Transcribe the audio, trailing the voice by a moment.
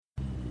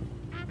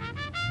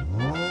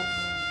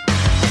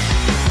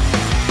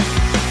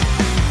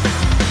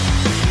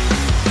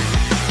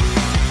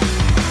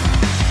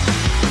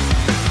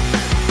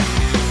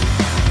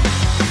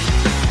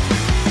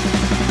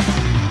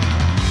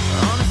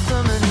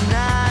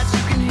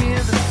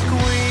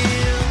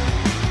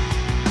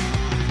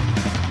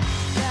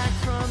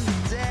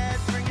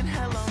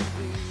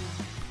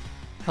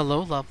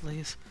Hello,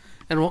 lovelies,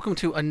 and welcome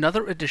to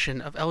another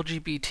edition of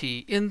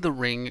LGBT in the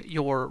Ring,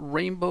 your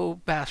rainbow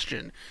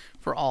bastion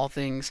for all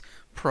things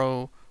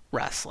pro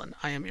wrestling.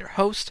 I am your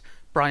host,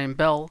 Brian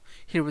Bell,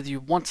 here with you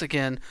once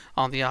again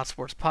on the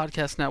Outsports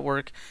Podcast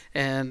Network,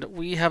 and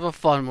we have a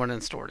fun one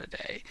in store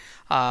today.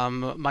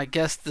 My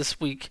guest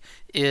this week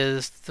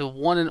is the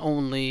one and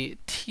only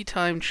Tea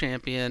Time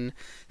champion,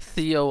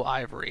 Theo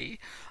Ivory.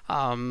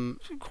 Of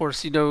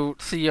course, you know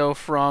Theo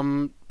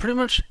from pretty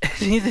much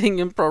anything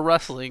in pro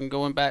wrestling,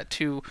 going back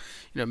to,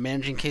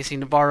 managing Casey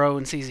Navarro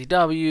in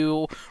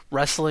CZW,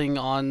 wrestling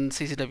on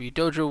CZW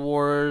Dojo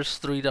Wars,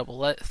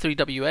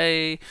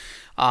 3WA,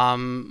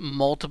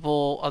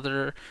 multiple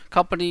other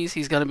companies.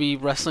 He's going to be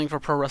wrestling for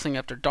Pro Wrestling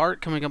After Dark,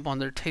 coming up on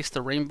their Taste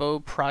the Rainbow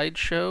Pride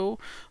show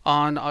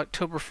on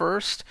October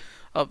 1st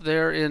up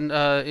there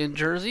in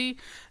Jersey,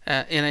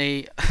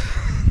 in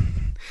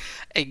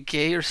a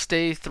gay or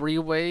stay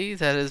three-way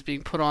that is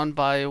being put on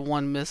by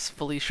one Miss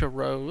Felicia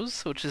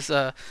Rose, which is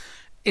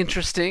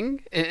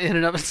interesting in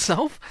and of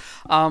itself.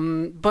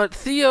 But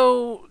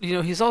Theo, he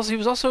was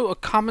also a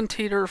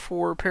commentator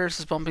for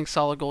Paris' Bumping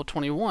Solid Gold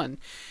 21.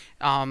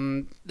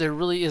 There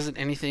really isn't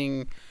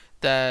anything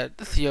that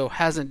Theo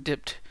hasn't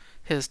dipped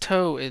his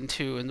toe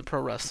into in the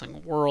pro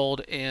wrestling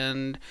world,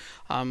 and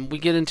we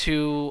get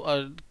into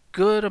a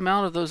good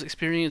amount of those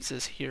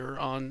experiences here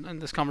in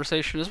this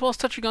conversation, as well as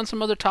touching on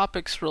some other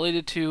topics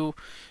related to,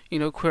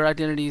 queer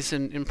identities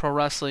in pro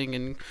wrestling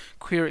and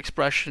queer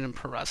expression in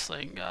pro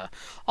wrestling.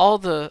 All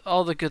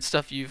the good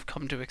stuff you've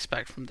come to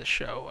expect from this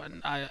show,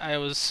 and I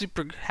was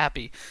super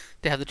happy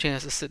to have the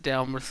chance to sit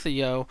down with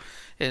Theo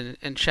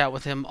and chat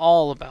with him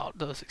all about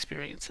those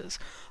experiences.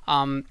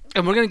 And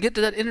we're going to get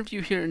to that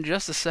interview here in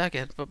just a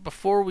second, but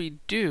before we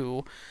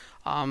do,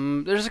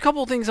 there's a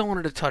couple of things I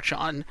wanted to touch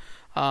on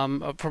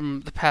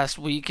from the past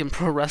week in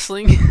pro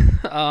wrestling.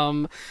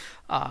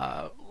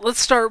 Let's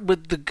start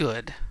with the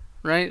good,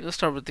 right? Let's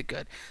start with the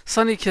good.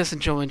 Sonny Kiss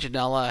and Joey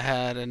Janela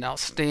had an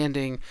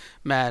outstanding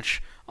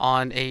match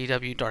on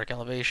AEW Dark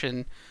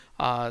Elevation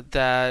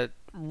that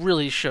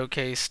really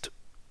showcased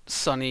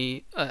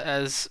Sonny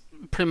as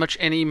pretty much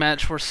any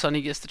match where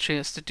Sonny gets the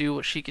chance to do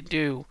what she could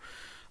do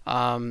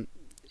in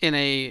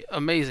a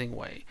amazing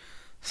way.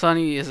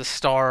 Sonny is a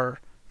star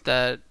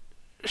that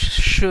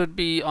should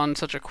be on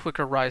such a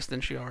quicker rise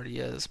than she already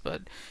is,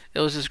 but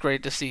it was just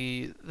great to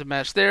see the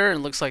match there, and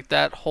it looks like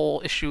that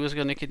whole issue is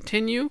going to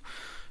continue.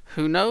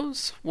 Who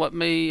knows what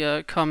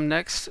may come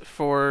next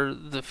for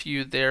the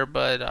feud there,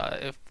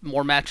 but if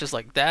more matches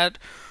like that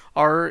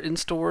are in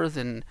store,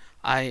 then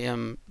I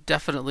am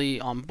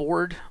definitely on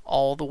board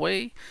all the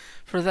way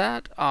for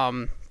that.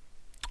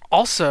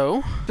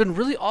 Also, been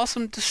really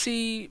awesome to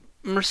see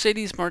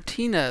Mercedes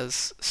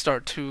Martinez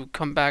start to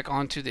come back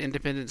onto the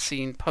independent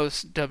scene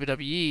post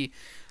WWE.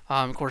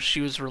 Of course, she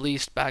was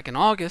released back in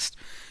August,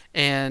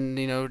 and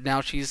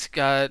now she's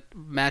got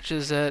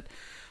matches at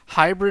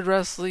Hybrid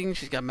Wrestling.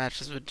 She's got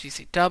matches with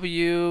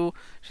GCW.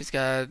 She's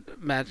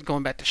got match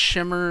going back to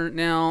Shimmer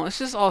now. It's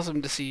just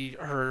awesome to see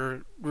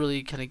her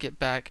really kind of get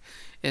back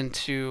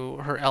into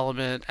her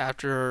element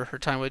after her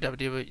time with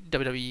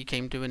WWE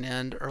came to an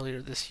end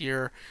earlier this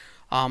year.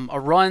 A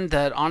run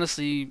that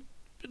honestly,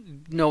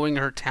 knowing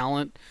her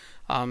talent,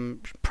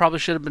 probably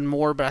should have been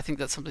more, but I think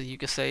that's something you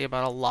could say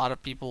about a lot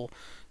of people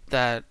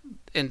that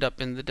end up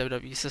in the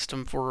WWE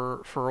system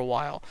for a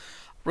while.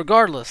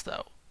 Regardless,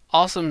 though,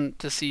 awesome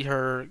to see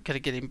her kind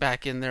of getting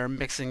back in there,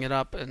 mixing it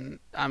up, and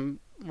I'm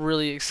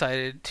really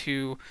excited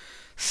to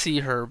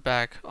see her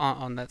back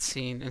on that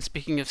scene. And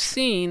speaking of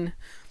scene,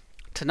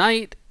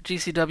 tonight,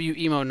 GCW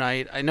Emo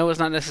Night. I know it's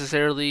not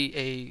necessarily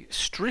a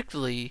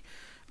strictly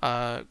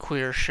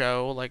queer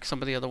show like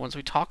some of the other ones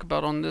we talk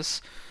about on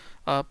this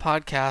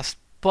podcast,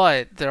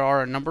 but there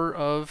are a number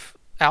of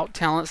out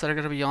talents that are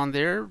going to be on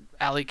there.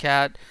 Alley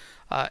Cat,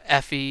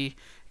 Effie,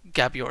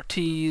 Gabby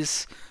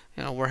Ortiz.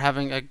 We're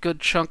having a good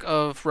chunk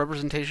of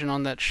representation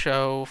on that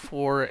show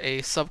for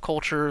a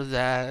subculture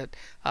that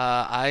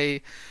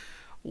I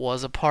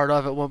was a part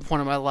of at one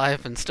point in my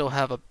life, and still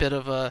have a bit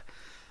of a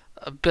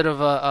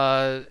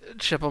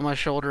chip on my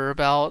shoulder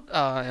about,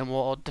 and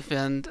will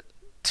defend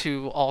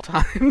to all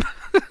time.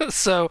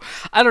 So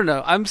I don't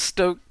know. I'm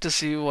stoked to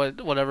see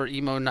whatever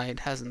Emo Night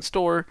has in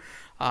store.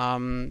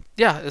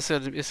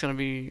 It's gonna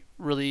be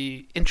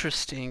really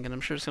interesting, and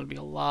I'm sure it's gonna be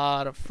a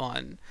lot of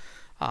fun,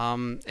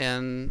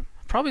 and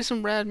probably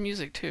some rad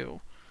music too.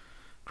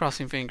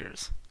 Crossing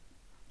fingers.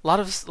 A lot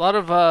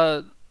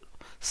of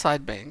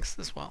side bangs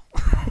as well.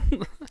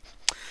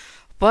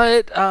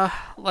 But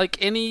like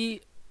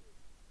any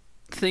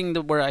thing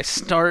where I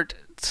start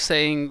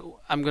saying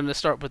I'm going to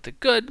start with the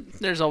good,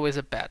 there's always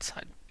a bad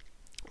side.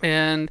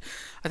 And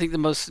I think the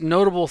most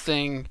notable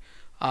thing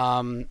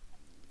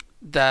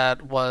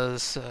that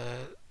was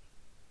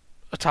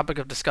a topic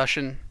of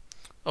discussion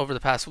over the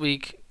past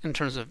week in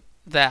terms of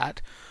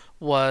that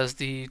was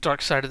the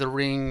Dark Side of the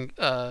Ring,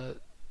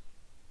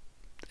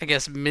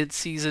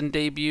 mid-season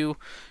debut.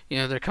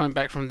 They're coming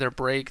back from their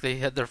break. They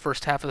had their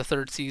first half of the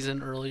third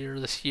season earlier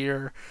this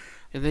year,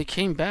 and they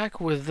came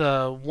back with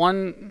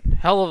one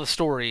hell of a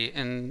story,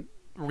 and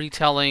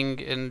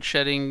retelling and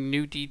shedding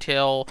new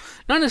detail,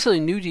 not necessarily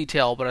new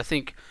detail, but I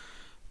think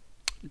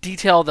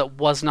detail that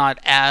was not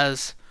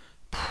as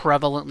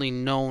prevalently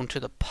known to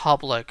the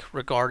public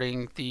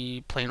regarding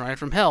the plane ride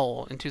from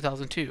hell in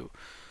 2002.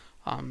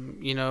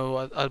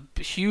 A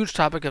huge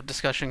topic of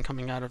discussion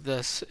coming out of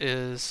this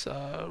is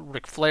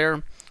Ric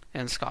Flair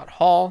and Scott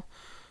Hall.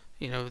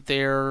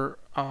 Their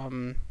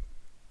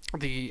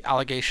the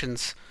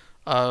allegations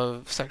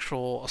of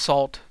sexual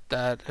assault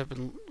that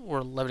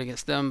were levied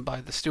against them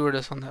by the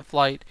stewardess on that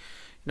flight.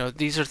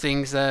 These are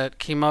things that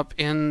came up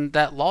in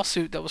that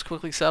lawsuit that was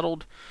quickly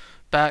settled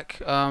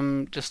back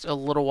just a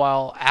little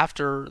while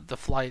after the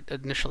flight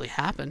initially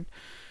happened.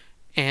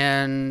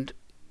 And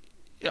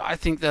I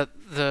think that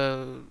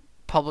the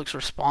public's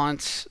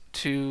response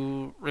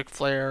to Ric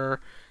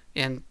Flair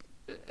and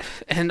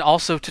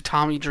also to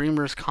Tommy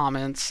Dreamer's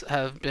comments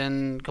have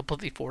been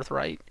completely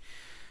forthright.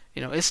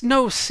 It's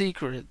no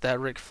secret that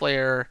Ric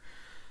Flair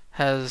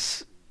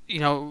has,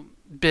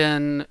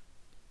 been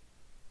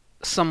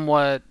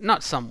somewhat,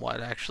 not somewhat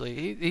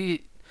actually.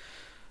 He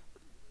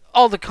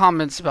all the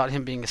comments about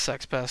him being a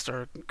sex pest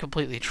are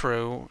completely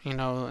true,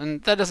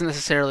 and that doesn't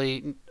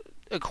necessarily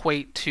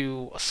equate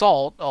to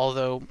assault,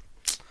 although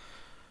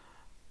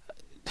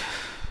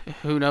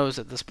who knows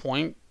at this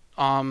point.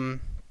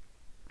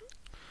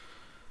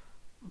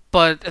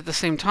 But at the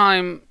same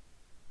time,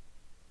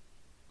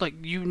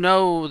 like,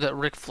 that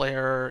Ric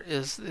Flair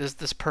is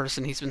this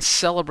person. He's been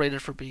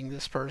celebrated for being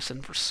this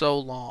person for so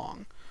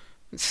long,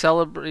 and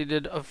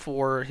celebrated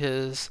for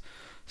his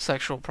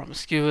sexual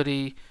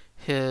promiscuity,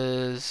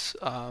 his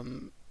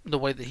the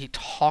way that he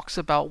talks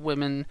about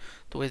women,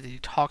 the way that he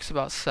talks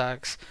about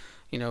sex,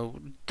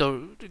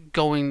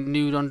 going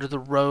nude under the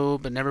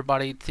robe, and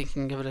everybody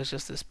thinking of it as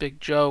just this big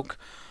joke.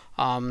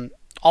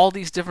 All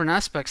these different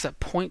aspects that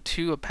point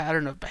to a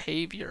pattern of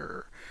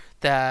behavior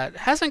that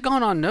hasn't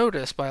gone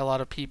unnoticed by a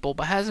lot of people,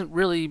 but hasn't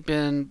really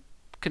been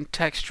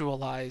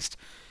contextualized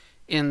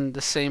in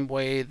the same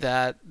way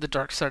that the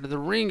Dark Side of the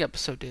Ring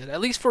episode did,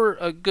 at least for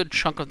a good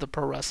chunk of the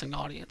pro wrestling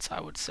audience,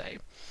 I would say.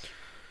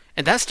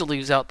 And that still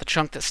leaves out the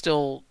chunk that's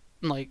still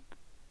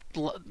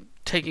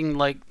taking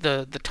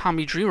the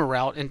Tommy Dreamer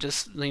route and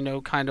just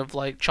kind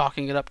of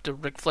chalking it up to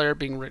Ric Flair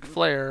being Ric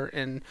Flair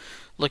and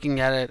looking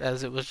at it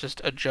as it was just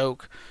a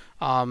joke,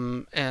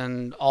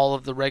 and all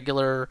of the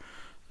regular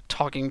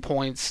talking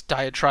points,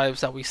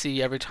 diatribes that we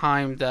see every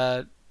time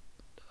that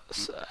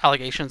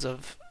allegations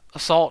of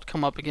assault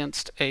come up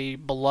against a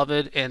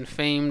beloved and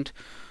famed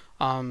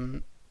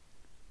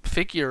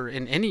figure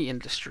in any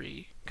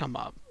industry comes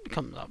up.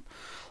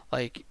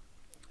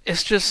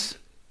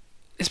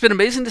 It's been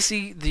amazing to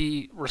see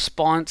the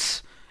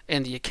response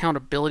and the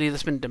accountability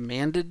that's been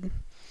demanded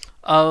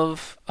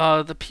of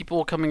the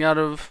people coming out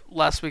of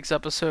last week's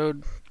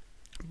episode.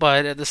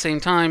 But at the same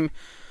time,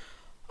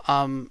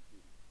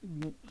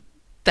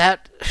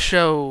 that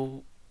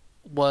show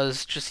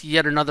was just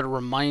yet another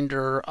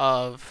reminder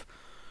of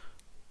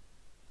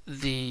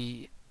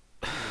the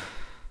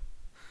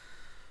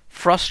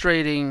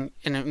frustrating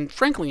and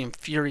frankly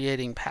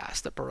infuriating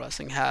past that pro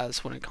wrestling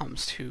has when it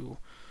comes to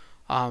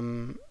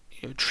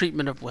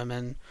treatment of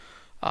women,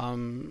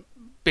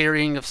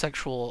 burying of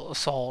sexual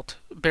assault,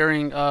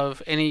 burying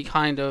of any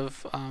kind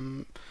of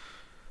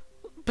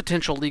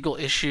potential legal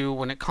issue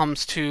when it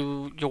comes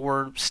to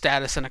your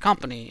status in a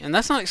company. And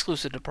that's not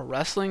exclusive to pro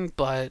wrestling,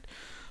 but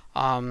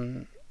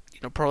pro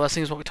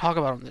wrestling is what we talk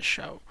about on this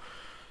show.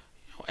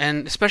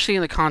 And especially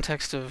in the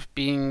context of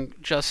being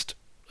just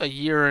a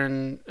year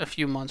and a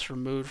few months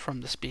removed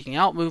from the Speaking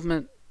Out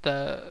movement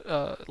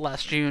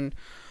last June,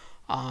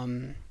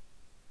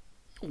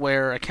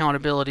 where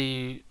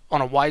accountability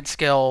on a wide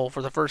scale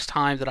for the first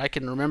time that I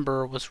can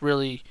remember was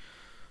really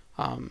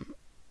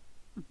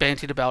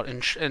bantied about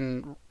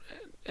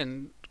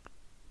and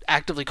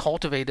actively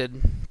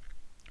cultivated.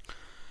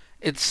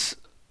 It's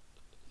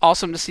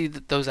awesome to see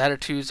that those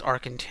attitudes are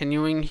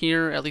continuing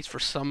here, at least for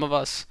some of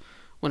us,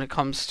 when it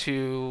comes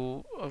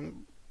to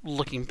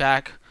looking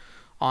back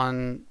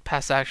on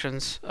past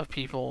actions of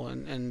people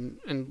and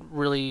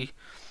really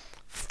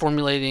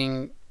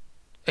formulating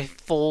a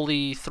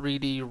fully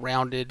 3D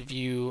rounded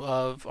view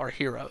of our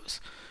heroes.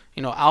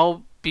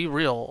 I'll be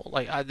real.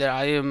 I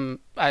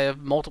have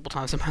multiple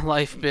times in my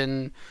life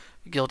been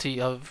guilty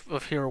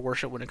of hero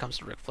worship when it comes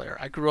to Ric Flair.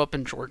 I grew up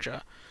in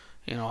Georgia.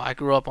 I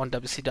grew up on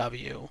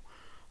WCW.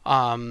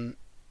 I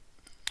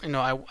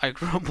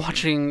grew up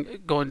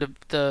going to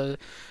the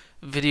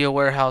video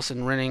warehouse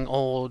and renting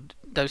old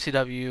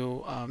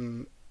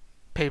WCW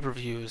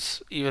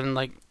pay-per-views, even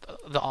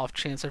the off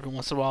chance every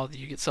once in a while that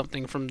you get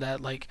something from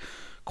that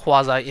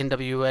quasi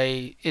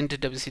NWA into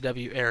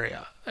WCW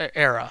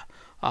era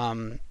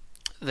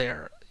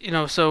there.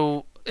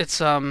 So it's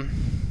one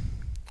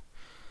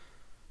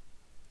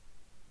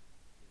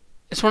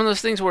of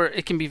those things where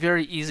it can be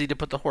very easy to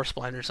put the horse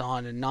blinders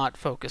on and not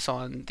focus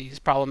on these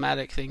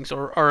problematic things,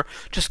 or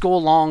just go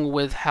along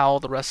with how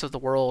the rest of the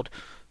world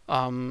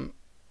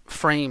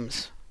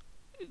frames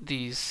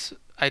these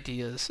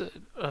ideas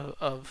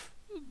of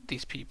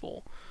these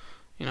people.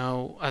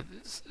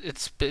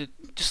 It's been,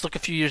 just look a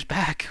few years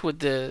back with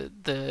the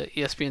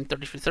ESPN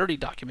 30 for 30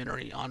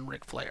 documentary on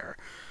Ric Flair.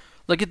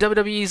 Look at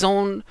WWE's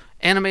own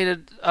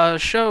animated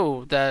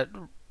show that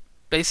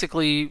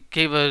basically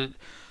gave a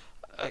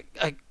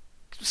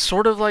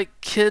sort of like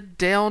kid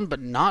down, but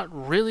not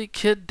really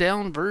kid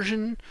down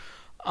version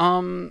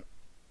um,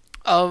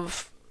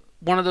 of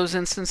one of those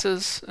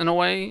instances in a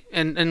way.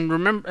 And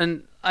remember,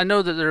 and I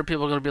know that there are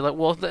people going to be like,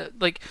 well,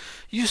 like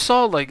you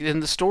saw like in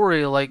the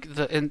story, like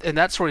in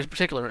that story in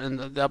particular,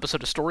 in the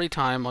episode of Story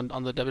Time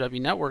on the WWE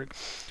Network,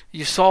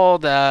 you saw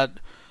that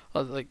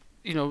like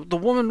the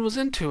woman was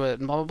into it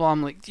and blah blah blah.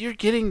 I'm like, you're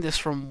getting this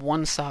from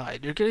one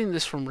side. You're getting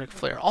this from Ric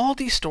Flair. All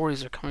these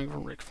stories are coming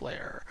from Ric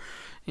Flair.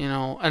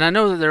 And I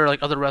know that there are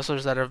like other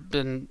wrestlers that have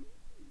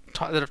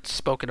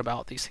spoken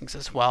about these things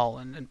as well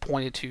and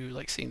pointed to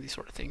like seeing these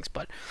sort of things.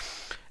 But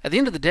at the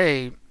end of the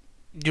day,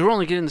 you're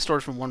only getting the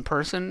story from one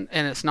person,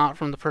 and it's not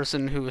from the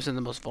person who is in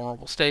the most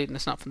vulnerable state, and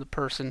it's not from the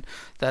person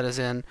that is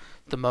in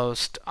the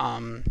most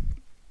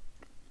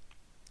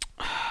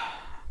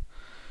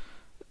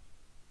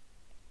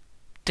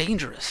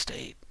dangerous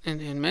state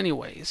in many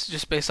ways,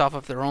 just based off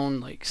of their own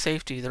like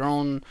safety, their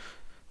own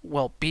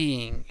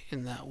well-being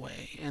in that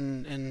way,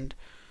 and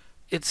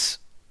it's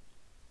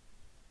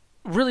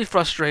really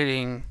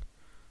frustrating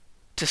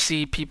to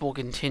see people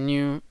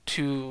continue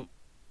to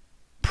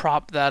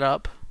prop that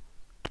up,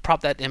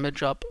 prop that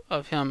image up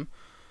of him,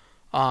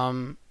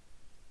 um,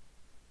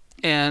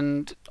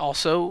 and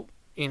also,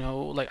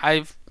 like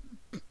I've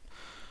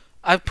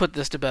put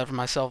this to bed for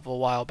myself a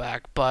while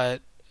back,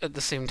 but at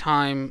the same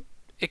time,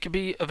 it can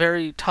be a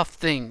very tough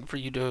thing for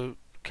you to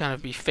kind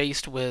of be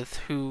faced with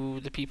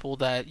who the people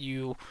that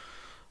you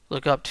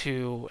look up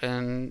to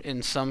and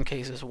in some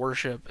cases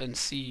worship and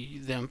see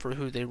them for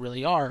who they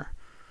really are.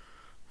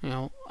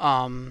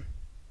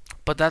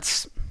 But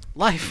that's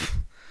life.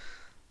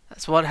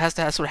 That's what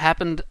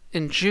happened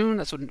in June.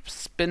 That's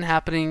what's been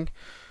happening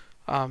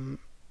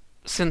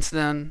since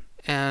then,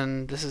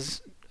 and this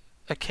is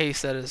a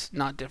case that is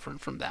not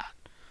different from that.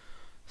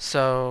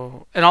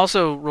 So, and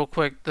also real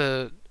quick,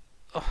 the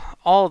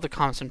all of the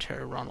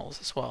commentary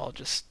runnels as well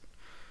just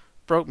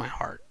broke my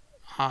heart.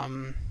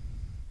 Um,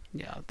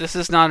 yeah, this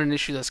is not an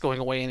issue that's going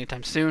away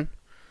anytime soon,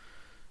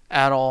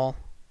 at all,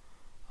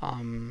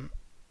 um,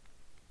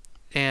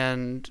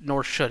 and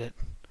nor should it.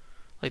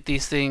 Like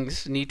these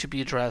things need to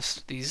be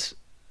addressed. These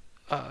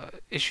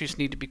issues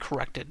need to be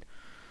corrected.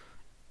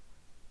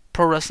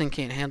 Pro wrestling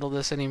can't handle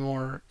this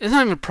anymore. It's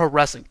not even pro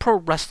wrestling. Pro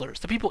wrestlers,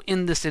 the people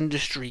in this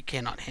industry,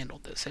 cannot handle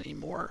this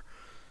anymore.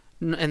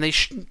 And they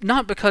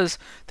not because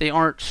they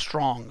aren't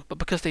strong, but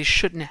because they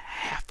shouldn't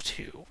have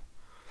to.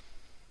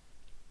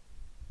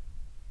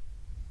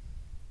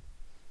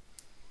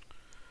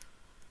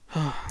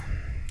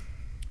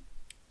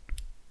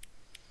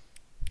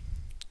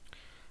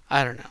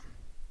 I don't know.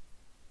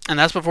 And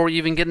that's before we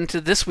even get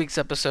into this week's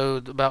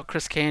episode about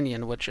Chris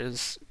Kanyon, which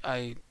is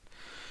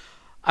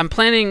I'm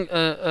planning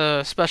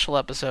a special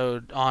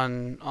episode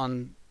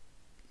on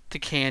the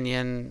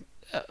Kanyon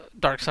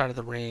Dark Side of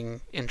the Ring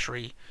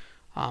entry,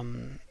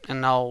 and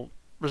I'll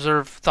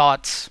reserve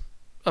thoughts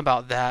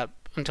about that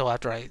until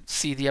after I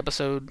see the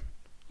episode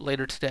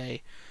later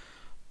today.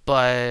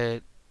 But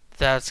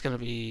that's going to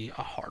be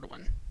a hard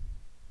one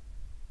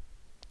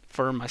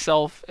for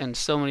myself and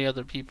so many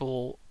other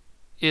people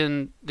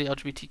in the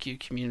LGBTQ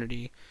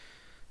community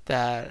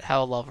that have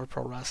a love for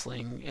pro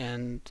wrestling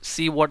and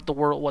see what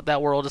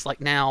that world is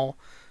like now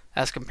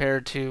as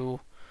compared to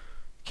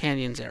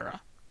Canyon's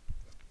era.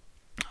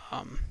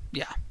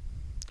 Yeah.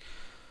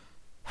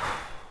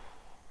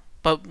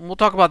 But we'll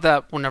talk about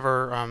that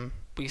whenever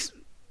we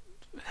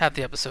have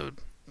the episode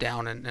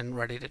down and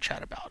ready to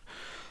chat about.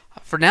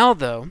 For now,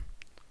 though,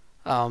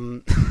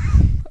 great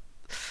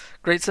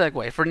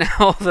segue. For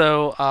now,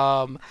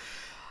 though,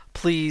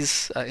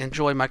 please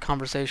enjoy my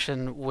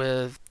conversation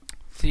with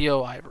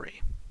Theo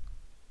Ivory.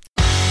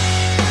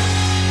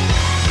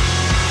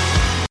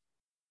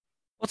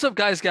 What's up,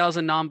 guys, gals,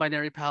 and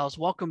non-binary pals?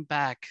 Welcome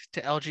back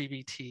to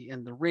LGBT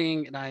in the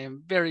Ring, and I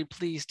am very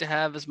pleased to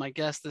have as my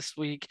guest this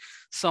week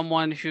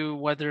someone who,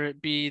 whether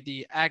it be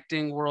the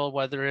acting world,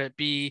 whether it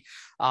be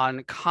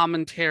on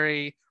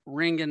commentary,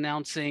 ring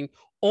announcing,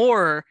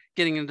 or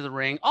getting into the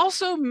ring,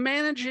 also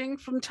managing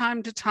from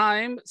time to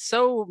time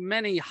so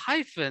many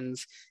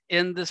hyphens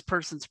in this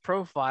person's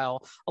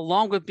profile,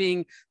 along with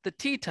being the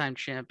Tea Time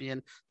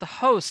champion, the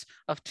host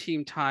of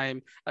Tea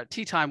Time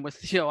with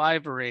Theo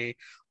Ivory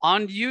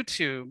on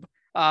YouTube.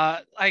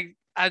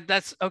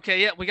 That's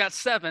okay. Yeah, we got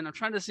 7. I'm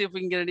trying to see if we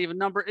can get an even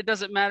number. It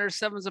doesn't matter.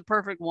 7's a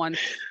perfect one.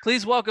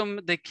 Please welcome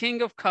the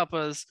King of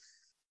Cuppas,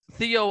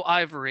 Theo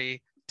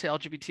Ivory, to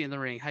LGBT in the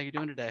Ring. How you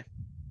doing today?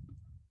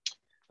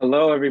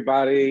 Hello,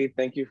 everybody.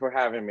 Thank you for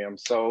having me. I'm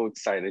so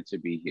excited to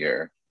be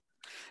here.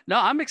 No,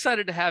 I'm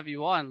excited to have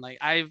you on. Like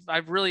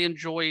I've really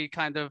enjoyed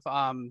kind of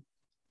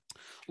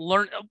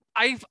learn.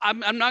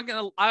 I'm not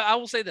gonna. I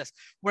will say this.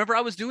 Whenever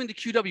I was doing the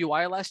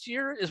QWI last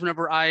year, is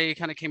whenever I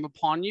kind of came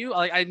upon you.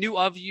 Like I knew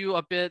of you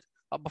a bit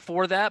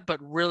before that,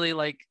 but really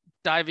like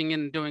diving in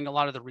and doing a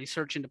lot of the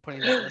research into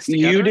putting that list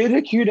You together. did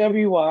a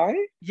QWI?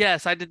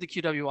 Yes, I did the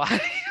QWI.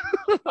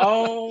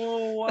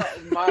 Oh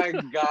my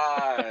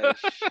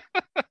gosh.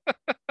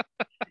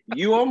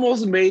 You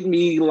almost made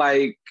me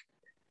like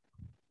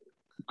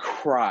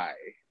cry.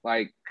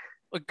 Like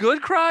A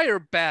good cry or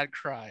bad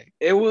cry?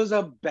 it was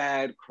a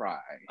bad cry.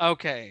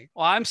 Okay.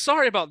 Well, I'm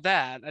sorry about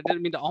that. I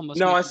didn't mean to almost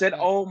No, make I you said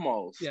cry.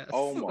 almost. Yes.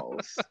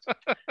 Almost.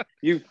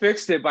 You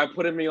fixed it by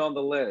putting me on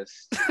the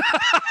list.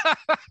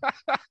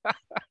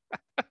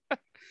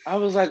 I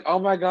was like, oh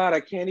my God, I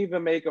can't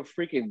even make a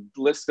freaking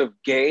list of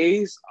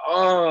gays.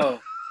 Oh,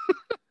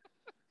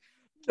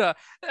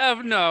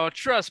 No,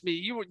 trust me,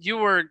 you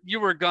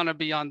were gonna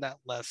be on that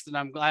list, and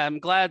I'm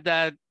glad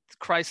that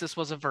crisis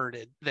was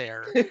averted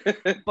there.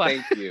 But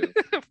thank you.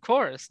 of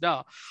course,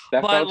 no.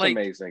 That But felt like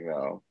amazing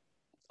though.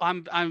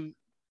 I'm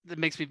that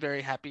makes me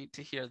very happy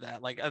to hear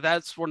that. Like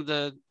that's one of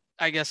the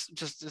I guess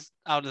just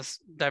I'll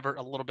just divert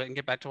a little bit and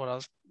get back to what I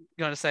was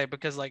gonna say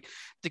because like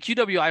the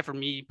QWI for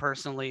me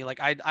personally, like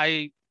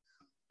I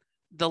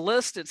the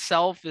list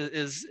itself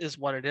is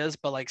what it is,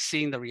 but like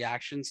seeing the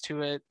reactions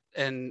to it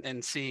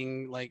and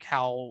seeing like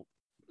how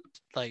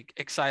like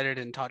excited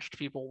and touched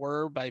people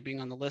were by being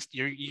on the list,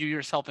 you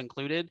yourself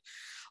included.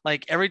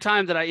 Like every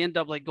time that I end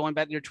up like going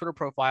back to your Twitter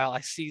profile, I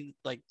see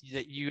like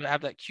that you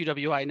have that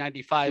QWI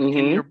 95 in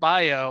your Mm-hmm.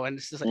 bio, and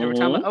it's just like every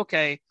time like Mm-hmm.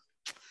 okay,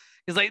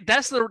 it's like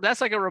that's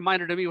like a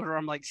reminder to me where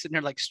I'm like sitting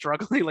there like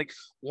struggling, like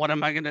what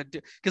am I gonna do?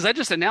 Because I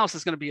just announced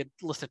it's gonna be a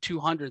list of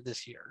 200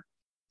 this year,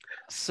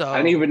 I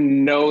didn't so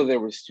even know there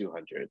was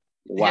 200.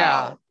 yeah,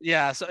 Wow.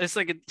 yeah. So it's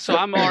like so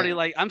I'm already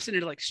like I'm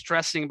sitting here like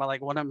stressing about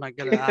like what am I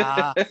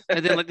gonna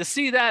and then like to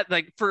see that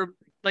like for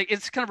like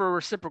it's kind of a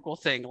reciprocal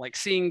thing. Like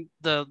seeing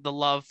the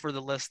love for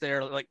the list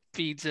there like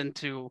feeds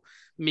into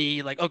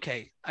me like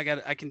okay I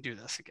can do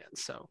this again.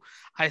 So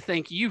I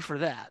thank you for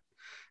that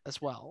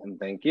as well. And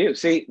thank you.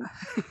 See, it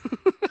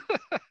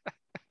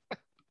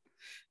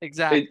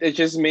Exactly.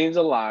 just means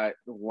a lot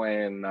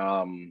when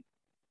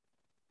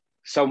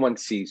someone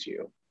sees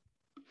you.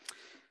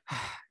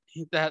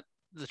 That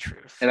the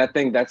truth. And I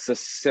think that's the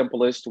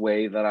simplest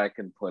way that I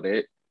can put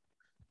it.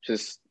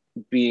 Just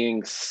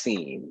being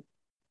seen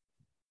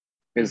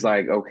is Mhm.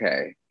 like,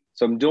 okay,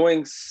 so I'm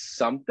doing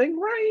something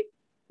right.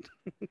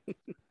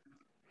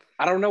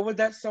 I don't know what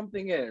that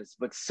something is,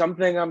 but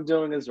something I'm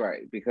doing is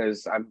right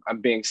because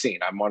I'm being seen.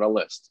 I'm on a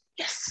list.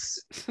 Yes.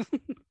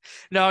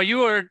 No,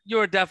 you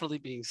are definitely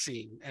being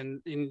seen,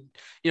 and you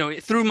know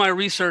through my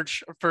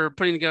research for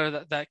putting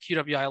together that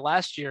QWI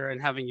last year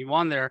and having you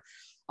on there,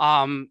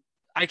 um,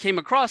 I came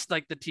across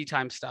like the tea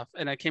time stuff,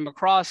 and I came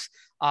across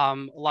a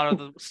lot of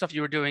the stuff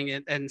you were doing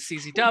in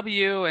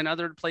CZW and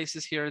other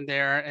places here and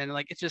there, and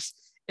like it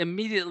just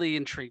immediately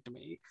intrigued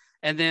me,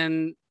 and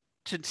then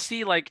to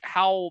see like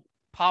how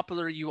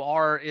popular you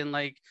are in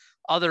like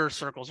other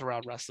circles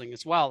around wrestling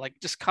as well, like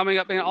just coming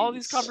up in all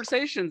these Please.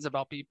 conversations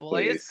about people,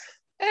 like it's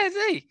Please.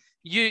 hey,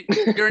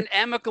 you're an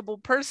amicable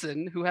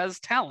person who has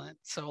talent.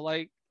 So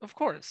like, of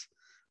course,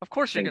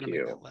 you're Thank gonna make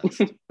you. that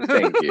list.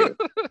 Thank you.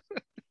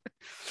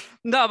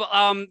 No, but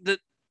the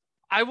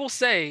I will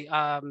say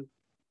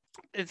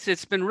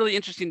it's been really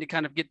interesting to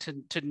kind of get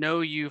to know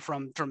you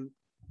from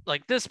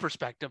like this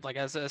perspective, like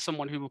as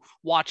someone who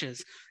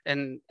watches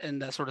and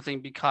that sort of thing,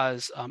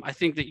 because I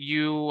think that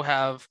you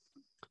have.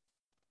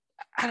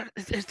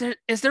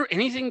 Is there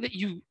anything that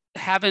you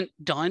haven't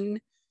done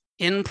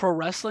in pro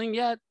wrestling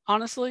yet?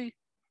 Honestly.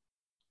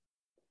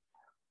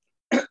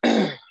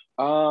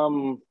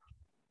 um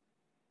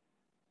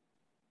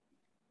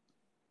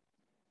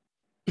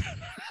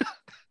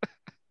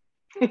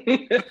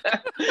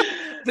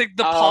The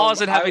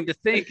pause and I having to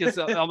think is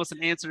almost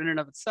an answer in and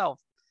of itself.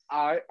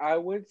 I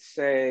would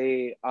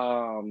say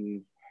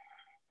on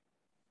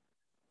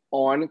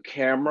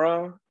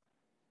camera,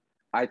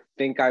 I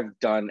think I've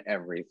done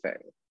everything.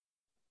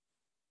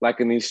 Like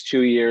in these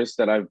 2 years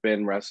that I've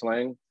been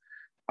wrestling,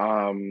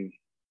 um,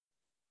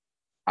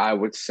 I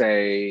would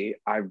say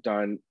I've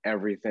done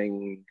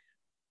everything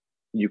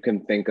you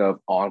can think of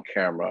on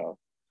camera.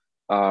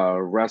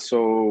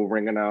 Wrestle,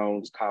 ring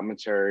announce,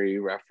 commentary,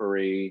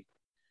 referee.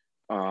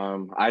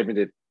 I even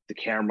did the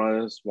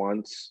cameras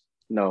once,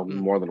 no,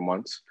 more Mm. than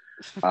once,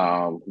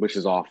 which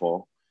is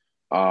awful.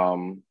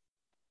 Um,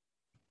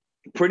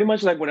 Pretty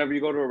much like whenever you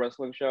go to a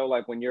wrestling show,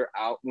 like when you're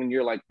out, when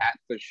you're like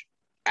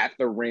at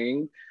the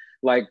ring,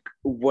 like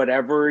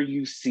whatever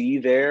you see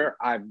there,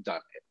 I've done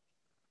it,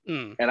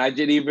 Mm. and I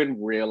didn't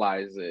even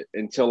realize it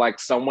until like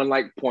someone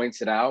like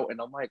points it out,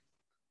 and I'm like,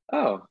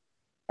 oh,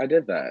 I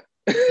did that.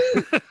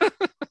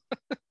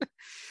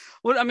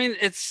 Well, I mean,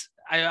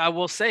 I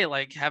will say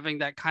like having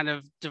that kind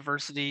of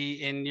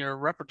diversity in your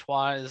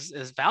repertoire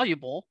is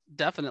valuable,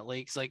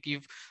 definitely. Because like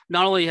you've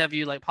not only have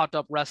you like popped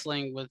up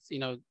wrestling with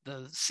the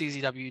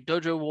CZW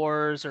Dojo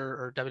Wars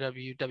or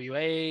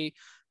WWWA,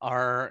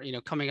 or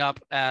coming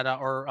up at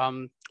or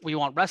We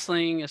Want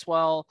Wrestling as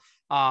well,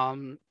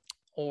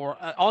 or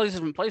all these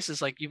different places.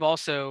 Like you've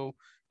also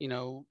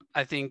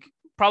I think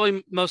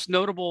probably most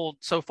notable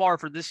so far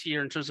for this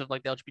year in terms of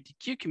like the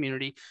LGBTQ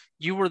community,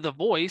 you were the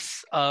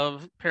voice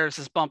of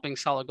Paris's Bumping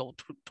Solid Gold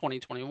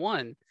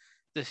 2021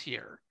 this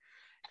year.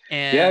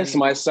 Yes, And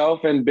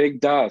myself and Big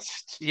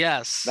Dust.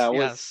 yes, That was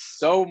yes.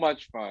 so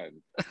much fun.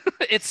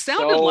 It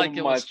sounded So like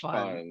it was much fun.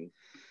 fun.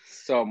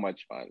 So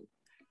much fun.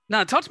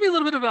 Now, talk to me a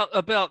little bit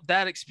about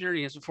that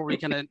experience before we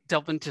kind of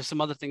delve into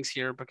some other things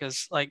here,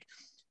 because like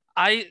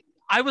I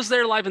I was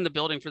there live in the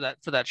building for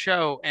that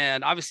show,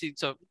 and obviously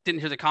so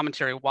didn't hear the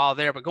commentary while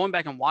there, but going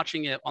back and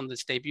watching it on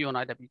this debut on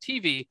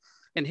IWTV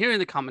and hearing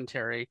the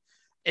commentary,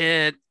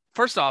 it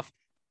first off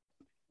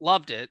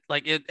loved it.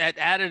 Like it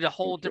added a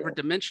whole Thank different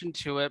you. dimension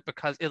to it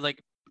because it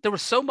like there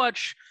was so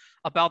much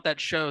about that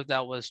show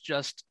that was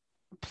just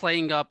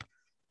playing up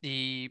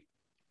the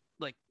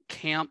like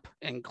camp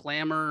and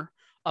glamour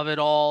of it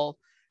all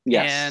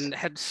Yes. and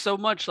had so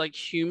much like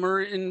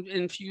humor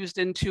infused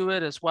into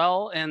it as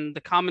well. And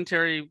the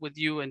commentary with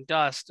you and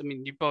Dust, I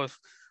mean, you both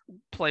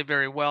play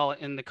very well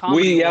in the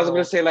comedy I was gonna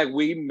world. say like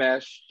we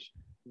meshed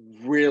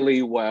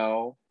really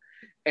well.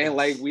 And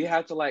like Yes. we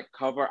had to like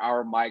cover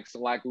our mics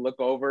and like look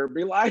over and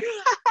be like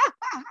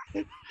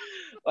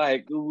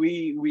like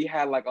we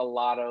had like a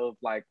lot of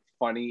like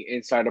funny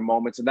insider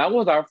moments. And that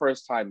was our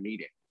first time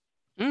meeting.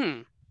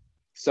 Mm.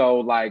 So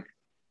like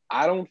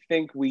I don't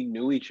think we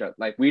knew each other.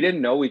 Like we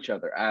didn't know each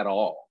other at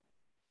all.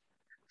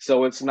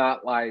 So it's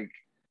not like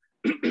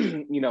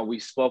we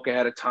spoke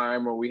ahead of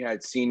time or we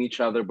had seen each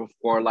other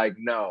before. Like,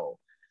 no.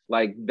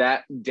 Like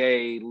that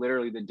day,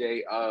 literally the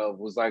day of,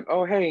 was like,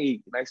 oh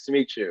hey, nice to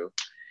meet you.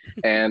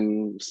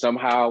 And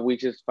somehow we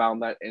just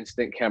found that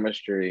instant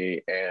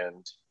chemistry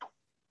and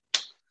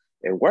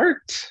it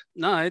worked.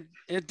 No,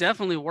 it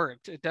definitely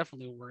worked. It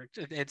definitely worked.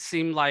 It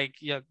seemed like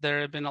yeah,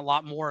 there had been a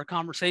lot more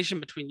conversation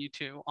between you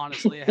two,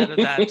 honestly, ahead of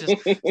that.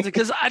 Just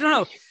because I don't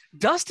know,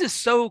 Dust is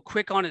so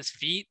quick on his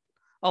feet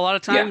a lot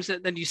of Yeah. times,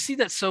 that then you see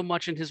that so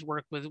much in his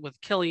work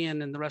with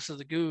Killian and the rest of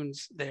the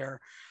goons there.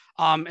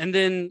 And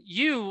then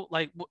you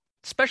like,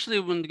 especially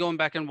when going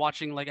back and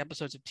watching like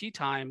episodes of Tea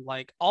Time,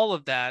 like all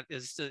of that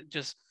is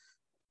just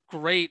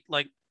great,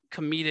 like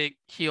comedic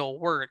heel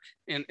work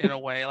in a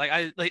way. Like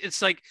I like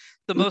it's like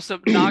the most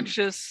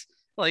obnoxious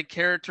like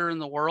character in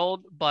the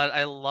world, but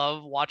I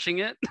love watching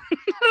it.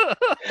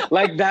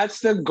 Like that's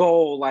the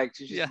goal, like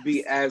to just be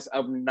Yes. as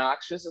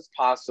obnoxious as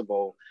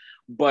possible,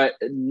 but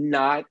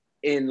not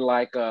in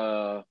like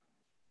a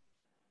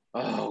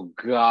oh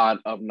god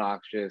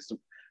obnoxious,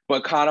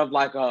 but kind of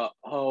like a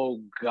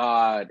oh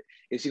god,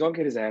 is he gonna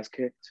get his ass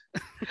kicked?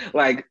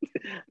 like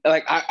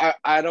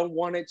I don't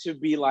want it to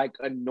be like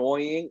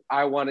annoying.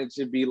 I want it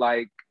to be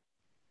like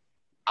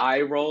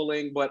eye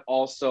rolling, but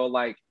also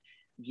like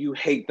you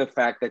hate the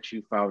fact that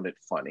you found it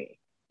funny.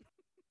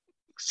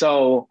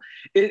 So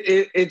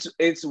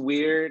it's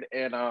weird,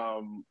 and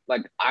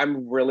like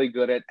I'm really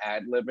good at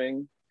ad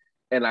libbing,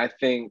 and I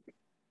think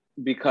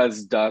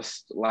because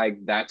Dust, like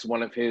that's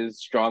one of his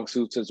strong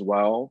suits as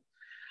well.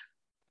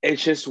 It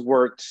just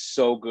worked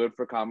so good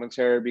for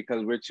commentary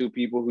because we're two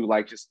people who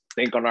like just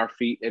think on our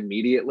feet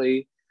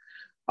immediately.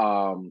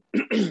 Um,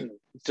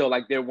 so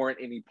like there weren't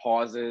any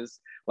pauses.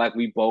 Like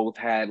we both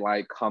had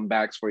like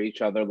comebacks for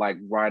each other like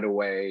right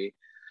away.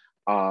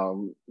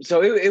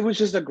 So it was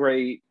just a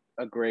great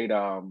I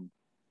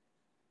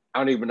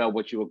don't even know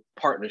what you would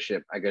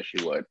partnership, I guess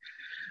you would.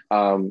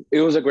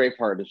 It was a great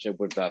partnership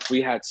with us.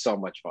 We had so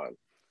much fun.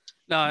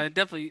 No, I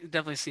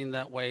definitely seemed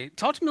that way.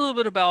 Talk to me a little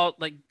bit about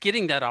like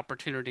getting that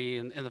opportunity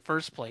in the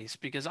first place,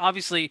 because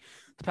obviously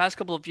the past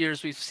couple of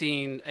years we've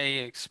seen a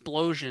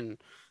explosion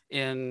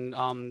in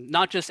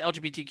not just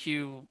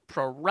LGBTQ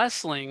pro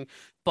wrestling,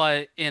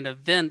 but in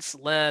events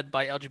led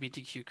by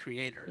LGBTQ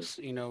creators.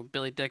 You know,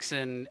 Billy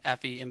Dixon,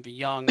 Effie, MV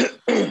Young.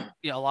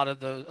 You know, a lot of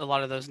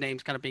those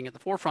names kind of being at the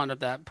forefront of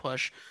that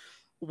push.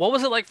 What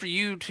was it like for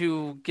you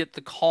to get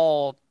the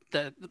call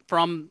that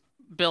from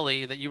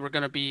Billy that you were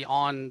going to be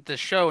on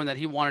this show and that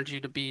he wanted you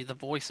to be the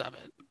voice of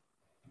it?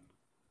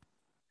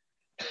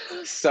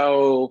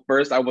 So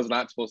first I was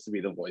not supposed to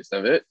be the voice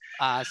of it.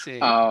 I see.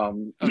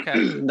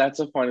 Okay. That's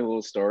a funny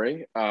little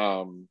story.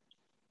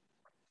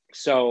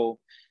 So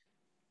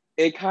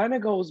it kind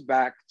of goes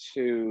back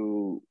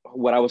to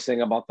what I was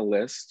saying about the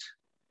list.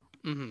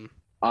 Hmm.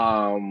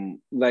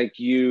 Like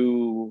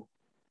you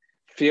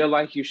feel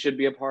like you should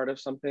be a part of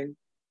something.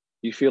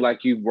 You feel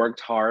like you've worked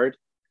hard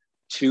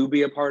to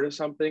be a part of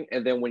something,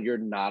 and then when you're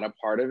not a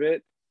part of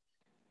it,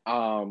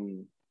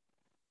 um,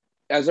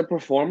 as a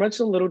performer, it's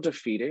a little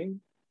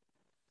defeating.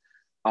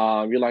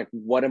 You're like,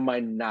 what am I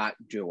not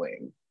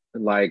doing?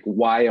 Like,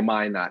 why am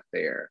I not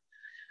there?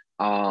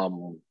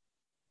 Um,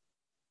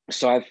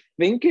 so I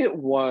think it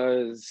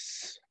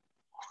was,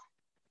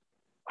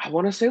 I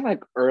want to say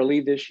like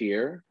early this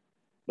year,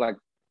 like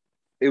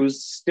it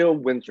was still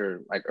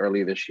winter, like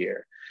early this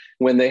year,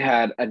 when they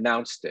had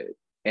announced it.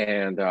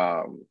 And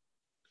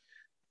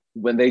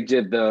when they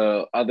did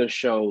the other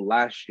show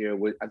last year,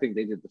 I think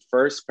they did the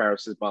first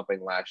Paris is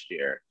Bumping last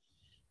year.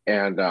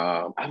 And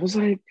I was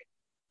like,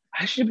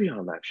 I should be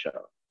on that show.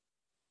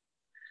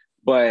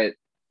 But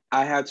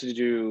I had to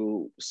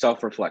do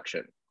self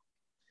reflection.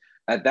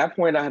 At that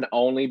point, I had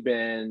only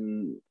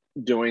been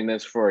doing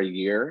this for a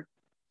year.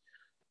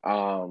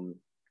 Um,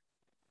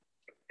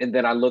 and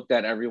then I looked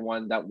at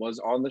everyone that was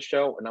on the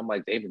show, and I'm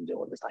like, they've been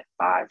doing this like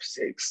 5,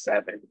 6,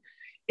 7,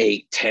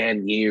 8,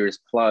 10 years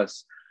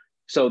plus.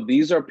 So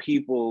these are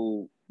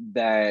people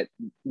that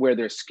where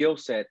their skill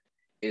set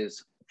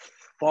is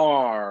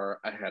far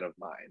ahead of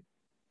mine.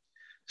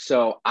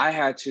 So I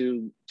had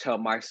to tell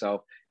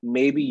myself,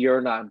 maybe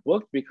you're not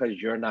booked because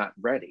you're not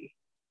ready.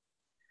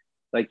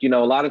 Like, a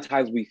lot of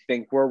times we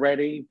think we're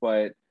ready,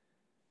 but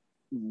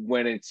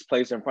when it's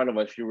placed in front of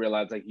us, you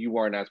realize like you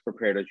weren't as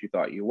prepared as you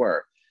thought you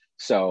were.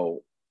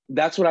 So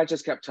that's what I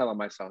just kept telling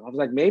myself. I was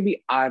like,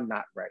 maybe I'm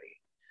not ready.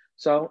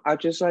 So I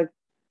just like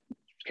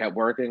kept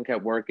working,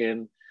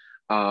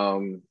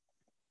 um,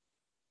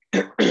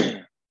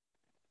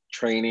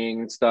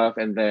 training and stuff.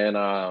 And then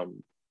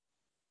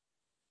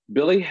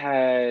Billy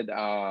had,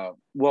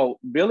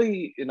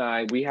 Billy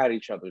and we had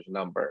each other's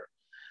number.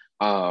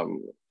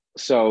 Um,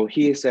 so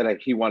he said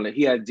like he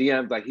had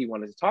DMs like he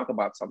wanted to talk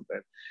about something.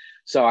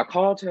 So I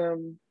called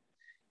him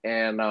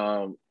and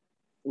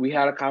we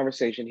had a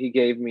conversation. He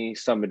gave me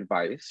some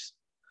advice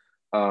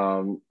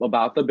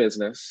about the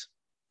business,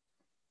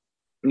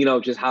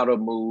 just how to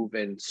move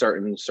in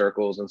certain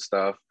circles and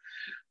stuff.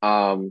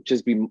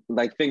 Just be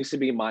like things to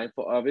be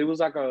mindful of. It was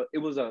a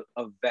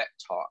vet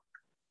talk.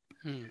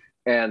 Hmm.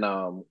 And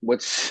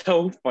what's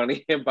so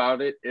funny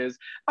about it is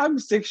I'm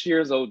 6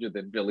 years older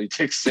than Billy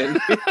Dixon.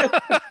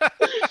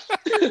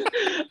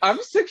 I'm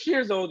 6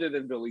 years older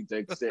than Billy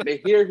Dixon. And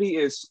here he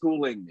is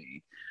schooling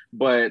me.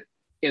 But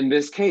in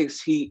this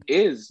case, he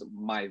is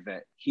my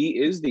vet. He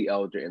is the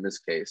elder in this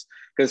case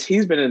because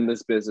he's been in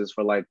this business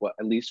for like, what,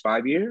 at least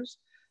 5 years?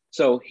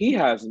 So he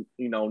has,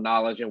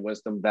 knowledge and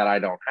wisdom that I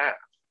don't have.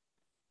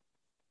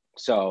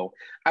 So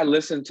I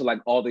listened to like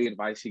all the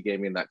advice he gave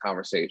me in that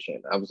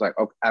conversation. I was like,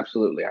 oh,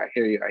 absolutely. I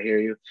hear you. I hear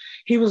you.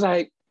 He was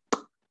like,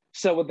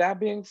 so with that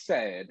being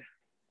said,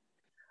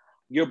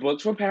 your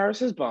books from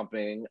Paris is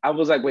bumping. I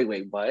was like,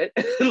 wait, what?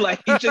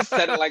 Like he just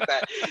said it like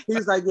that.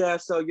 He's like, yeah,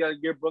 so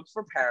your books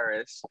for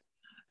Paris.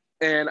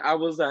 And I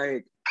was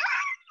like,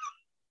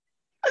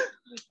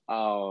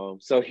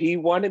 so he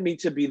wanted me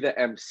to be the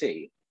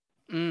MC.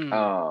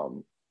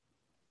 Mm.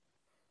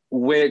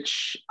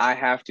 Which I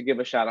have to give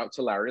a shout out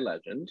to Larry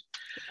Legend.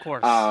 Of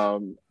course.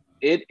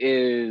 It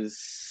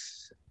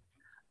is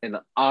an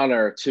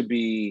honor to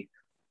be,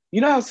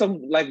 how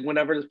some, like,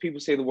 whenever people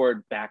say the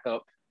word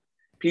backup,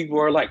 people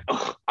are like,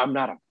 oh, I'm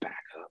not a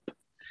backup.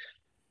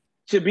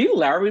 To be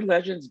Larry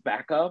Legend's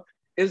backup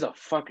is a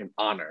fucking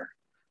honor.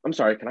 I'm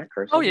sorry, can I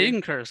curse? Oh, yeah, you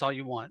can curse all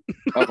you want.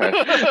 Okay.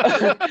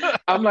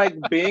 I'm like,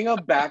 being a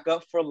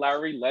backup for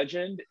Larry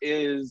Legend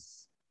is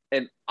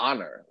an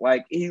honor.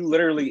 Like, he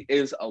literally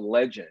is a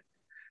legend.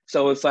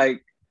 So it's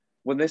like,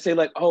 when they say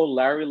like, oh,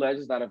 Larry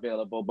Legend's not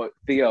available, but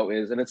Theo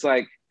is, and it's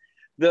like,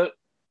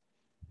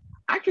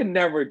 I can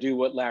never do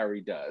what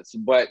Larry does,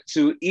 but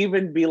to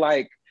even be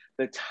like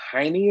the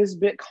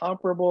tiniest bit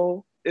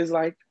comparable is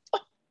like,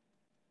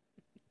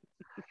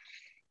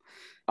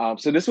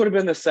 so this would have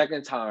been the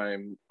second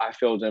time I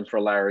filled in for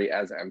Larry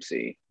as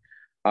MC.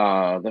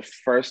 The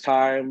first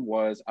time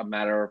was A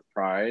Matter of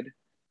Pride.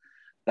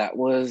 That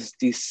was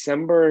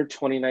December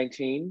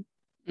 2019.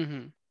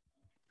 Mm-hmm.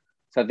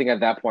 So I think at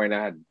that point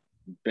I had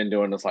been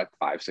doing this like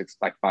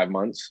 5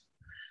 months.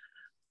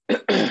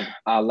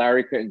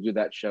 Larry couldn't do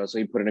that show, so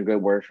he put in a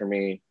good word for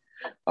me.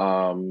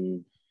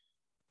 I'd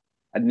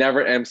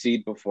never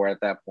emceed before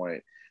at that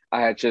point. I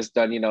had just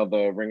done,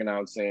 the ring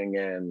announcing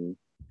and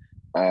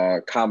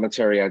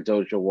commentary at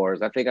Dojo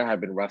Wars. I think I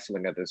had been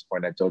wrestling at this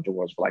point at Dojo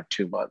Wars for like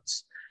 2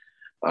 months.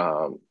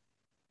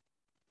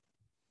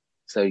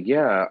 So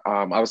yeah,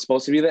 I was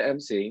supposed to be the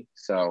MC.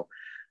 So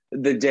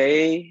the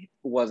day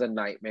was a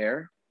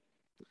nightmare.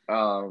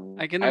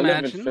 I can I live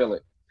in imagine.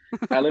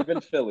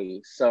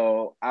 Philly.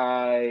 So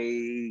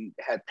I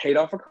had paid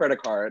off a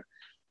credit card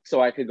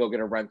so I could go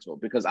get a rental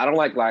because I don't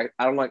like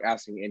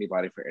asking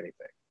anybody for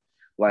anything.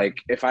 Like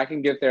if I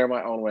can get there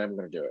my own way, I'm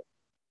gonna do it.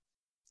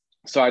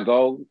 So I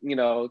go,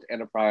 to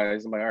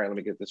Enterprise. I'm like, all right, let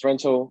me get this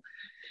rental,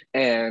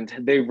 and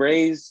they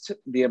raised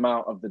the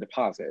amount of the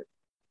deposit.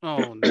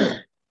 Oh no.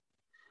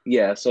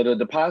 Yeah, so the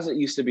deposit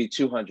used to be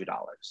 $200,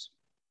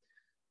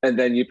 and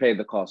then you pay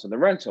the cost of the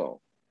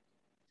rental.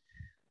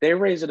 They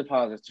raised the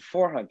deposit to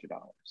 $400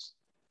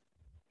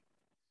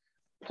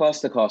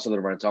 plus the cost of the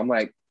rental. I'm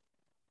like,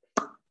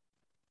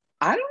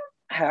 I don't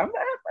have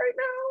that right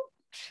now.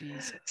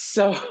 Jesus.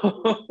 So,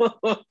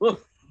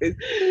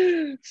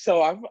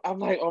 so I'm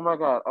like, oh my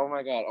god,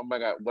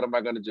 what am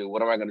I gonna do?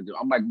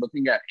 I'm like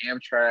looking at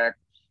Amtrak.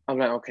 I'm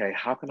like, okay,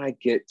 how can I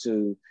get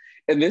to?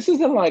 And this is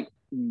in like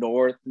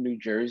North New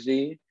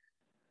Jersey,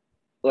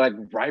 like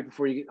right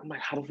before you get. I'm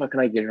like, how the fuck can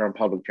I get here on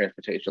public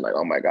transportation? Like,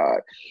 oh my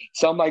god.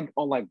 So I'm like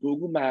on like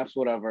Google Maps,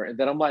 whatever, and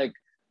then I'm like,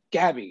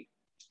 Gabby.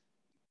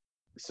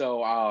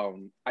 So I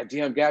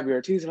DM Gabby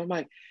Ortiz, and I'm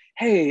like,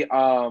 hey,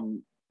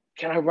 can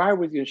I ride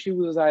with you? And she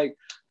was like,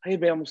 hey,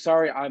 babe, I'm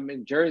sorry, I'm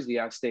in Jersey.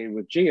 I stayed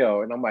with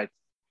Gio. And I'm like,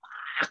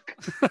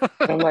 fuck.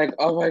 I'm like,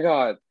 oh my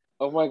God.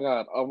 Oh my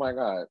god, oh my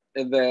god.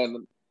 And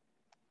then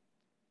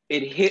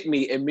it hit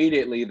me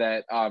immediately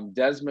that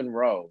Desmond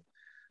Rowe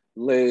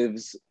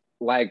lives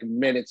like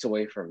minutes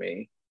away from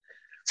me.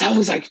 So I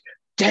was like,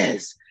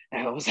 Des.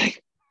 And I was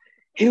like,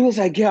 he was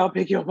like, yeah, I'll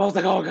pick you up. I was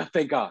like, oh god,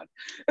 thank God.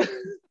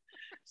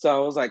 So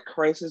I was like,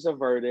 crisis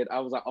averted. I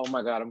was like, oh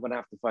my God, I'm gonna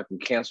have to fucking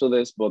cancel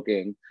this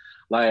booking.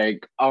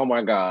 Like, oh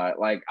my God.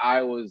 Like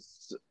I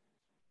was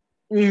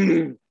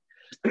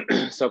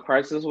so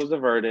crisis was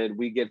averted.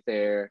 We get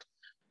there.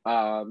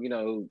 You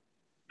know,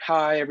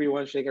 hi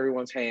everyone, shake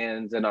everyone's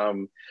hands. And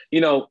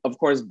of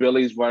course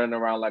Billy's running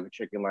around like a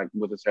chicken, like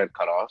with his head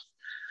cut off.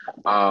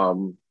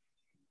 Um,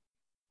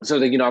 so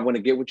that I'm gonna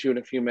get with you in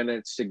a few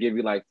minutes to give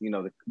you like,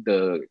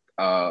 the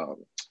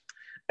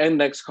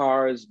index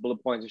cards,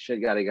 bullet points and shit,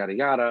 yada yada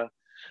yada.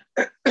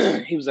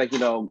 He was like,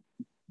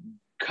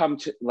 come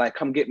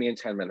get me in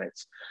 10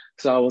 minutes.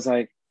 So I was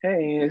like,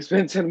 hey, it's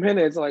been 10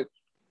 minutes. Like,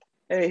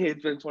 hey,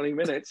 it's been 20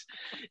 minutes.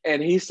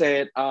 And he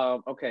said,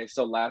 okay,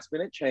 so last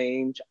minute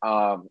change.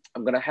 I'm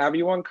gonna have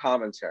you on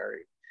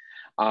commentary.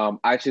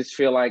 I just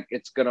feel like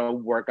it's gonna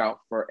work out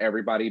for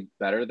everybody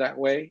better that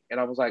way. And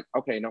I was like,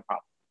 okay, no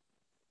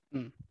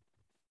problem.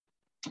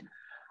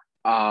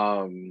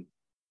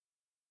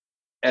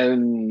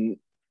 And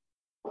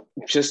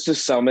just to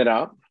sum it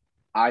up,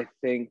 I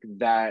think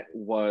that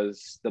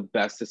was the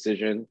best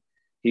decision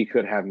he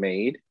could have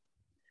made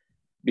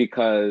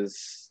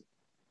because,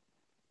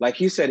 like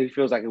he said, he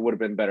feels like it would have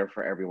been better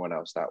for everyone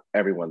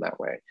that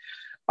way.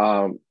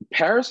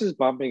 Paris's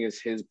bumping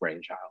is his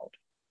brainchild,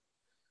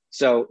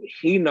 so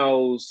he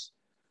knows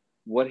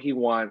what he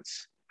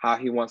wants, how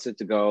he wants it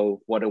to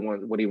go, what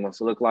he wants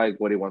to look like,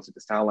 what he wants it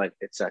to sound like,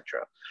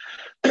 etc.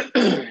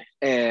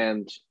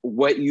 And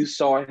what you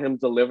saw him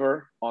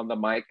deliver on the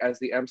mic as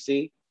the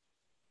MC,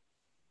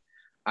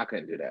 I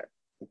couldn't do that.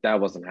 That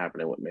wasn't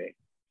happening with me.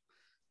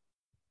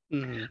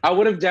 Mm-hmm. I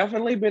would have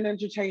definitely been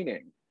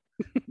entertaining,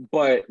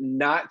 but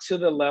not to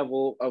the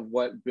level of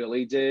what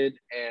Billy did.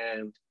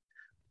 And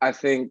I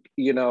think,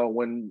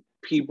 when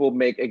people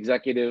make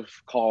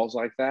executive calls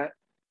like that,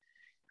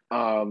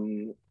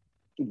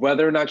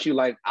 whether or not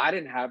I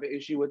didn't have an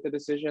issue with the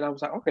decision. I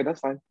was like, okay, that's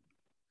fine.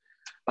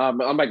 I'm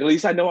like, at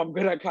least I know I'm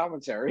good at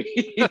commentary.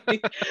 I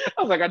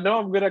was like, I know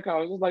I'm good at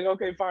commentary. I was like,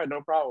 okay, fine,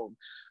 no problem.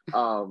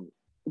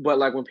 But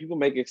like when people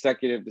make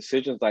executive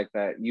decisions like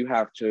that, you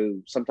have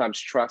to sometimes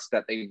trust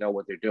that they know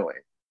what they're doing.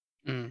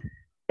 Mm.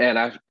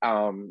 And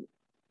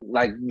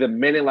like the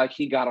minute like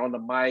he got on the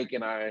mic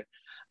and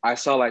I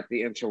saw like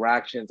the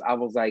interactions, I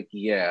was like,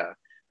 yeah,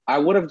 I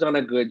would have done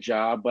a good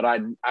job, but I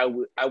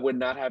would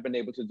not have been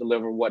able to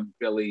deliver what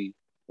Billy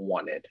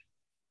wanted.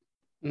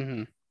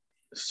 Mm-hmm.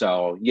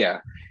 So yeah,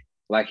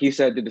 like he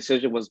said, the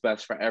decision was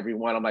best for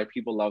everyone. I'm like,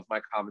 people love my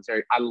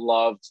commentary. I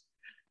loved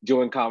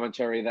doing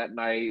commentary that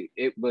night.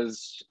 It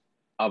was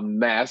a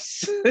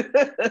mess.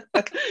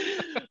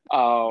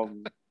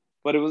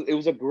 But it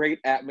was a great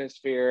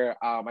atmosphere.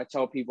 I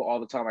tell people all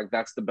the time, like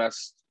that's the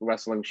best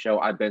wrestling show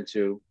I've been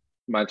to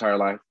my entire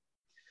life.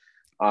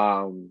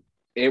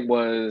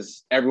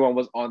 Everyone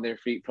was on their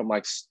feet from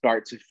like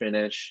start to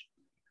finish.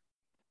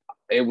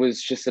 It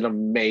was just an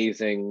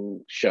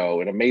amazing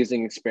show, an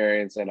amazing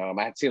experience. And I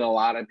had seen a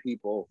lot of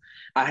people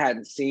I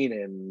hadn't seen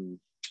in,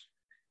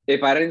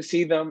 if I didn't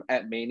see them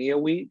at Mania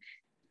Week,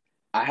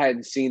 I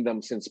hadn't seen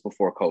them since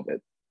before COVID.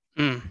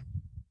 Mm.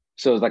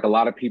 So it was like a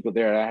lot of people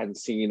there that I hadn't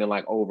seen in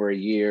like over a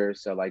year.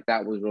 So like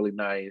that was really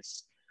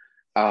nice.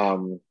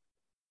 And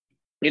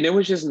it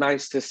was just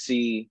nice to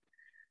see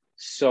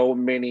so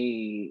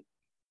many,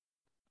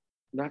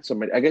 not so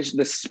many, I guess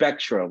the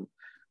spectrum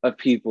of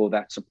people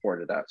that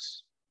supported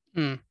us.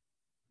 Mm.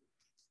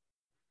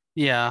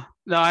 Yeah,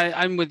 no,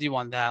 I'm with you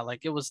on that.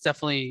 Like it was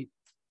definitely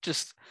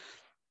just,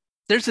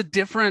 there's a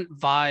different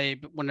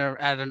vibe when they're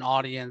at an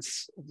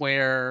audience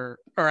or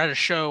at a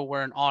show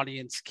where an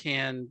audience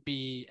can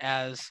be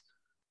as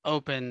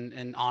open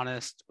and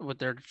honest with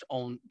their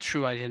own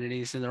true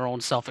identities and their own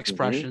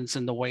self-expressions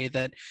in the way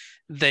that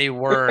they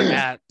were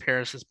at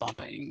Paris's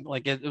bumping.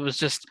 Like it was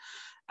just,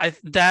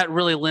 that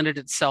really lended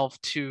itself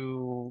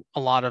to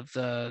a lot of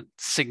the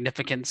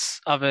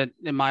significance of it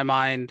in my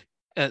mind,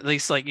 at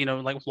least like,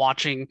 like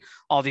watching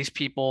all these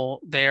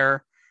people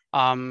there,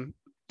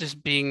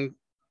 just being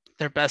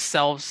their best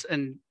selves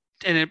and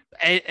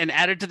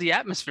added to the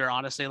atmosphere.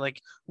 Honestly, like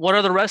what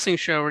other wrestling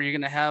show are you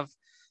going to have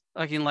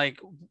like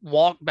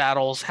walk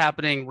battles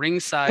happening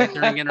ringside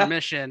during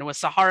intermission with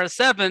Sahara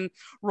 7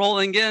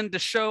 rolling in to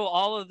show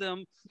all of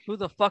them who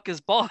the fuck is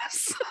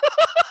boss?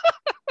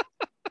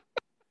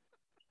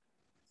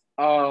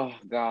 Oh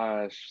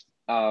gosh.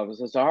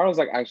 So Sahara was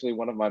like actually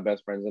one of my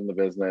best friends in the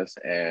business,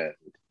 and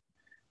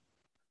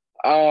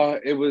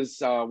it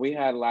was we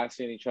had last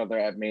seen each other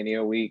at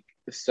Mania Week,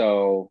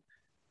 so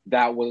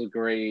that was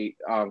great.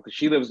 Because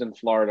she lives in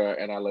Florida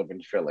and I live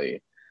in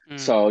Philly,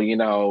 so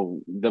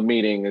the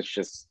meeting is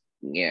just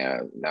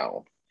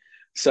no.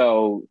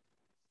 So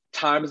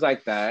times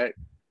like that,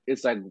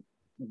 it's like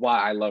why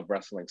I love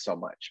wrestling so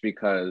much,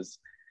 because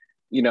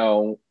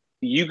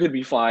you could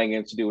be flying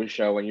in to do a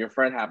show and your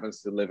friend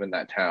happens to live in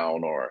that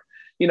town, or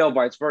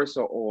vice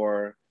versa.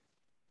 Or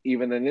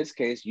even in this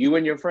case, you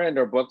and your friend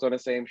are booked on the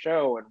same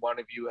show and one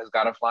of you has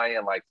got to fly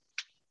in. Like,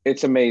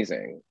 it's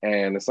amazing.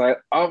 And it's like,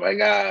 oh my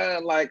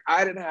God, like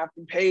I didn't have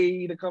to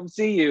pay to come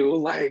see you.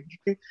 Like,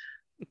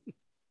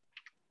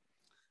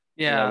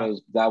 Yeah.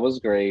 that was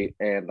great.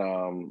 And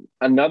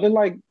another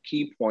like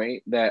key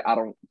point that I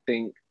don't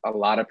think a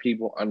lot of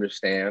people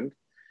understand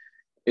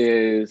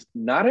is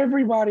not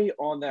everybody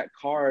on that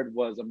card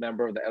was a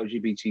member of the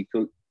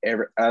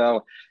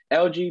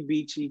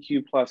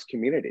LGBTQ plus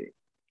community.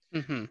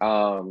 Hmm.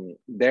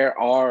 There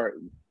are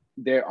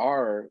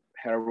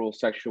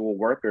heterosexual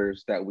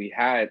workers that we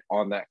had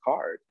on that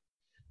card,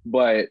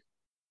 but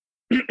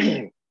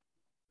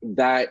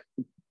that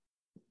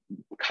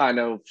kind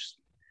of,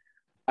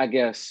 I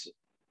guess,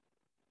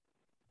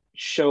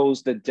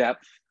 shows the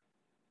depth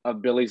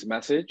of Billy's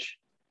message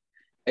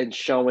and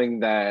showing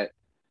that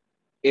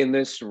in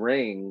this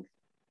ring,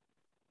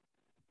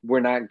 we're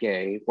not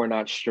gay, we're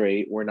not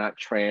straight, we're not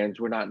trans,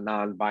 we're not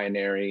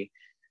non-binary,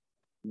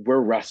 we're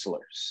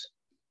wrestlers.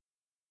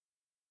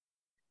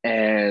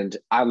 And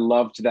I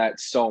loved that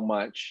so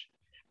much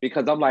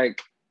because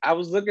I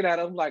was looking at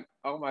them like,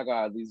 oh my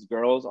God, these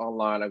girls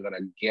online are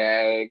gonna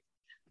gag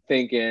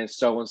thinking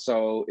so and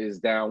so is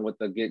down with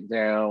the get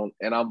down.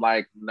 And I'm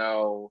like,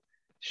 no,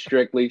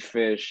 strictly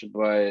fish,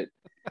 but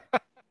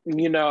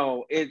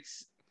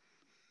it's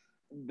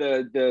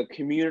the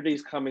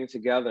communities coming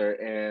together,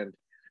 and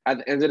at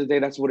the end of the day,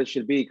 that's what it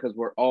should be because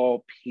we're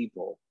all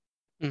people.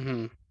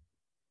 Hmm.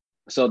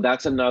 So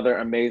that's another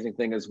amazing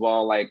thing as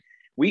well. Like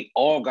we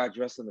all got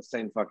dressed in the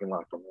same fucking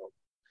locker room.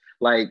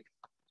 Like,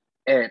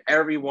 and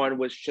everyone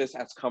was just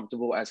as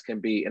comfortable as can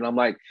be. And I'm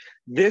like,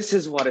 this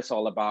is what it's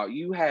all about.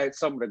 You had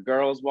some of the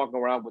girls walking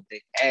around with their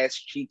ass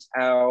cheeks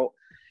out,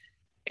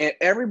 and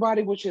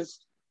everybody was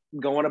just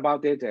going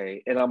about their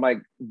day. And I'm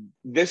like,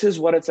 this is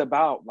what it's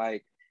about.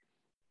 Like,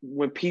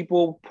 when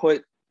people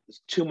put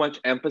too much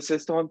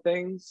emphasis on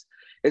things,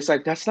 it's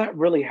like, that's not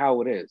really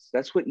how it is.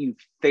 That's what you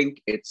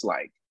think it's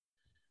like.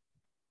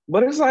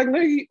 But it's like,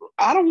 nigga,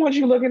 I don't want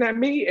you looking at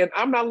me, and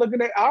I'm not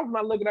looking at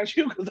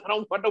you because I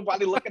don't want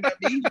nobody looking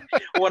at me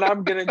when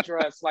I'm getting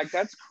dressed. Like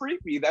that's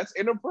creepy. That's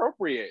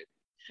inappropriate.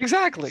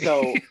 Exactly.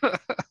 So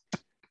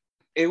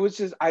it was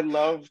just, I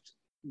loved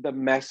the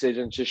message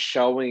and just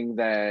showing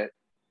that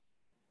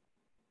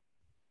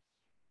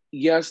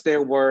yes,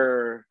 there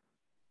were,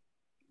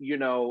 there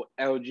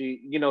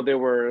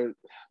were,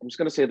 I'm just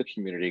gonna say the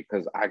community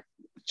because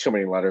too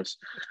many letters.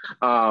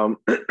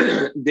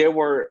 There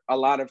were a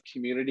lot of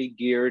community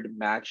geared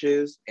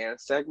matches and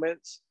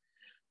segments,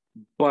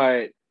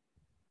 but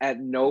at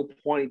no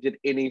point did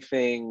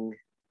anything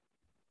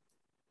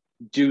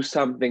do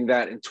something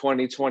that in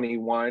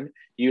 2021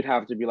 you'd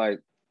have to be like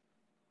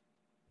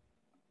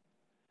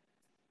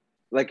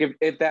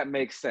if that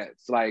makes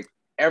sense. Like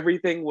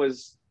everything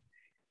was,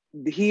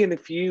 he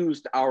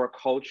infused our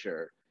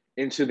culture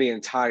into the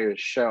entire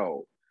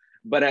show,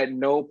 but at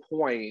no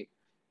point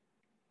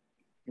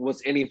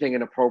was anything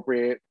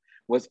inappropriate,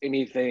 was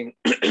anything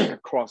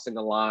crossing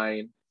a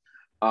line.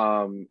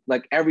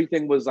 Like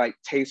everything was like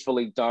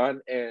tastefully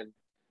done, and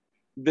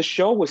the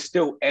show was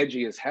still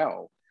edgy as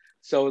hell.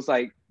 So it's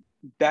like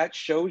that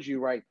shows you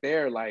right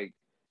there, like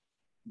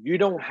you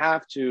don't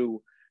have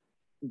to,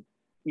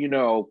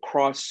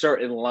 cross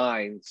certain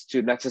lines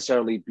to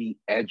necessarily be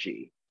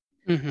edgy.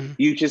 Hmm.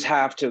 You just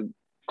have to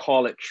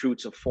call it true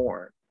to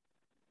form.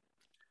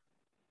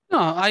 No,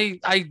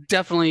 I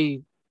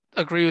definitely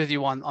agree with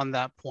you on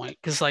that point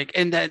because like,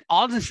 and that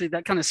honestly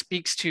that kind of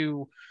speaks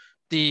to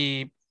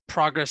the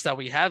progress that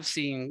we have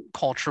seen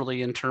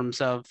culturally in terms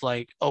of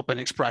like open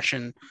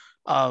expression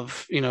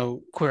of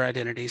queer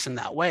identities in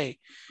that way,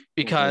 Mm-hmm.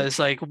 because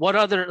like what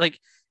other like,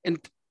 and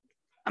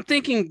I'm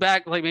thinking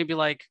back like maybe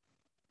like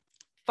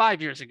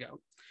 5 years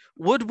ago,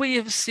 would we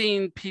have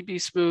seen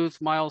PB Smooth,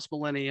 Miles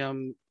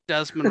Millennium,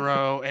 Desmond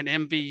Rowe, and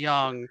MV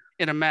Young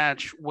in a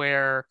match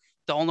where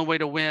the only way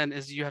to win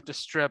is you have to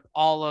strip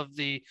all of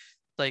the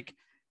like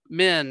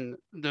the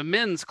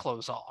men's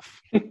clothes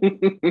off? You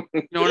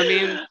know what I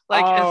mean?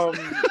 Like,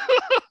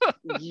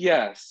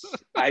 yes,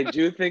 I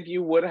do think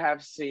you would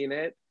have seen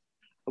it,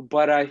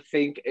 but I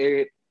think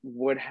it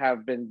would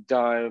have been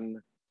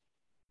done.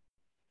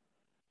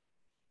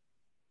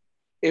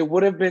 It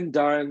would have been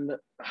done.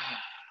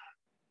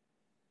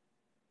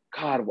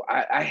 God,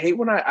 I hate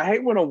when I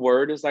hate when a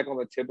word is like on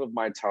the tip of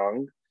my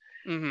tongue.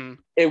 mm-hmm.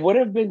 It would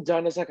have been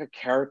done as like a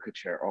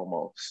caricature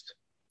almost.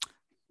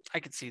 I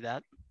could see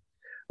that. Yeah.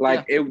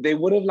 Like they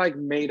would have like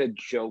made a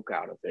joke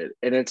out of it,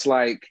 and it's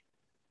like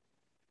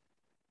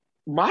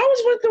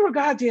Miles went through a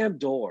goddamn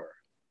door.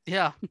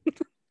 Yeah.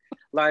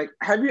 Like,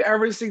 have you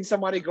ever seen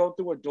somebody go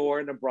through a door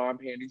in a bra and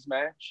panties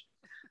match?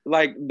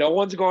 Like, no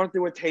one's going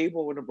through a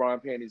table in a bra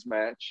and panties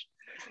match.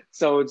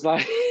 So it's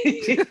like,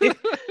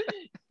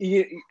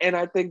 and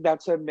I think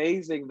that's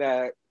amazing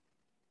that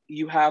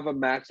you have a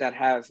match that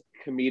has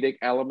comedic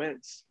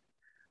elements,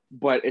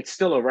 but it's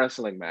still a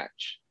wrestling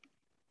match.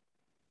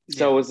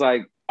 So Yeah. it's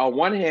like, on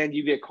one hand,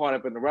 you get caught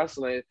up in the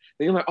wrestling,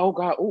 then you're like, oh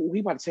God, oh, we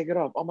about to take it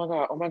off. Oh my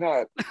God, oh my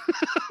God.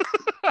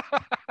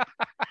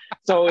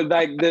 So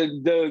like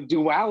the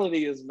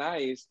duality is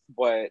nice,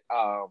 but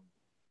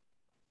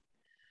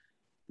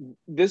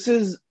this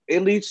is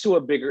it leads to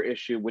a bigger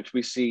issue which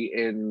we see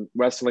in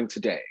wrestling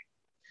today.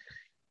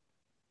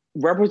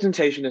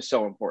 Representation is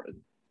so important.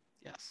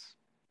 Yes.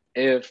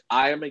 If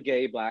I am a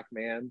gay black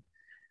man,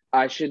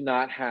 I should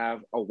not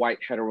have a white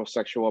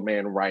heterosexual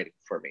man writing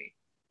for me.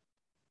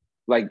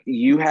 Like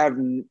you have,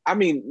 I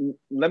mean,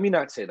 let me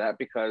not say that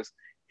because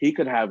he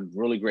could have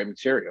really great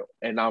material,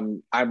 and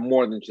I'm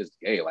more than just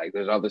gay. Like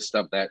there's other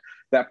stuff that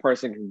that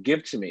person can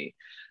give to me,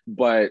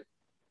 but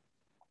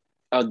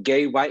a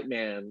gay white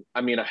man, I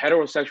mean, a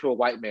heterosexual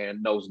white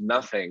man knows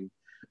nothing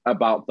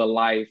about the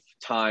life,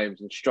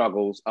 times, and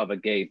struggles of a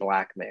gay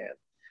black man.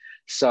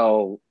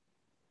 So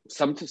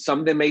some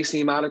that may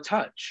seem out of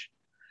touch.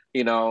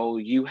 You know,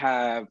 you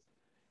have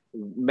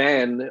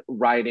men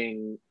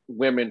writing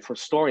women for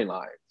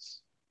storylines.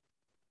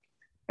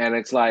 And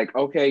it's like,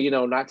 okay, you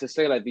know, not to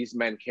say like these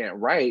men can't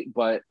write,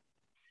 but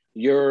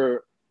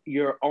your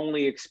your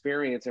only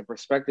experience and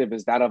perspective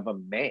is that of a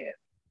man.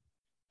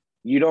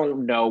 You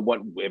don't know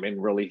what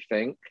women really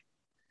think.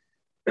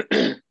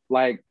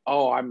 Like,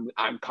 oh,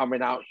 I'm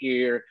coming out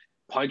here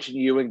punching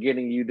you and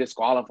getting you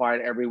disqualified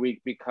every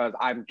week because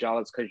I'm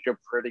jealous because you're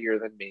prettier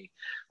than me.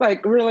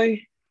 Like,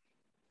 really?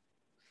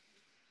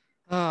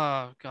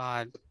 Oh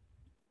God.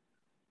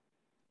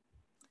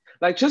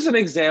 Like, just an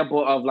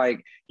example of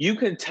like you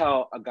can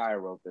tell a guy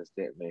wrote this,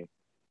 didn't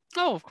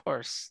Oh, of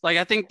course. Like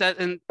I think that,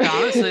 and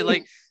honestly, he?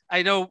 like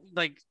I know,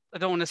 like I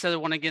don't necessarily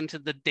want to get into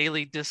the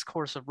daily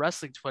discourse of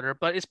wrestling Twitter,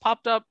 but it's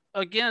popped up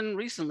again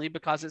recently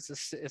because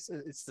it's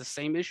the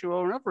same issue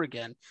over and over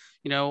again.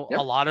 You know, a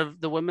Yep. lot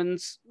of the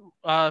women's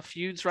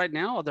feuds right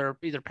now, they're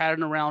either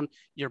patterned around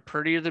 "you're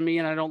prettier than me"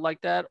 and I don't like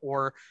that,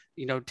 or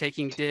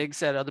taking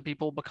digs at other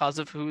people because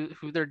of who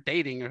they're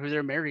dating or who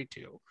they're married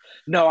to.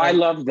 No, I Like,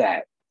 love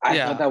that. I thought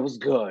yeah. that was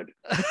good.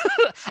 I I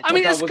thought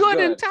mean, that it's was good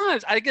in good.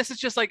 times. I guess it's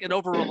just like an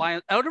over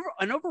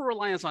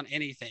reliance on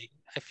anything.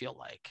 I feel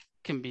like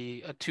can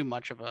be too Yeah,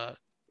 much of you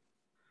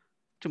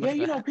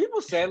a know,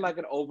 people said issue. like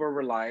an over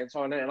reliance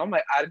on it. And I'm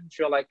like, I didn't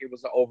feel like it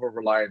was an over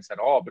reliance at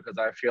all because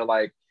I feel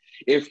like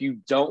if you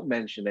don't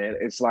mention it,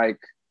 it's like,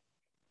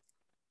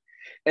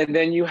 and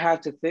then you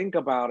have to think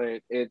about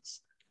it.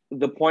 It's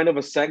the point of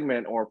a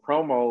segment or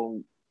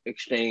promo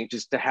exchange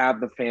is to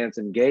have the fans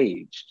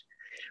engaged.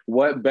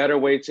 What better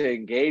way to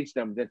engage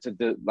them than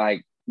to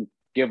like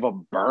give a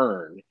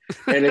burn?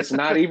 And it's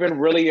not even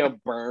really a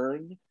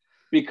burn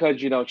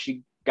because, you know,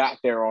 she got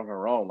there on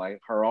her own, like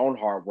her own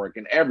hard work,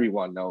 and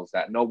everyone knows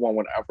that. No one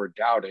would ever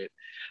doubt it.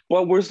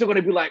 But we're still going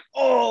to be like,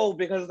 oh,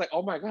 because it's like,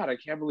 oh my God, I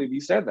can't believe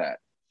you said that.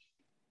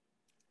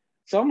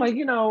 So I'm like,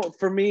 you know,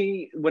 for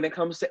me, when it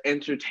comes to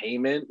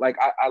entertainment, like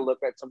I look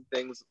at some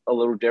things a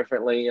little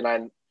differently,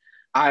 and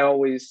I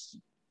always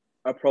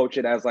approach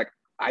it as like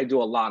I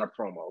do a lot of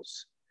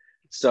promos.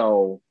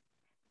 So,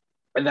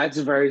 and that's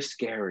very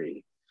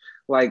scary.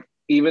 Like,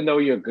 even though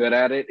you're good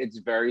at it, it's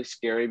very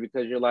scary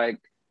because you're like,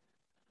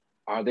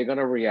 are they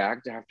gonna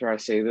react after I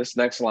say this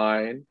next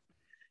line?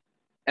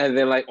 And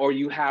then like, or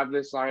you have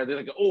this line, they're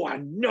like, oh, I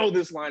know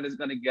this line is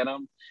gonna get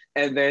them.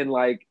 And then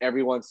like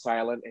everyone's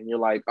silent, and you're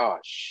like, oh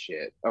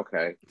shit,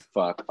 okay,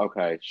 fuck,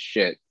 okay,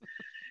 shit.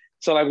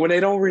 So like when they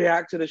don't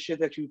react to the shit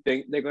that you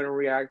think they're gonna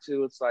react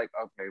to, it's like,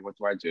 okay, what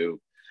do I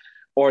do?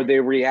 Or they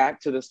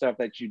react to the stuff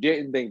that you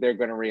didn't think they're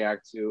gonna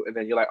react to, and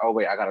then you're like, oh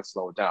wait, I gotta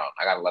slow it down.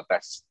 I gotta let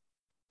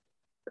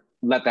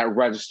that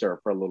register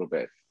for a little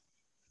bit.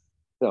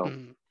 So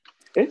Mm.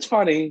 it's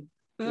funny,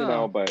 you Yeah.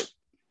 know, but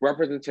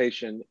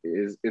representation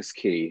is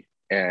key.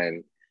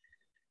 And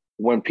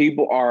when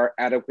people are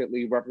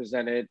adequately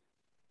represented,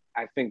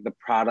 I think the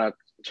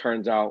product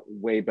turns out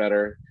way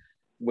better,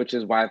 which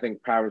is why I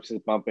think Private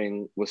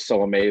Bumping was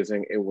so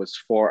amazing. It was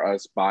for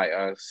us, by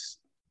us,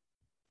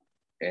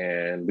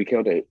 and we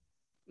killed it.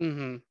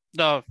 Mm-hmm.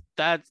 No,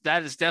 that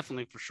is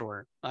definitely for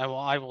sure.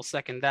 I will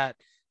second that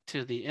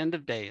to the end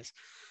of days.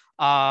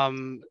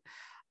 Um,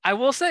 I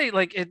will say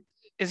like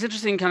it's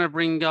interesting kind of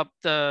bringing up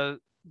the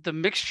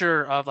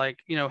mixture of like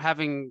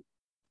having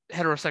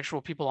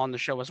heterosexual people on the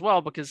show as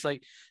well because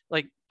like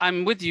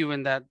I'm with you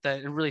in that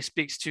it really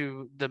speaks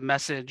to the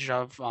message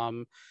of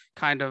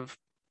kind of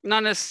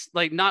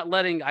not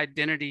letting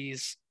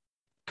identities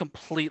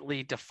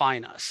completely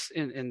define us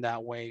in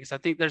that way because I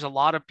think there's a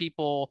lot of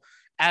people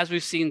as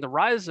we've seen the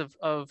rise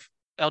of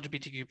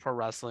LGBTQ pro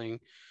wrestling.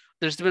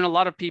 There's been a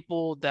lot of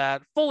people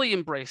that fully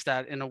embrace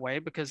that in a way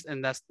because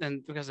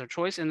their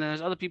choice, and then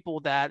there's other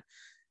people that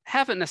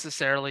haven't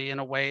necessarily in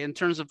a way in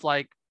terms of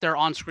like their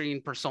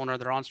on-screen persona,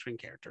 their on-screen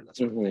character, that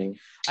sort of thing.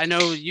 Mm-hmm. I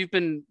know you've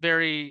been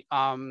very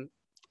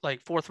like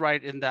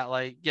forthright in that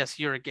like yes,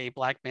 you're a gay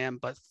black man,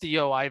 but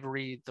Theo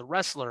Ivory, the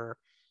wrestler,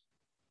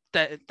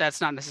 that's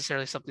not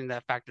necessarily something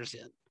that factors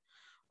in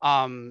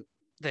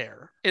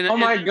there. Oh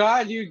my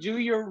God, you do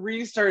your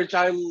research.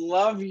 I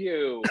love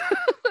you.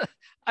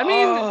 I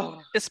mean,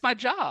 Oh, it's my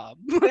job.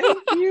 thank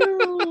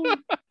you.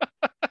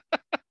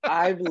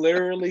 I've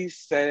literally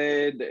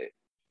said,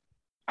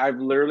 I've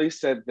literally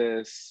said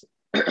this.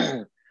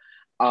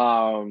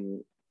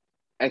 um,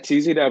 at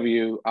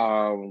TCW,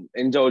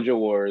 in Dojo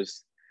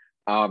Wars,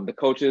 the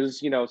coaches,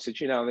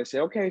 sit you down and they say,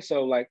 okay,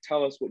 so like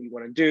tell us what you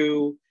want to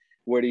do,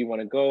 where do you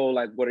want to go,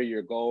 like what are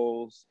your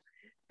goals?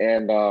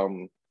 And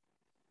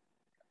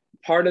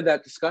part of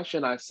that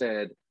discussion, I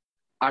said,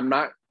 I'm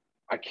not,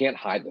 I can't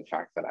hide the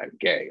fact that I'm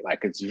gay. Like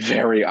it's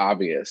very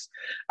obvious.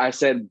 I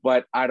said,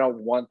 but I don't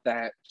want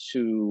that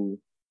to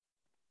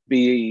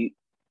be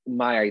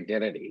my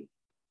identity.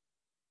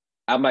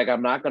 I'm like,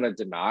 I'm not going to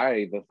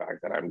deny the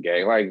fact that I'm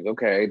gay. Like,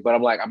 okay. But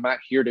I'm like, I'm not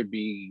here to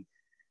be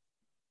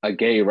a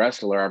gay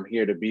wrestler. I'm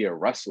here to be a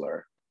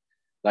wrestler.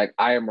 Like,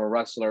 I am a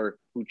wrestler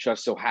who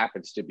just so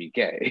happens to be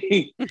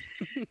gay.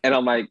 And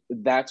I'm like,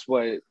 that's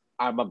what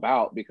I'm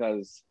about,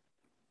 because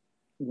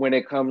when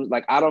it comes,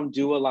 like, I don't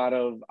do a lot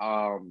of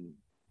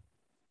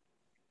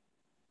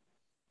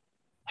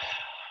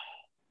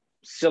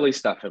silly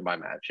stuff in my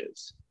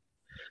matches.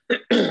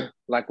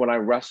 Like when I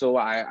wrestle,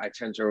 I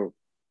tend to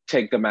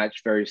take the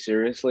match very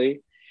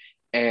seriously.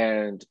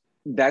 And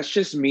that's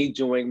just me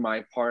doing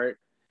my part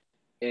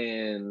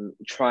in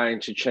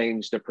trying to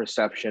change the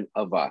perception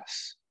of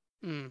us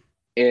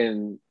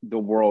in the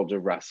world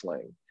of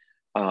wrestling.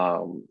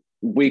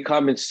 We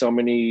come in so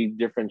many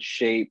different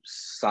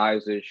shapes,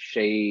 sizes,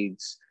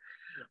 shades,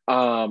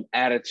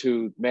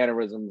 attitude,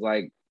 mannerisms.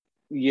 Like,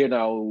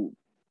 the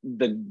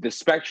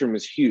spectrum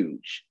is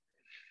huge.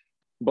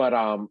 But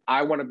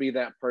I want to be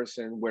that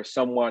person where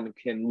someone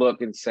can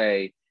look and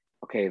say,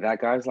 okay,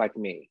 that guy's like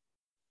me.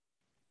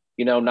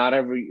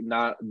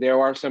 Not there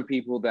are some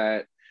people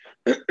that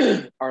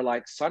are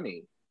like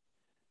Sunny,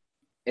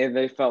 and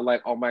they felt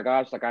like, oh my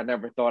gosh, like I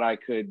never thought I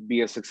could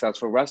be a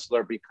successful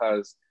wrestler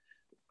because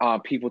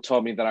people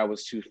told me that I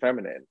was too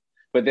feminine.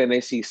 But then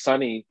they see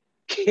Sunny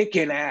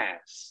kicking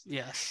ass,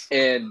 yes,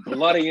 and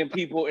bloodying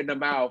people in the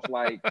mouth.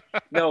 Like,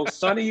 no,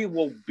 Sunny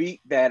will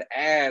beat that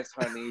ass,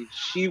 honey.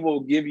 She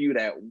will give you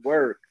that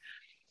work.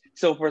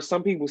 So for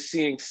some people,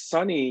 seeing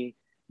Sunny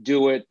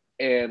do it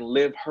and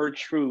live her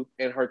truth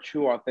and her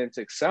true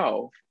authentic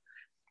self,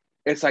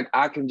 it's like,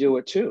 I can do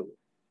it too.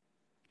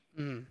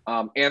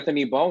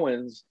 Anthony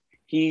Bowens,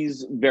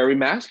 he's very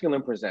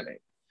masculine presenting.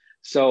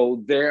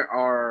 So there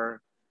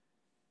are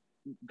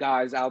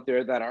guys out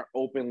there that are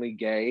openly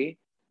gay,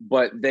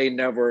 but they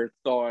never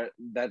thought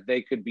that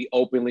they could be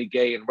openly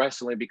gay in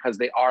wrestling because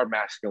they are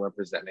masculine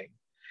presenting.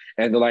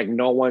 And they're like,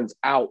 no one's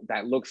out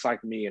that looks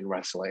like me in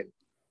wrestling.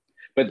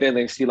 But then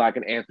they see like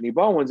an Anthony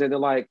Bowens and they're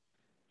like,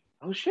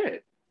 oh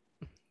shit.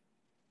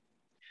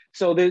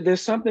 So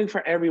there's something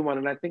for everyone.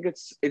 And I think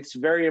it's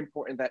very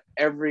important that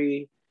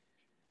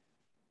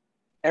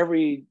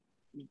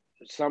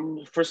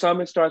for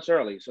some it starts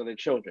early, so they're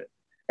children.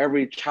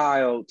 Every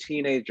child,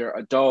 teenager,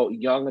 adult,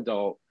 young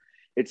adult,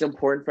 it's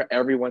important for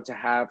everyone to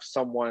have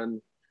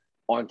someone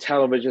on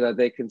television that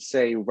they can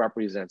say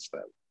represents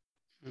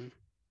them.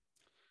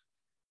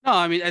 No,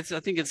 I mean, I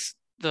think it's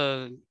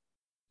the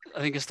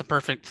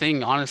perfect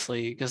thing,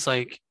 honestly, because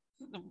like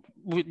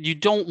you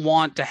don't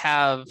want to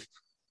have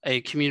a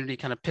community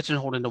kind of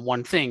pigeonholed into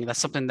one thing. That's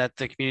something that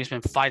the community's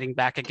been fighting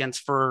back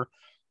against for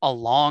a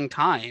long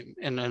time,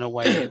 in a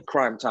way.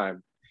 Crime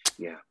time.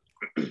 Yeah.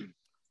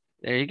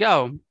 There you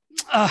go.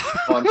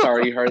 Oh, I'm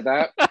sorry you heard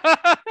that.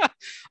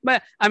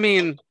 But I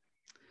mean,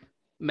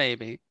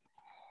 maybe.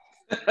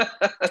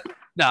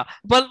 No,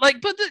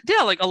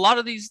 yeah, like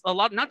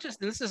not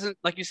just, this isn't,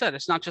 like you said,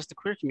 it's not just the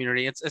queer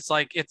community. It's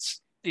like, it's,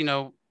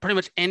 pretty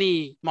much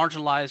any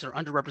marginalized or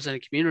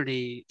underrepresented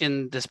community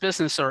in this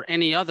business or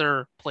any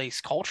other place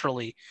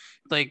culturally.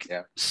 Like,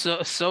 yeah.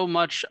 so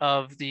much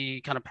of the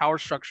kind of power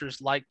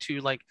structures like to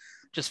like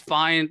just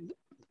find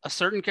a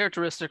certain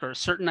characteristic or a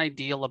certain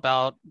ideal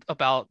about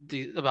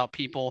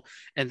people,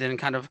 and then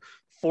kind of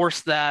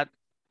force them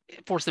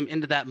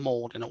into that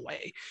mold in a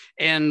way.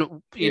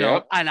 And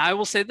and I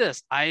will say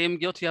this, I am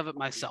guilty of it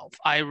myself.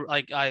 I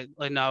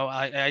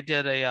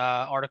did a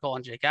article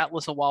on Jake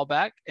Atlas a while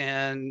back,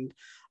 and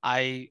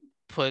I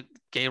put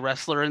gay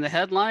wrestler in the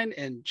headline,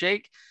 and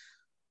Jake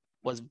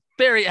was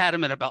very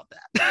adamant about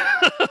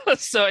that.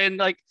 So, and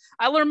like,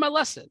 I learned my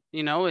lesson.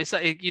 It's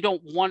like, you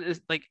don't want,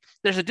 like,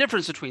 there's a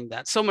difference between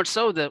that, so much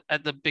so that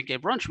at the Big Gay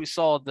Brunch we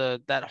saw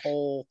that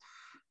whole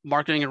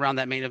marketing around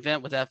that main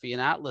event with Effie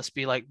and Atlas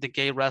be like the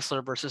gay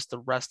wrestler versus the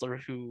wrestler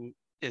who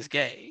is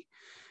gay.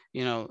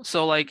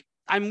 So like,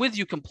 I'm with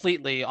you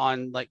completely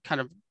on like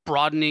kind of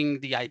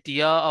broadening the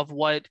idea of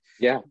what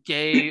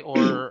gay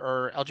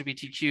or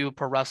LGBTQ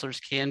pro wrestlers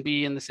can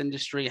be in this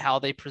industry, how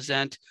they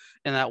present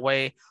in that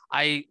way.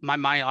 My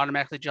mind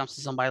automatically jumps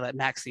to somebody like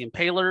Max the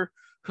Impaler,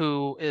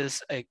 who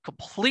is a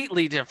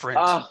completely different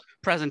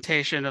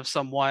presentation of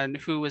someone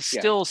who is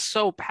still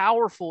so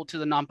powerful to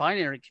the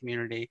non-binary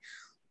community.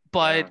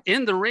 But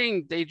in the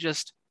ring, they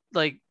just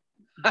like,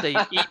 they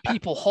eat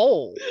people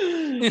whole.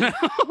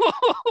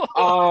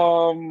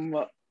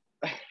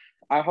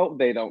 I hope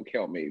they don't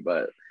kill me,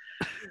 but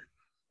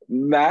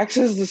Max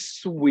is the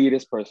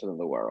sweetest person in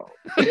the world.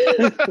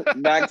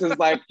 Max is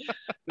like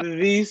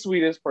the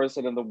sweetest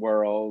person in the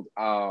world.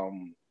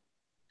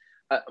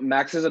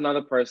 Max is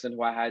another person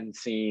who I hadn't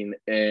seen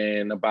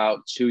in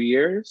about 2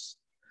 years.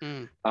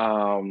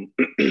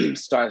 Mm.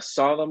 So I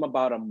saw them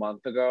about a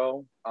month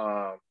ago.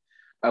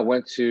 I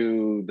went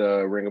to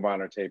the Ring of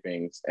Honor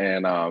tapings,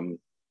 and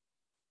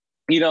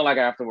like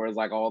afterwards,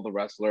 like all the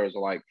wrestlers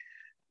are like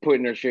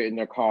putting their shit in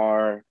their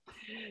car,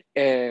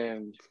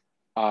 and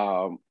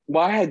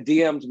well, I had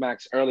DM'd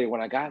Max earlier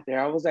when I got there.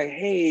 I was like,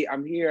 "Hey,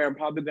 I'm here. I'm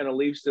probably gonna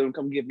leave soon.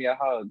 Come give me a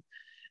hug."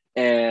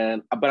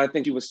 And but I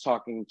think she was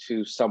talking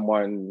to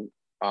someone,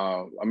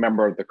 a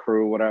member of the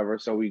crew, whatever.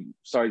 So we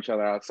saw each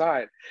other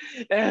outside,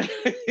 and,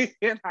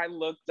 and I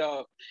looked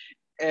up,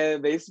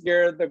 and they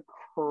scared the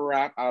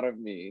crap out of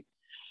me,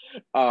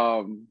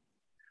 um,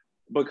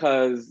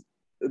 because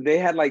they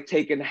had like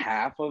taken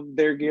half of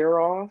their gear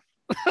off.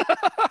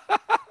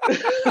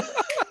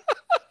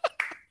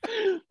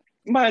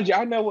 Mind you,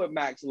 I know what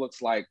Max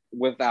looks like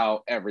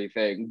without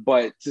everything,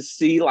 but to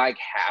see like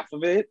half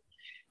of it,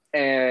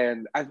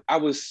 and I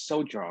was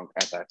so drunk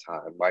at that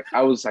time. Like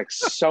I was like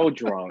so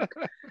drunk.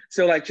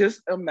 So like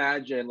just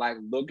imagine like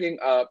looking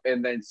up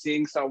and then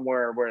seeing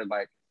somewhere where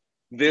like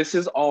this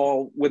is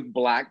all with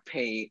black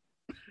paint,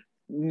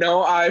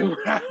 no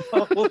eyebrows.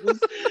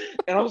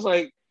 And I was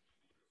like,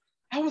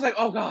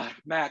 oh God,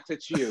 Max,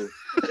 it's you.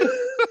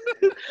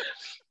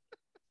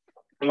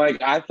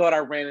 Like I thought I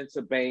ran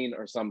into Bane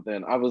or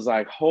something. I was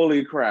like,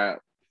 holy crap.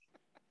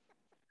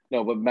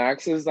 No, but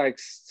Max is like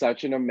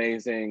such an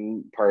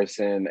amazing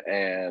person,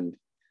 and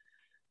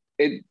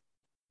it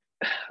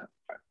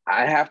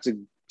I have to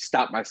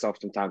stop myself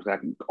sometimes. I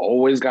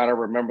always got to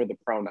remember the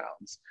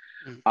pronouns.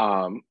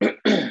 Mm.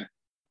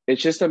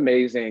 It's just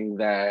amazing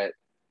that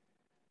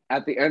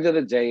at the end of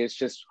the day, it's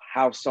just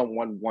how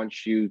someone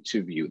wants you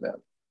to view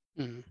them.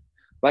 Mm.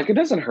 Like it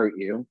doesn't hurt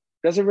you.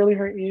 Does it really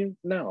hurt you?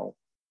 No,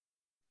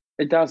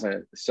 it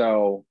doesn't.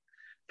 So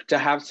to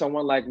have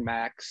someone like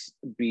Max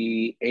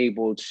be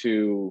able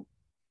to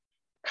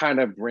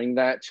kind of bring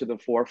that to the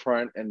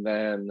forefront, and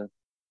then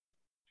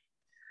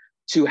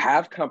to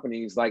have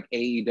companies like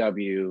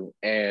AEW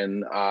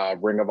and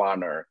Ring of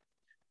Honor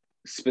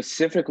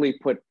specifically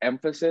put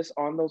emphasis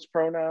on those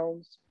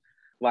pronouns.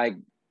 Like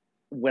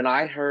when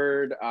I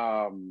heard,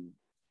 I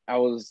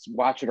was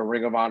watching a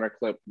Ring of Honor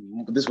clip,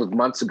 this was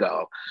months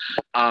ago,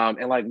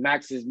 and like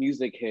Max's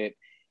music hit,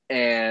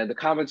 and the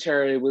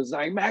commentary was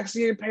like,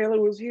 Maxie and Paler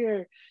was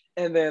here.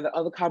 And then the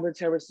other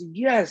commentary said,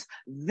 yes,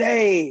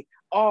 they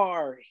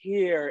are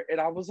here. And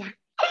I was like,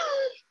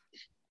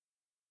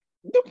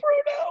 the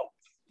pronoun,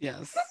 the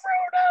Yes.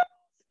 pronoun.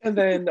 And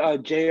then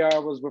JR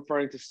was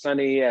referring to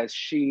Sunny as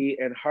she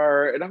and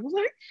her. And I'm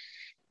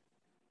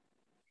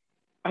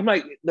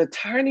like, the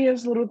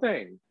tiniest little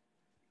thing,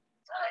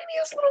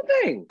 tiniest little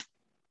thing.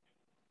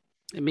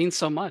 It means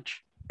so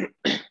much.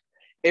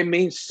 It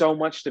means so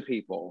much to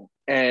people.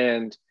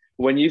 And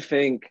when you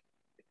think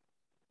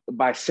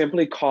by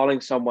simply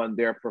calling someone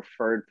their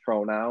preferred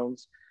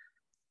pronouns,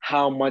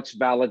 how much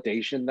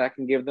validation that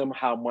can give them,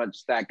 how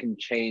much that can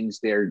change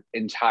their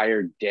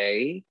entire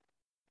day.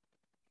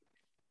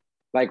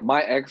 Like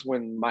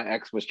when my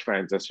ex was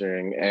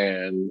transitioning,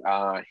 and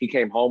he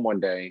came home one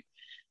day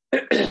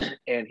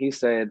and he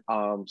said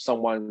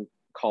someone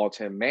called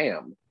him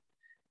ma'am.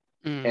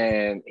 Mm.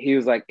 And he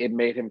was like, it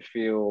made him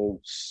feel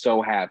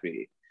so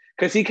happy.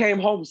 Because he came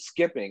home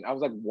skipping. I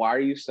was like, why are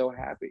you so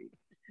happy?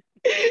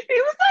 He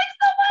was like,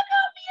 someone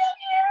got me up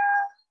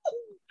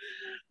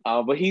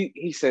here. But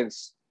he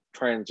since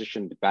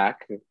transitioned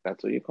back, if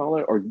that's what you call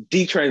it, or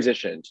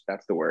detransitioned.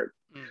 That's the word.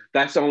 Mm.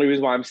 That's the only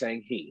reason why I'm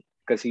saying he,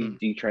 because he Mm.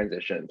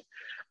 detransitioned.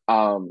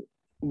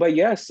 But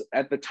yes,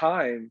 at the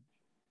time,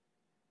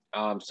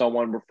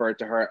 someone referred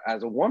to her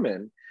as a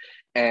woman,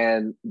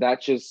 and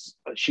that just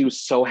she was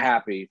so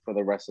happy for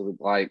the rest of the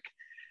like.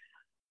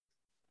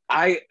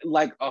 I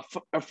like a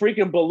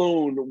freaking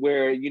balloon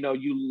where you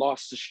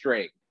lost the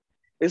string.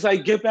 It's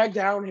like get back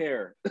down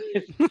here.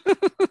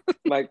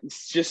 Like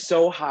it's just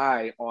so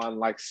high on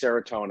like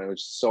serotonin. I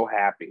was so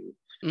happy.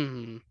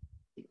 Mm.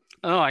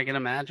 Oh, I can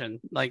imagine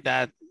like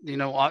that.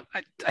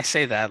 I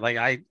say that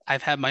like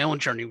I've had my own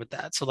journey with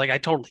that, so like I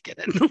totally get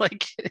it.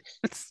 Like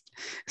it's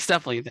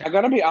definitely I there.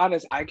 gotta be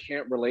honest, I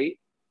can't relate.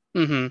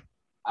 Mm-hmm.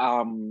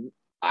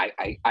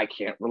 I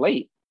can't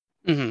relate,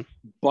 Mm-hmm.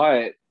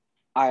 but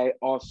I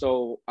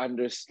also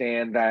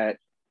understand that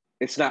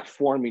it's not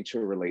for me to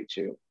relate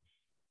to.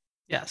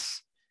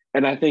 Yes.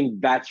 And I think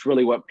that's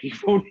really what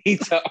people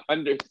need to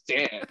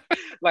understand.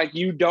 Like,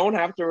 you don't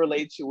have to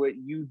relate to it.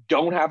 You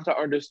don't have to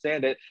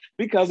understand it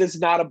because it's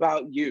not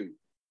about you.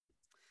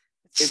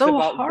 It's It's so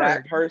about that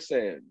hard.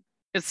 person.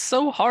 It's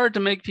so hard to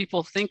make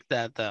people think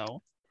that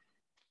though.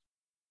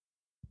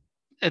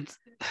 It's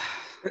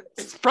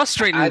it's I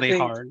frustratingly think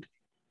hard.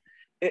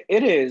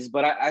 it is,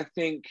 but I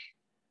think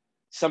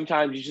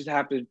sometimes you just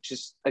have to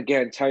just,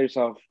 again, tell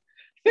yourself,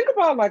 think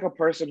about like a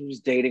person who's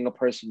dating a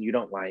person you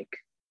don't like.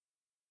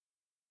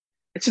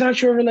 It's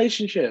not your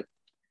relationship.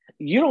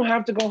 You don't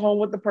have to go home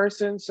with the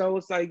person. So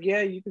it's like,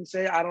 yeah, you can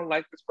say, I don't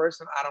like this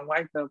person. I don't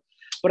like them.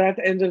 But at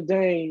the end of the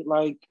day,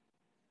 like,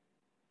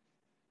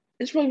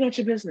 it's really not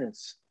your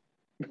business.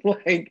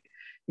 Like,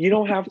 you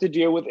don't have to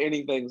deal with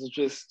anything. So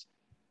just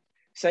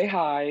say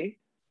hi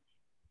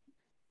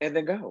and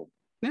then go.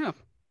 Yeah,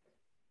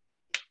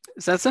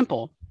 it's that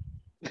simple.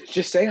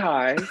 Just say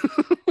hi.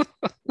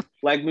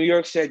 Like New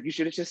York said, you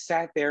should have just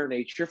sat there and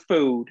ate your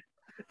food.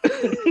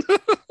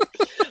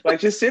 Like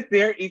just sit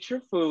there, eat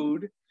your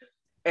food,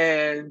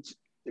 and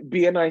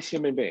be a nice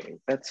human being.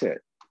 That's it.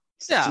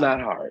 It's Yeah,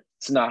 not hard.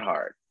 It's not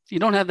hard. you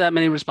don't have that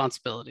many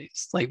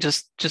responsibilities. Like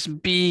just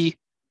be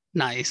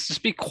nice,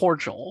 just be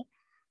cordial.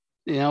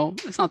 You know,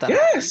 it's not that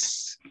hard.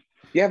 Yes.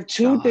 You have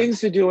two God. things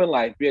to do in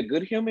life: be a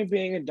good human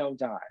being and don't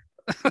die.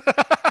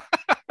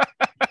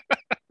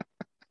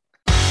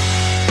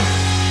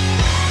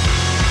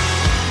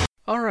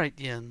 All right,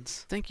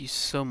 Jens. Thank you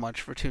so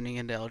much for tuning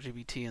into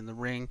LGBT in the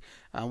Ring.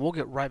 We'll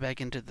get right back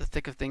into the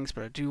thick of things,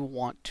 but I do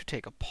want to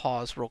take a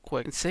pause real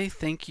quick and say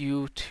thank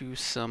you to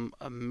some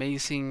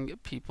amazing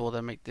people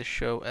that make this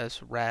show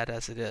as rad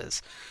as it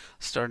is.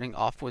 Starting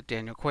off with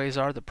Daniel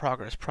Quasar, the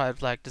Progress Pride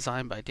flag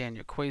designed by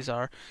Daniel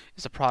Quasar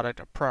is a product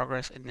of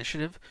Progress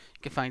Initiative.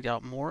 You can find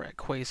out more at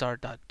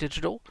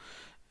quasar.digital.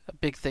 A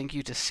big thank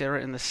you to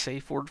Sarah and the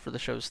Safe Word for the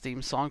show's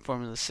theme song,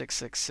 Formula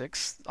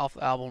 666, off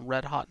the album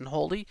Red Hot and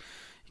Holy.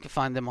 You can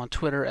find them on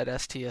Twitter at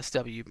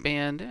STSW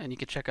Band, and you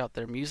can check out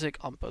their music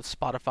on both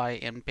Spotify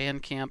and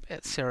Bandcamp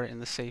at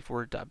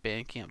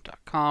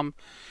sarahandthesafeword.bandcamp.com.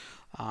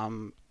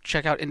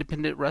 Check out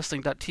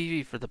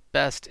independentwrestling.tv for the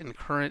best in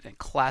current and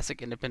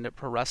classic independent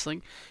pro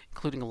wrestling,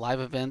 including live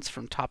events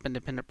from top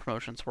independent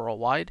promotions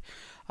worldwide.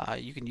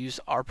 You can use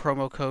our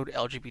promo code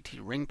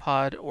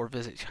LGBTRingPod or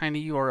visit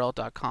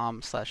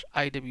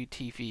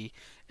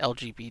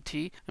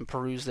tinyurl.com/IWTVLGBT and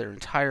peruse their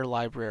entire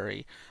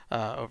library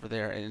over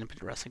there at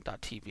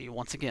independentwrestling.tv.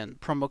 Once again,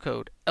 promo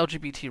code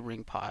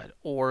LGBTRingPod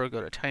or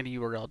go to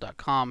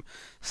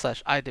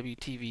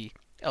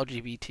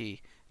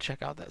tinyurl.com/IWTVLGBT.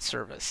 Check out that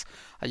service.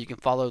 You can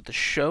follow the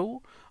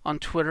show on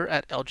Twitter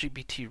at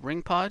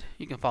LGBTRingPod.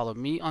 You can follow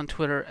me on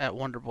Twitter at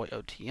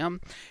WonderboyOTM.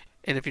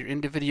 And if you're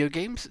into video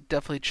games,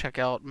 definitely check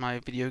out my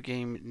video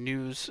game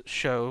news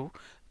show,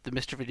 the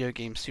Mr. Video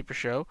Game Super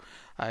Show.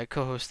 I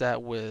co-host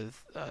that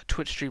with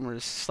Twitch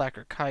streamers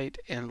Slacker Kite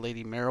and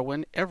Lady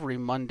Merowin every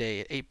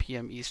Monday at 8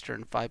 p.m.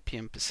 Eastern, 5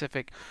 p.m.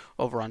 Pacific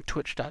over on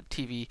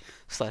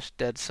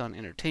twitch.tv/Dead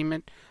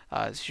Entertainment.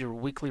 It's your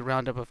weekly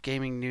roundup of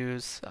gaming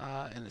news,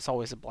 and it's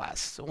always a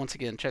blast. So once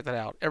again, check that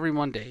out every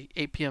Monday,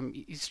 8 p.m.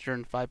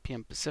 Eastern, 5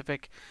 p.m.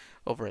 Pacific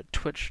over at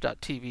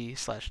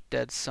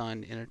twitch.tv/Dead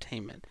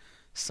Entertainment.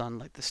 Sun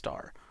like the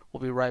star.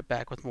 We'll be right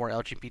back with more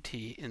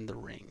LGBT in the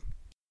Ring.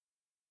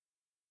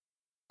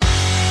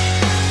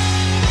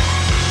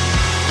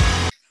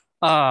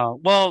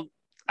 Well,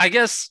 I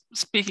guess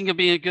speaking of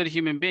being a good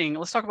human being,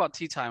 let's talk about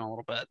tea time a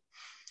little bit.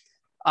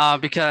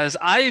 Because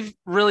I've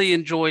really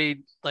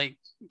enjoyed, like,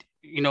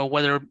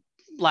 whether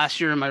last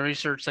year in my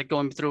research, like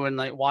going through and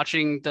like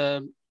watching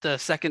the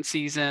second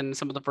season,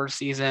 some of the first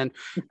season,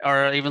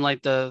 or even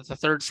like the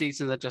third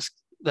season that just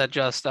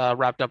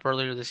wrapped up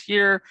earlier this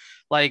year.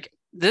 Like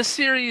this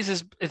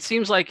series it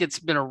seems like it's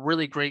been a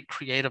really great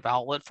creative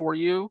outlet for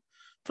you,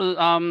 for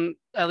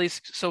at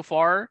least so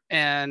far,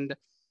 and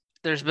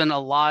there's been a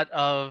lot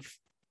of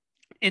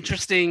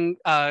interesting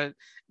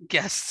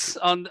guests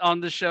on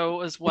the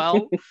show as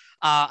well.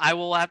 I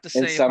will have to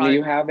And say some of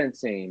you probably. haven't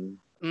seen.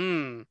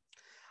 Mm,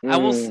 I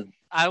will. Mm.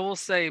 I will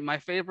say my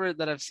favorite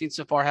that I've seen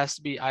so far has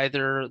to be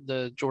either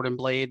the Jordan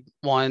Blade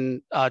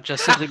one,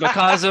 just simply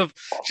because of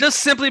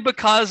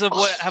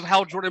of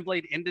how Jordan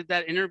Blade ended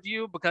that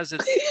interview, because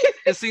it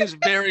seems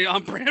very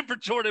on brand for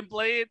Jordan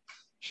Blade.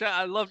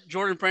 I love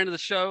Jordan, friend of the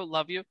show,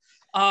 love you.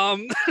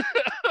 Um,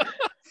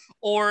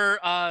 or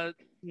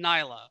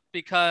Nyla,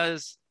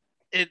 because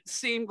it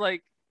seemed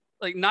like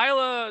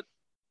Nyla.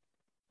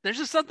 There's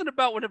just something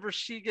about whenever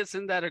she gets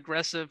in that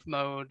aggressive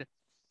mode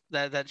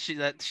that she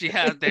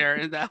had there,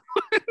 and that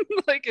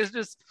like it's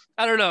just,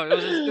 I don't know,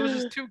 it was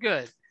just too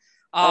good.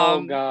 Oh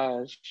Um,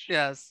 gosh.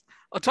 yes.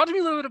 Talk to me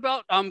a little bit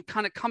about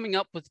kind of coming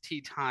up with tea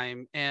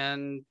time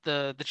and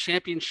the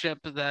championship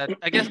that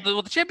I guess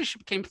the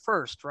championship came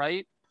first,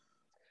 right?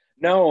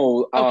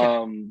 No,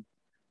 Okay.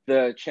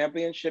 the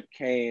championship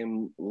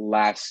came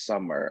last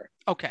summer.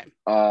 Okay.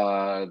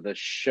 The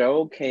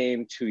show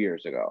came 2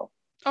 years ago.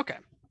 Okay.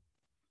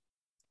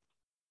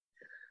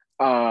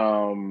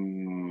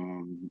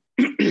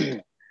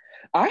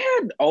 I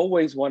had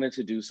always wanted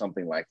to do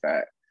something like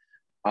that.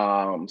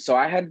 So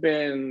I had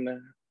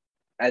been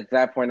at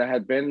that point, I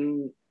had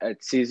been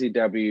at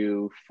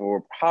CZW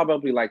for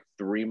probably like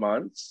 3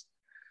 months.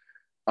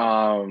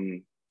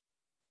 Um,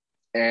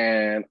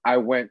 and I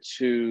went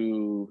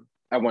to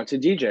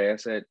DJ. I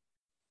said,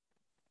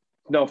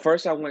 no,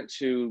 first I went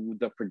to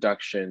the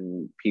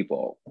production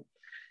people.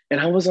 And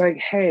I was like,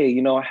 hey,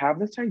 I have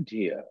this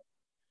idea.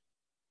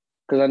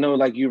 Because I know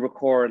like you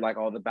record like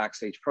all the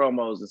backstage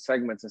promos and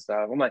segments and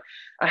stuff. I'm like,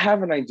 I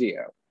have an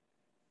idea.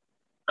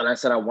 And I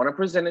said, I want to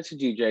present it to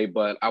DJ,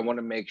 but I want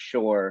to make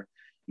sure,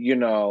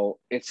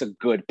 it's a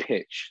good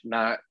pitch,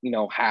 not,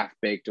 half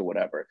baked or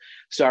whatever.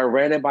 So I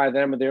ran it by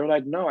them and they were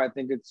like, no, I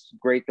think it's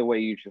great the way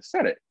you just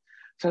said it.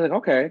 So I was like,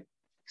 okay.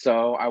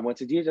 So I went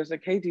to DJ. I was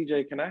like, hey,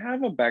 DJ, can I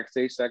have a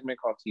backstage segment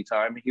called Tea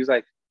Time? And he was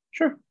like,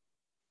 sure.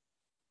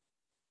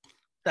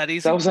 That So I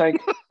easy? was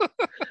like,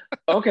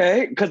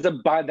 okay, because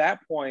by that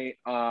point,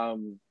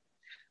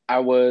 I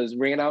was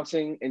ring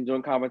announcing and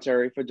doing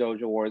commentary for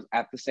Dojo Wars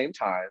at the same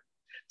time.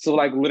 So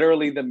like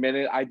literally the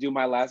minute I do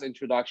my last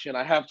introduction,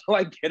 I have to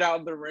like get out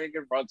of the ring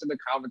and run to the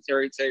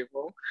commentary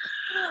table.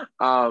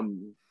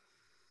 Um,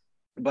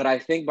 but I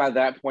think by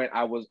that point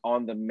I was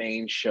on the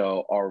main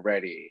show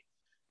already,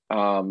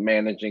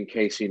 managing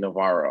Casey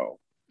Navarro.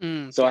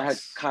 So I had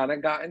Yes. kind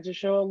of gotten to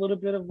show a little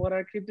bit of what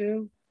I could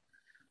do.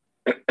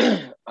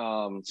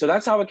 So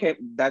that's how it came.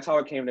 That's how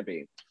it came to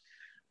be.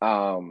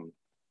 Um,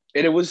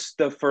 and it was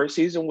the first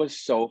season was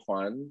so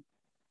fun.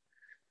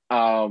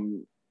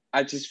 Um,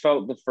 I just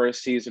felt the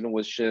first season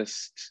was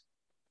just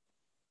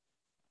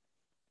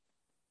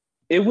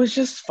it was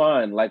just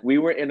fun. Like we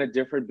were in a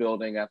different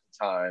building at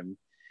the time,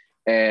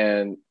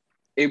 and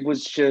it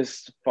was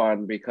just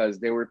fun because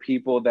there were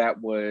people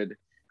that would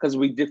because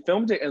we did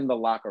filmed it in the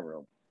locker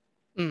room.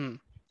 Mm.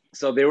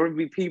 So there would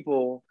be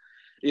people,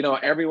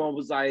 everyone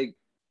was like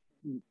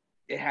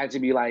it had to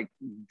be like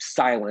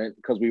silent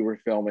because we were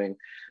filming.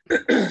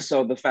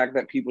 So the fact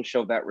that people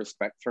showed that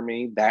respect for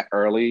me that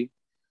early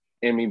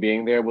in me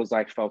being there was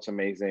like felt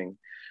amazing.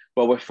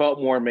 But what felt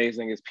more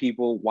amazing is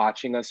people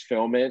watching us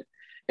film it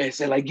and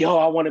say like, "Yo,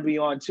 I want to be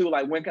on too.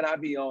 Like, when can I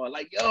be on?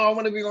 Like, yo, I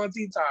want to be on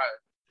tea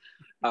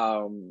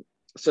time."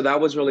 So that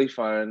was really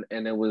fun,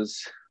 and it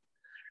was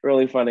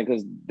really funny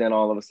because then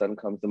all of a sudden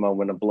comes the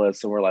moment of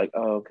bliss, and we're like,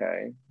 "Oh,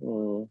 okay."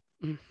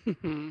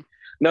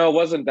 No, it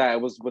wasn't that.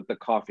 It was with the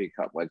coffee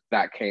cup. Like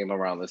that came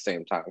around the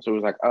same time. So it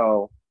was like,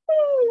 "Oh,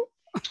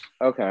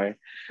 okay,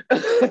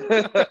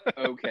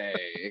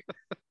 okay."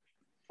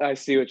 I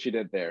see what you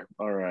did there.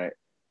 All right.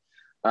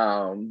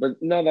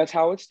 But no, that's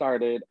how it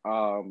started.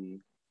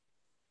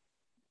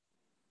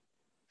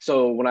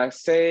 So when I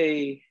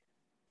say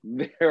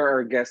there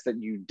are guests that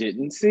you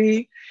didn't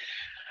see,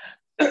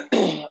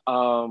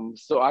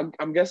 so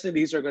I'm guessing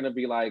these are going to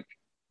be like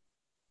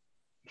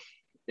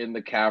in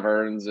the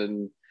caverns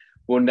and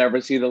will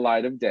never see the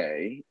light of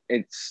day.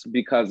 It's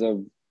because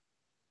of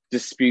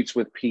disputes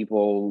with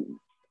people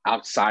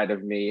outside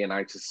of me, and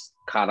I just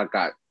kind of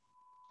got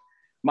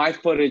my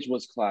footage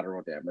was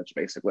collateral damage,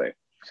 basically.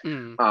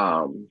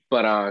 Mm.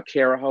 But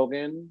Kara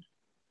Hogan,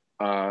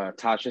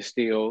 Tasha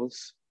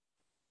Steeles,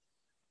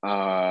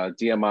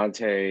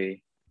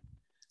 Diamante,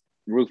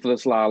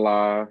 Ruthless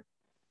Lala,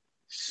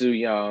 Su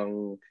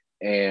Young,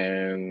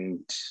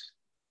 and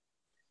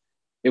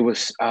it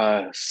was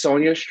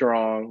Sonia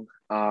Strong,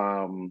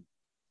 Shalance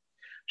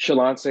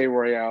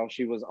Royale.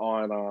 She was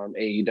on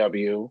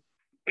AEW.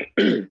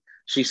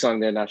 She sung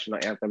their national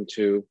anthem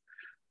too.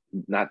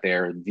 Not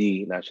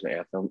the national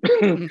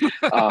anthem.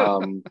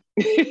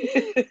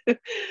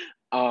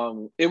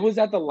 um, it was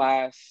at the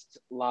last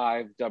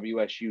live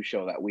WSU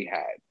show that we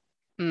had.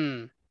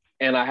 Mm.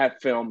 And I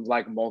had filmed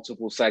like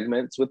multiple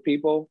segments with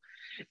people.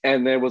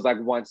 And there was like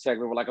one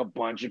segment where like a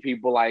bunch of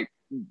people like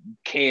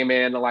came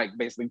in and like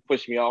basically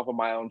pushed me off of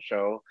my own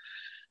show.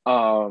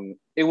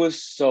 It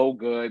was so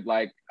good.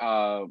 Like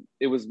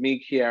it was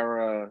me,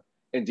 Kiara,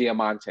 and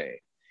Diamante.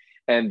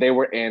 And they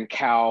were in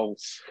cow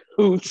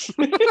suits.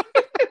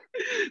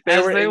 They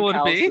As were they in would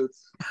cow be.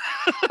 suits.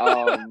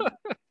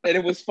 And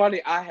it was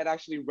funny. I had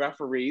actually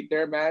refereed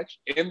their match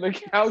in the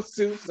cow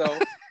suit, so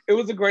it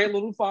was a great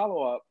little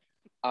follow up.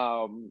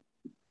 Um,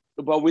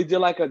 but we did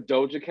like a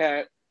Doja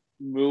Cat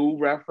Moo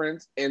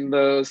reference in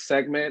the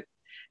segment,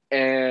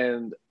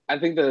 and I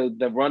think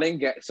the running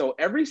gag. So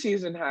every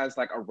season has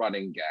like a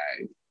running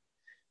gag.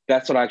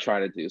 That's what I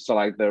try to do. So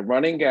like the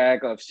running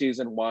gag of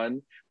season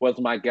one was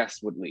my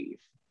guest would leave.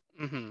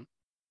 Mm-hmm.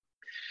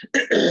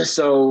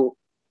 So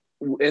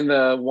in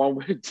the one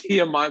with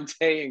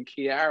Diamante and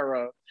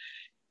Kiara,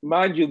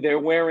 mind you, they're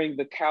wearing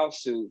the cow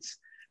suits.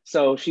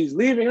 So she's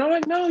leaving. I'm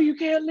like, no, you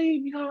can't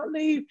leave. You can't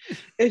leave.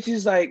 And she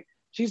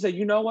said,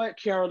 you know what,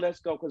 Kiara, let's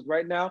go. Because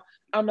right now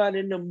I'm not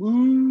in the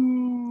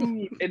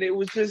mood. And it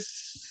was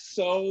just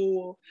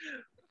so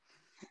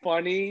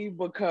funny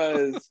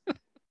because,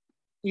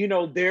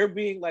 they're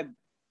being like,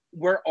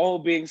 we're all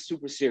being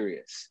super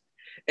serious.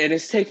 And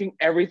it's taking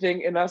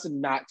everything in us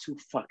not to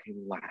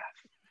fucking laugh.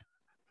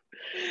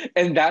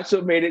 And that's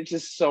what made it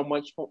just so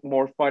much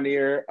more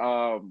funnier.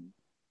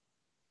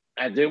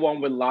 I did one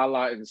with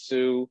Lala and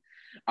Sue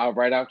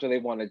right after they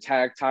won the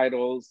tag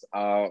titles.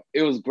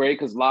 It was great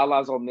because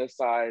Lala's on this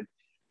side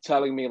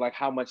telling me like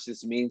how much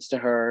this means to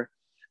her.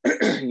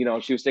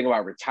 She was thinking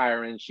about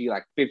retiring. She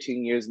like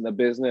 15 years in the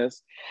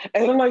business.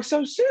 And I'm like,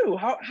 so Sue,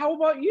 how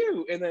about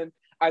you? And then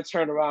I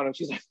turned around and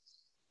she's like,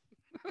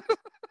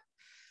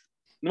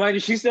 mind you,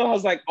 she still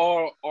has like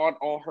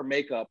all her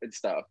makeup and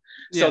stuff.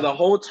 So Yeah. the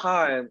whole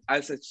time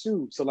I said,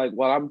 Sue, so like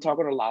while I'm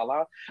talking to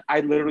Lala, I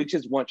literally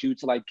just want you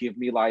to like give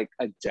me like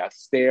a death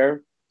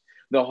stare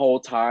the whole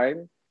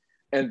time.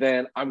 And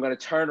then I'm gonna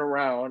turn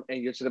around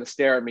and you're just gonna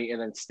stare at me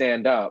and then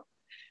stand up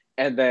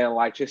and then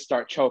like just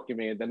start choking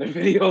me and then the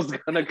video's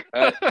gonna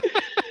cut.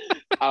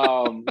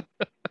 um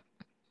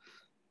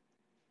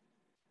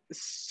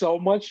so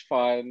much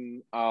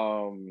fun.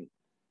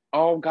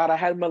 Oh God, I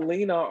had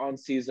Melina on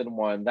season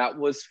one.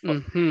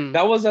 Mm-hmm.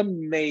 That was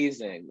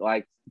amazing.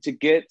 Like to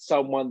get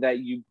someone that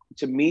you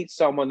to meet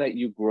someone that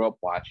you grew up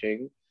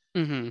watching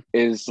Mm-hmm.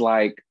 is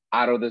like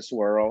out of this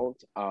world.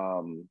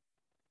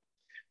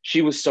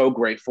 She was so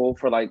grateful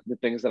for like the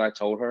things that I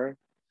told her.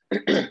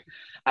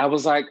 I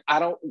was like, I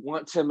don't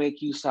want to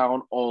make you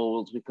sound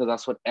old because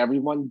that's what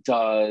everyone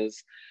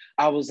does.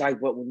 I was like,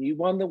 but when you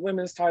won the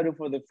women's title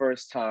for the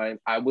first time,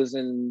 I was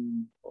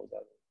in, what was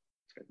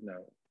that?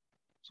 No,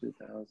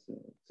 2000.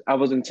 I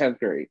was in 10th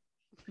grade.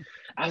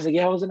 I was like,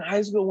 yeah, I was in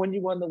high school when you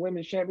won the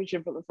women's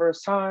championship for the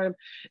first time.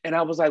 And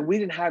I was like, we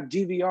didn't have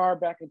DVR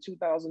back in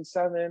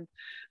 2007.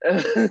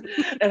 And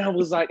I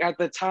was like, at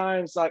the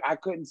time, it's like I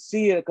couldn't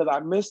see it because I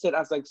missed it. I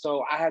was like,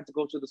 so I had to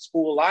go to the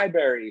school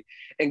library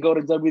and go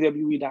to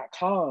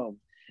WWE.com.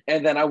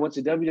 And then I went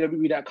to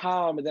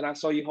WWE.com and then I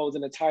saw you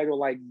holding a title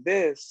like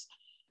this.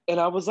 And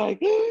I was like,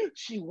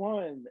 she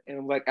won.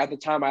 And like at the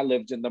time I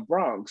lived in the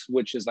Bronx,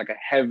 which is like a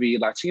heavy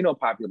Latino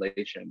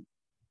population.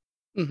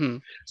 Mm-hmm.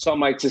 So I'm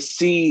like, to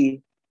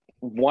see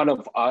one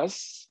of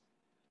us,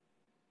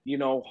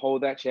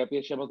 hold that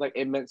championship, I was like,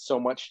 it meant so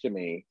much to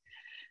me.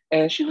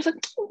 And she was like,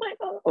 oh my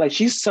God. Like,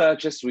 she's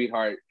such a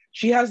sweetheart.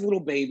 She has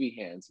little baby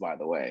hands, by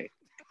the way.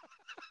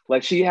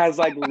 Like, she has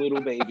like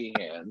little baby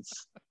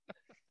hands.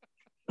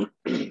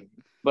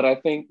 But I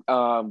think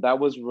that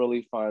was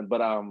really fun. But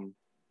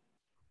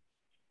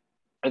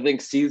I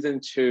think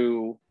season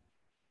two,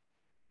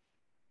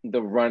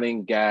 the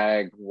running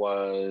gag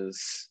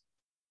was,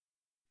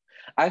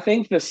 I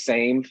think the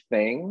same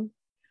thing,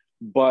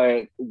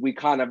 but we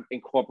kind of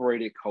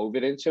incorporated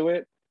COVID into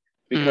it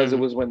because it Mm.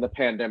 was when the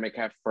pandemic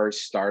had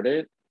first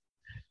started.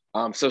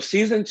 So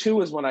season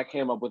two is when I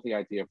came up with the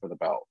idea for the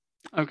belt.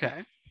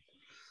 Okay.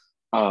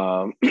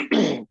 Um,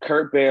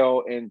 Kurt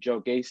Bale and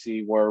Joe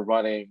Gacy were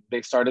running.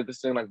 They started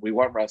this thing like we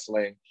want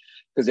wrestling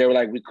because they were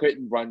like we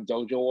couldn't run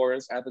Dojo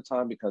Wars at the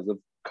time because of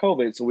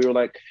COVID. So we were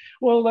like,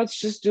 well, let's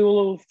just do a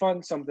little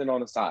fun something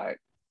on the side.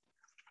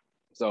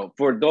 So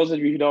for those of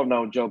you who don't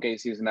know, Joe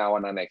Gacy is now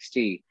on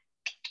NXT.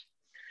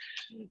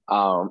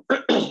 So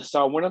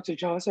I went up to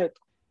Joe. I said,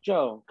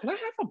 Joe, can I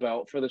have a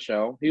belt for the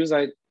show? He was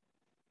like,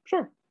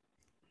 sure.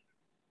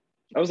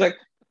 I was like,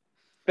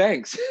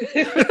 thanks.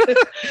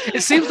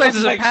 It seems I like was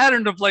there's a like,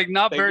 pattern of like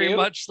not thank very you.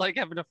 much like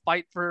having to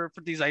fight for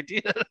these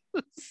ideas.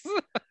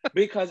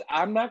 Because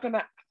I'm not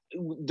gonna,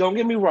 don't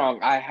get me wrong,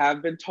 I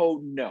have been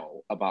told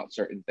no about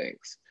certain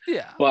things.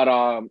 Yeah. But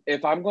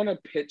if I'm gonna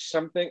pitch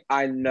something,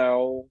 I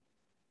know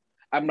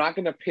I'm not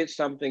gonna pitch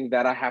something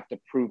that I have to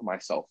prove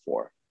myself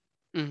for.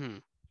 Mm-hmm.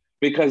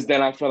 Because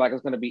then I feel like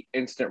it's gonna be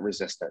instant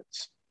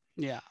resistance.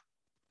 Yeah.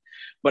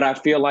 But I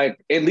feel like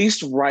at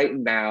least right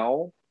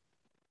now,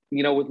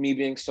 with me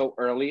being so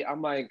early,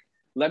 I'm like,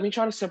 let me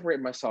try to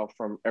separate myself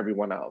from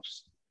everyone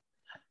else.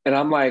 And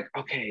I'm like,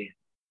 okay,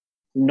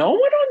 no one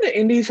on the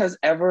indies has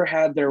ever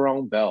had their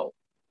own belt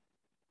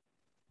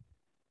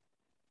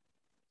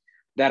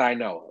that I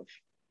know of.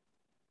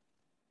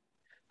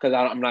 Because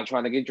I'm not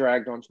trying to get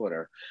dragged on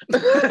Twitter.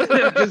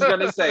 I'm just going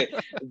to say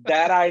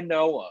that I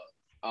know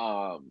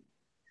of.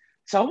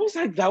 So I was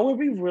like, that would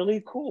be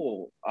really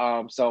cool.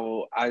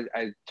 So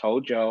I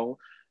told Joe,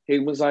 he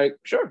was like,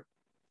 sure.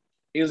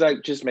 He was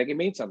like, just make it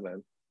mean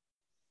something.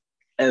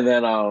 And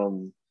then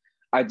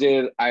I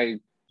did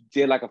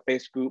like a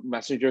Facebook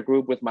messenger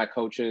group with my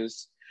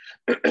coaches,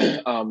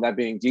 that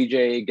being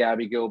DJ,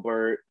 Gabby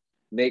Gilbert,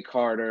 Nate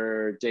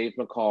Carter, Dave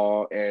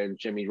McCall, and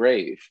Jimmy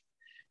Rave.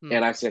 And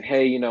Mm. I said,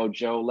 hey,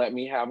 Joe, let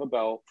me have a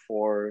belt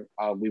for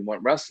We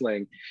Want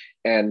Wrestling.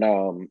 And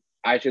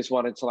I just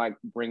wanted to like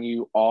bring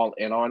you all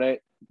in on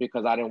it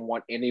because I didn't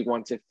want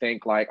anyone to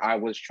think like I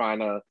was trying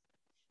to,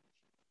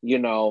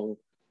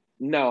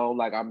 no,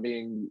 like I'm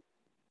being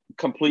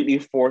completely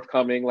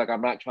forthcoming. Like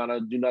I'm not trying to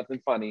do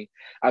nothing funny.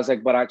 I was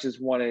like, but I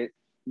just wanted,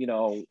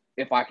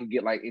 if I could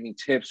get like any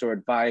tips or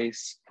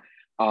advice.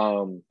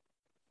 Um,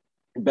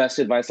 Best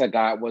advice I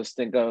got was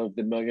think of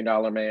the $1 million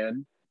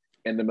man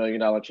and the $1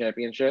 million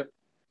championship.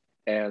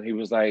 And he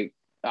was like,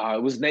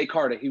 it was Nate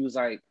Carter. He was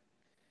like,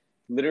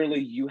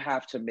 literally, you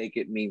have to make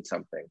it mean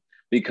something.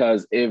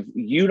 Because if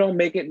you don't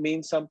make it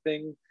mean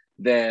something,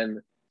 then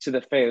to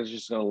the fans, it's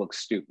just going to look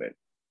stupid.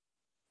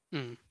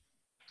 Mm.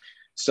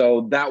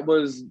 So that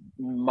was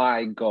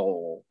my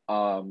goal.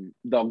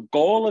 The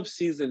goal of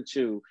season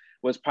two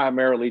was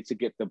primarily to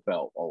get the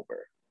belt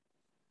over.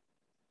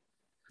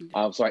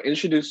 So I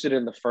introduced it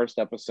in the first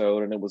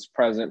episode and it was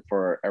present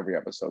for every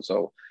episode.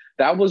 So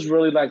that was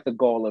really like the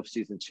goal of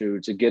season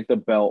two, to get the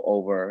belt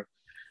over.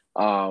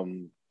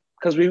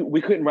 Because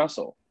we couldn't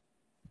wrestle.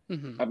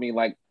 Mm-hmm. I mean,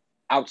 like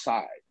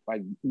outside,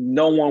 like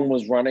no one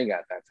was running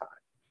at that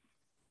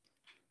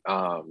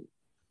time.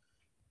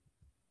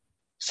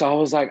 So I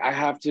was like, I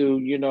have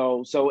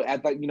to, so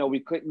at that, we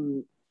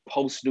couldn't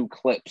post new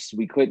clips.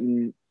 We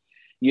couldn't,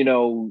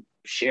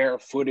 share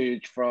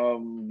footage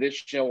from this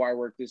show I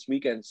worked this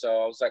weekend.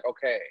 So I was like,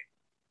 okay,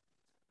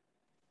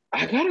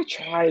 I gotta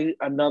try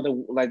another,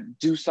 like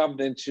do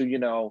something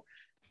to,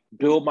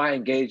 build my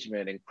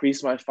engagement,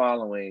 increase my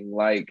following.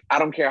 Like, I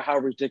don't care how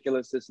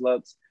ridiculous this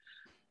looks.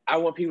 I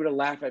want people to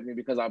laugh at me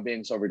because I'm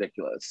being so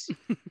ridiculous.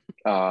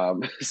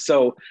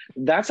 So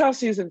that's how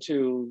season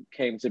 2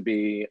 came to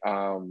be.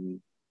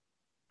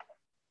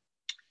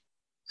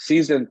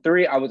 Season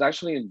 3, I was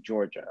actually in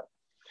Georgia.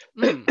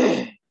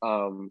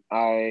 Mm.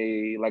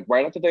 I like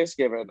right after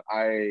Thanksgiving,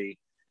 I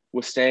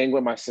was staying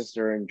with my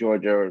sister in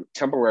Georgia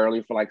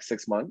temporarily for like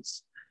 6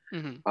 months.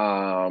 Mm-hmm.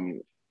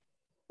 Um,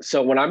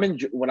 so when I'm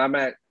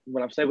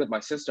staying with my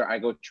sister, I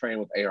go train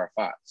with AR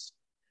Fox.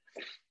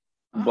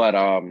 But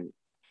Oh.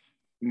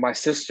 my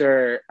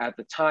sister at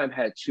the time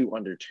had 2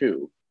 under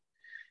 2,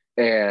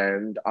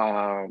 and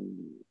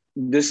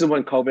this is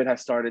when COVID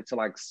has started to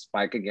like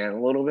spike again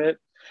a little bit.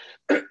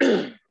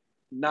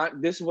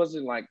 Not this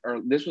wasn't like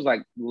or this was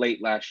like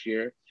late last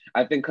year.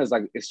 I think because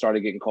like it started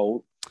getting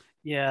cold,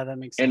 Yeah, that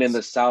makes and in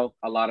the sense. South,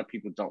 a lot of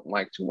people don't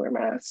like to wear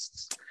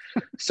masks.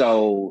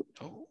 So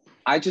Oh.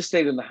 I just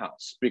stayed in the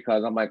house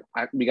because I'm like,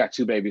 we got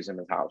 2 babies in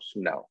the house.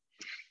 No.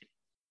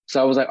 So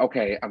I was like,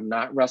 okay, I'm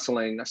not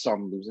wrestling. So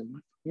I'm losing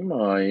my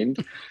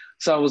mind.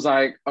 So I was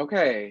like,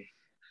 okay,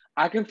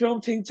 I can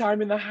film Teen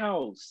Time in the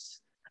house.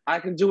 I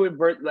can do it,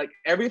 like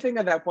everything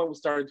at that point was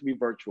starting to be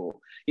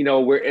virtual.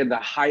 We're in the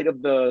height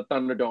of the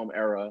Thunderdome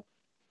era.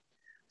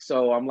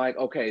 So I'm like,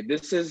 okay,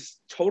 this is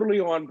totally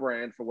on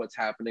brand for what's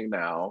happening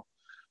now.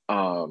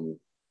 Um,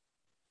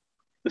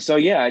 so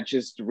yeah, I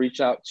just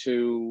reached out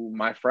to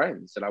my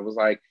friends and I was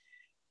like,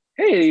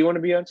 hey, you want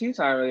to be on Tea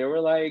Time? And they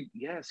were like,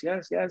 yes,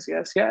 yes, yes,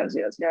 yes, yes,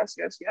 yes, yes,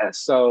 yes, yes.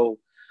 So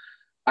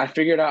I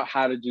figured out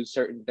how to do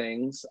certain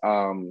things.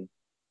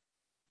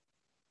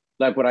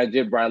 Like when I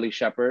did Bradley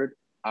Shepherd,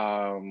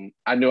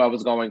 I knew I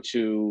was going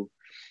to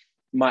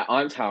my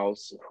aunt's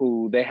house,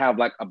 who they have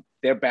like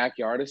their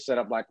backyard is set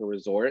up like a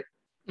resort.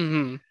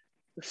 Mm-hmm.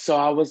 So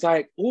I was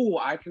like, "Ooh,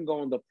 I can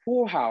go in the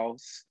pool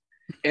house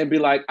and be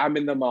like, I'm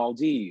in the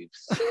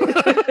Maldives."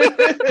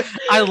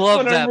 I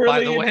love But that,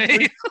 by the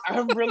way.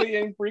 I'm really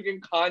in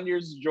freaking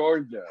Conyers,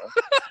 Georgia.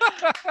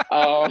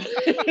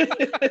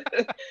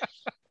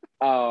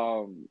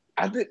 Um,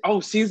 I think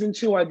season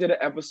 2, I did an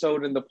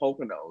episode in the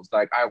Poconos.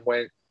 Like I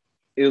went,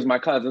 it was my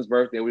cousin's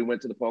birthday. We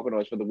went to the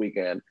Poconos for the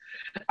weekend.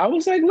 I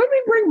was like, let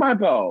me bring my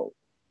bow,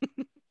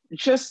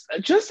 just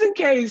in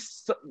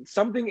case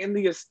something in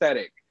the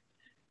aesthetic,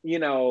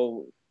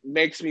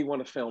 makes me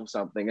want to film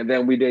something. And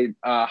then we did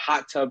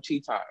hot tub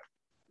tea time.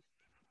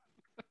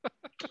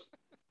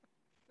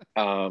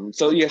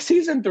 So yeah,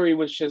 season 3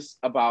 was just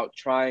about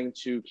trying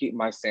to keep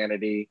my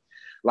sanity.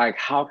 Like,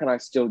 how can I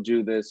still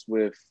do this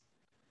with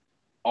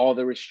all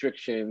the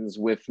restrictions,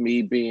 with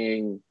me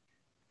being,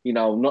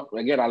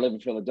 again, I live in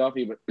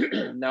Philadelphia, but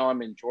now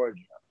I'm in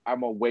Georgia.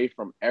 I'm away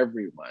from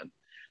everyone.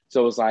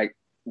 So it's like,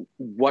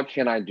 what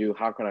can I do?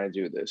 How can I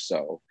do this?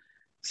 So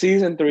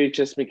season 3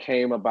 just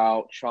became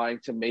about trying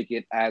to make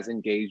it as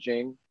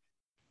engaging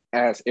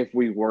as if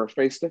we were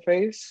face to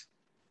face.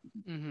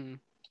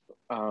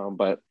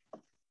 But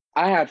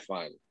I had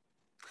fun.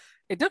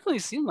 It definitely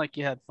seemed like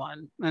you had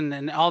fun,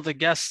 and all the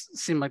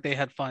guests seemed like they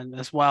had fun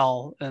as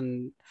well.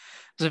 And it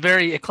was a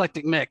very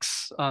eclectic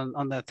mix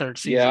on that third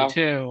season Yeah.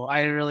 too.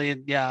 I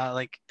really, yeah,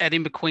 like Eddie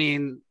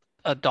McQueen,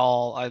 a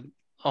doll.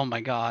 Oh my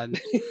god,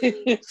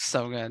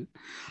 so good.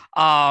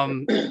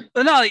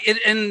 But no,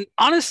 and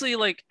honestly,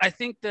 like I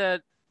think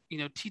that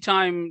tea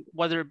time,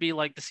 whether it be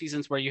like the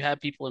seasons where you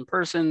have people in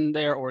person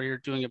there or you're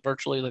doing it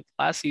virtually, like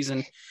last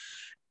season,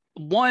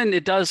 one,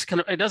 it does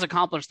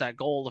accomplish that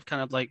goal of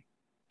kind of like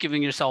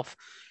giving yourself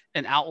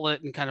an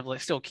outlet and kind of like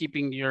still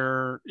keeping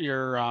your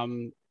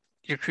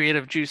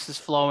creative juices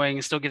flowing,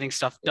 still getting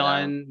stuff Yeah.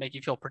 done, make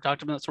you feel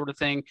productive and that sort of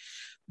thing.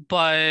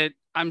 But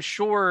I'm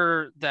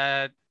sure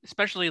that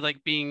especially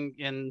like being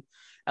in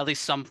at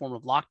least some form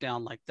of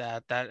lockdown like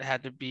that, that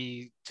had to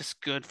be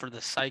just good for the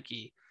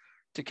psyche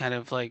to kind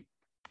of like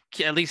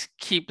at least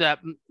keep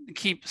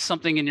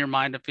something in your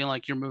mind of feeling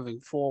like you're moving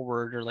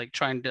forward or like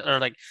trying to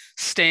or like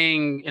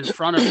staying in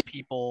front of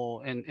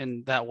people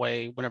in that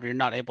way whenever you're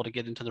not able to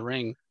get into the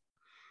ring.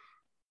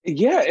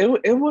 Yeah,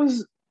 it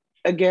was,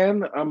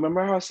 again, I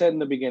remember how I said in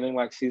the beginning,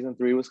 like season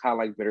 3 was kind of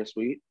like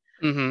bittersweet.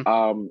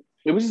 Mm-hmm.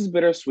 It was just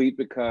bittersweet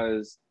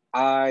because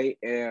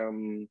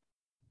I'm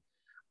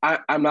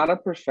not a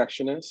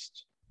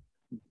perfectionist,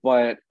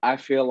 but I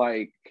feel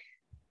like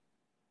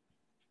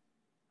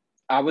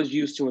I was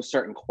used to a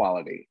certain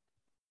quality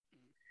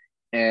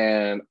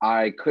and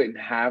I couldn't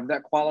have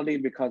that quality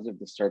because of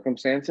the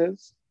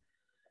circumstances.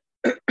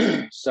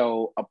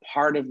 So a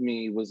part of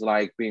me was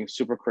like being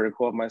super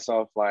critical of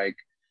myself, like,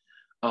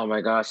 oh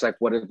my gosh, like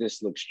what if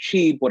this looks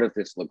cheap? What if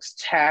this looks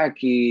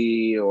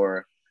tacky?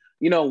 Or,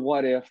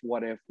 what if,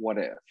 what if, what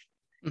if?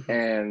 Mm-hmm.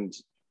 And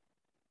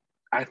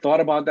I thought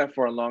about that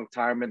for a long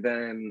time. And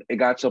then it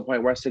got to a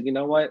point where I said, you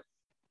know what?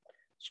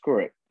 Screw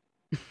it.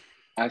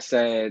 I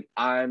said,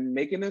 I'm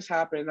making this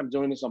happen. I'm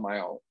doing this on my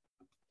own.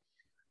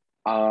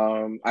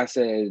 I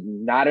said,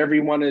 not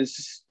everyone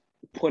is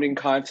putting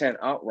content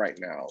out right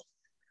now.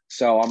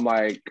 So I'm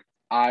like,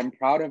 I'm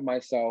proud of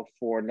myself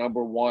for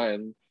number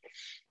one,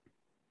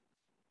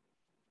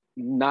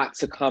 not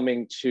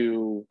succumbing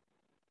to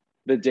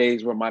the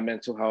days where my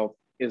mental health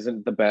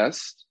isn't the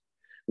best,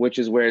 which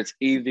is where it's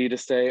easy to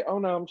say, oh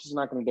no, I'm just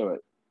not going to do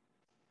it.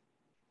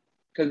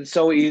 Because it's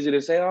so easy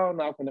to say, oh, I'm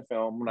not going to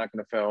film. I'm not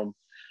going to film.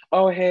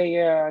 Oh, hey,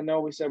 yeah, I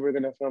know we said we're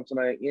going to film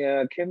tonight.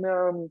 Yeah, can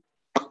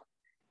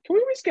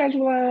we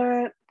reschedule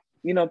that?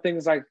 You know,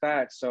 things like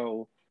that.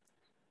 So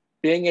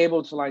being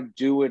able to like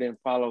do it and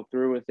follow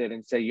through with it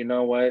and say, you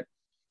know what,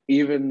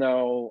 even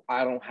though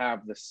I don't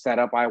have the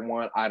setup I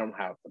want, I don't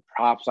have the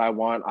props I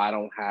want, I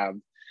don't have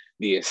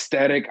the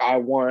aesthetic I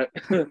want,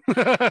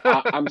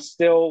 I'm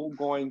still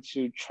going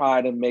to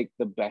try to make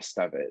the best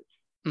of it.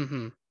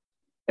 Mm-hmm.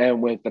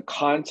 And when the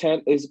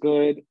content is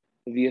good,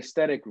 the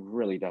aesthetic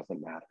really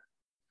doesn't matter.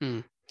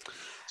 Mm.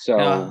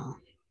 So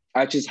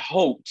I just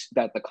hoped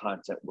that the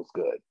content was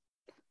good.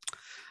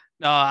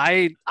 No,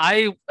 I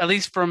at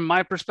least from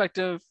my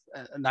perspective,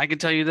 and I can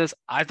tell you this,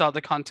 I thought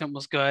the content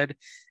was good.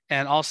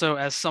 And also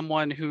as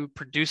someone who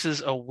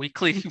produces a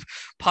weekly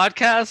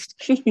podcast,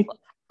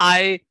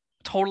 I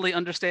totally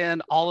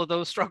understand all of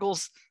those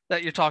struggles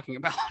that you're talking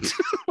about.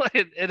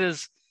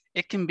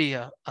 It can be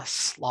a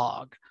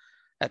slog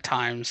at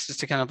times just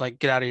to kind of like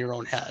get out of your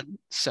own head.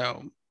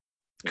 So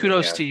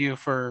kudos to you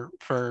for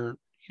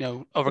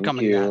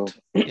overcoming that.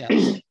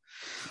 Yes.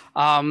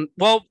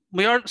 Well,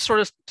 we are sort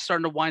of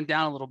starting to wind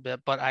down a little bit,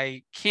 but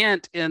I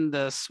can't end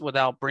this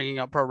without bringing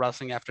up Pro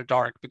Wrestling After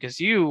Dark, because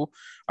you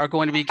are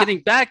going to be getting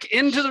back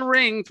into the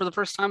ring for the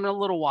first time in a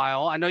little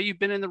while. I know you've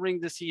been in the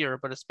ring this year,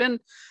 but it's been,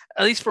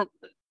 at least for,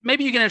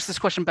 maybe you can answer this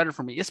question better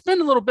for me. It's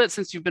been a little bit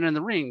since you've been in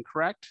the ring,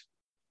 correct?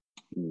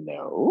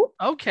 No.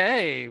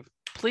 Okay.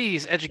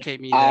 Please educate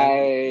me.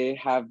 I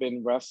have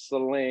been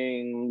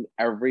wrestling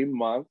every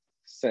month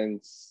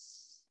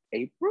since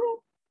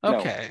April?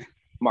 Okay. No,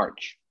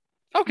 March.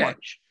 Okay.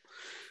 March.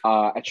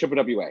 At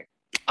WWA.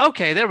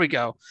 Okay, there we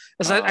go.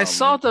 I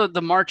saw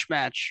the March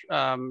match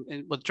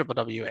with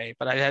WWA,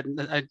 but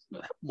I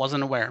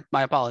wasn't aware.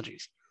 My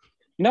apologies.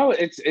 No,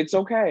 it's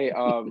okay.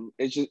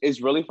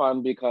 It's really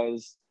fun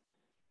because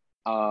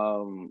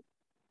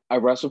I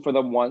wrestled for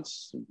them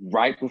once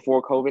right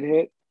before COVID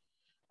hit.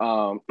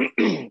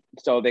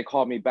 So they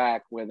called me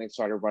back when they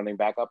started running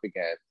back up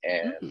again.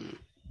 And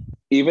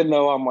even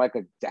though I'm like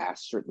a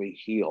dastardly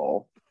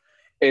heel,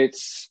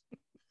 it's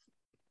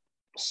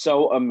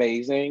so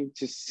amazing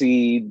to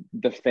see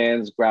the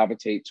fans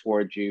gravitate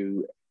towards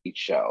you each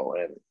show.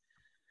 And,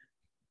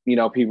 you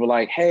know, people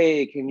like,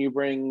 hey, can you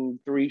bring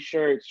 3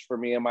 shirts for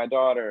me and my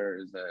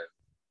daughters? And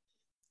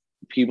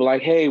people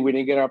like, hey, we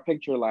didn't get our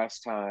picture last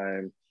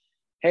time.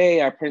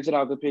 Hey, I printed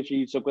out the picture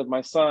you took with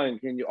my son.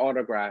 Can you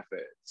autograph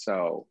it?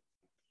 So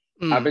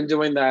I've been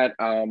doing that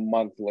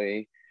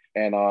monthly.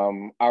 And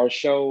our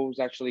show's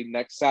actually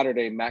next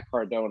Saturday. Matt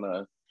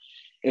Cardona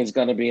is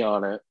going to be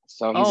on it.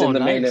 So he's in the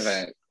main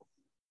event.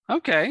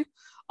 Okay,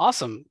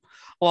 awesome.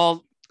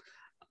 Well,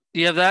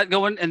 you have that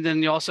going, and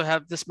then you also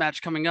have this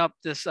match coming up,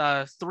 this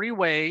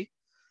 3-way,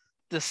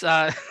 this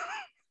I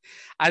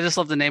just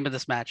love the name of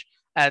this match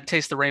at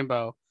Taste the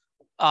Rainbow.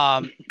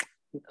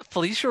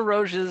 Felicia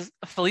Roses,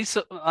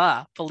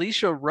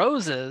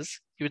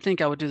 you would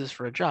think I would do this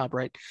for a job,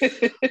 right?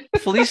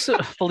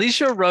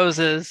 Felicia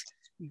Roses,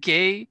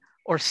 Gay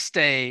or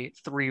Stay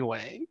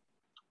 3-way.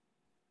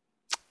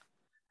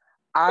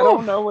 I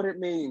don't know what it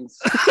means.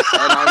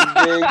 And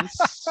I'm being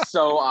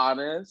so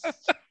honest.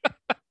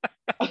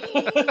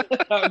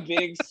 I'm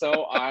being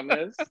so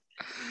honest.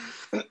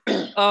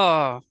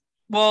 Oh,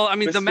 well, I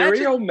mean,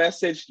 Mysterio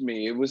messaged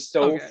me. It was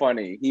so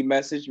funny. He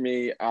messaged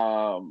me.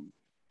 I'm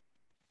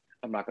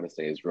not going to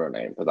say his real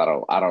name because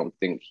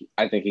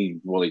I think he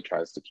really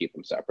tries to keep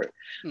them separate.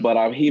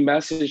 But he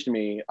messaged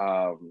me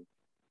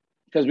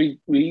because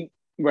we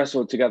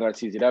wrestled together at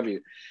CZW.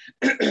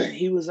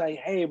 He was like,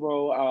 hey,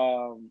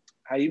 bro,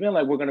 how you been?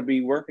 Like, we're going to be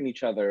working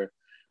each other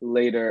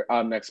later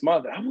next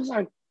month. I was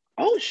like,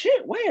 oh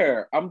shit,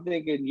 where? I'm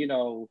thinking, you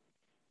know,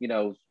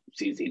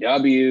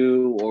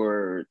 CZW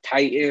or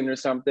Titan or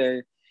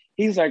something.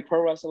 He's like,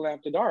 Pro Wrestling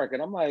After Dark.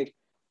 And I'm like,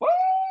 what?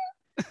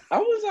 I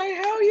was like,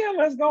 hell yeah,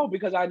 let's go.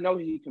 Because I know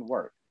he can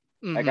work.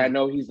 Like, I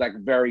know he's like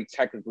very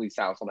technically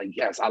sound. So I'm like,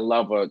 yes, I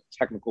love a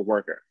technical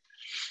worker.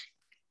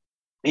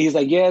 He's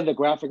like, yeah, the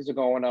graphics are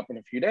going up in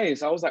a few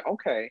days. So I was like,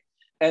 okay.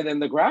 And then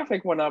the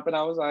graphic went up and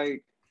I was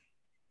like,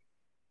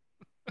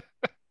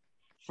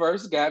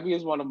 first, Gabby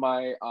is one of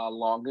my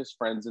longest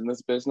friends in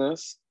this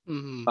business.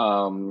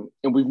 And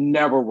we've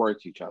never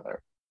worked each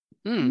other.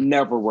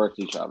 Never worked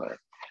each other.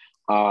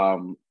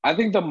 I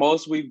think the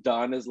most we've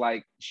done is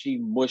like she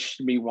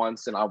mushed me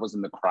once and I was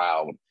in the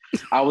crowd.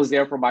 I was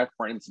there for my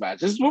friend's match.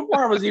 This is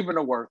before I was even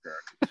a worker.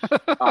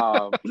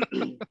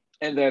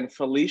 And then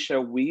Felicia,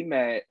 we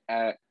met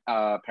at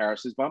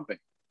Paris is Bumping.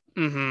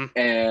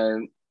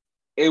 And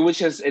it was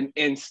just an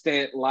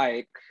instant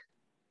like,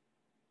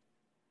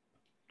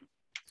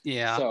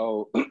 yeah.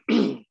 So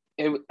I'm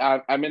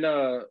in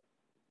a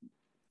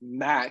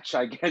match,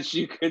 I guess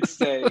you could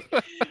say,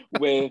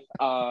 with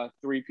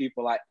 3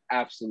 people I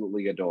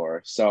absolutely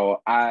adore.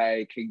 So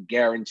I can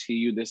guarantee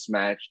you this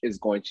match is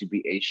going to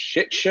be a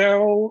shit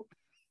show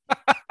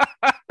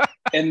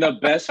in the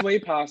best way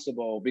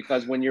possible,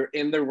 because when you're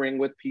in the ring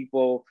with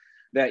people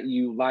that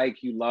you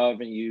like, you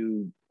love, and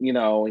you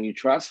know, and you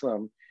trust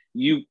them,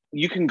 you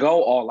can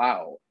go all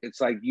out.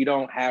 It's like you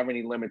don't have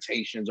any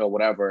limitations or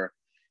whatever.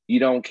 You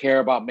don't care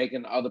about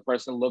making the other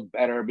person look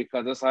better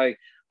because it's like,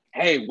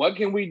 hey, what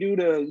can we do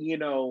to, you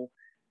know,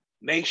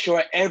 make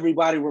sure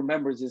everybody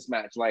remembers this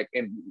match? Like,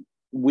 and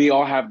we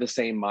all have the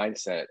same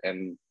mindset.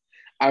 And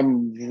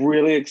I'm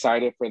really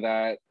excited for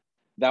that.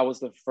 That was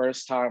the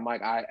first time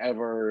like I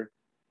ever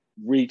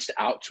reached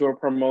out to a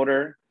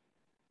promoter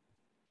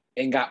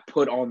and got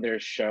put on their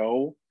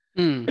show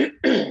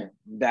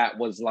that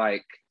was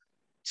like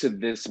to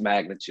this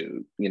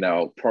magnitude, you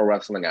know, Pro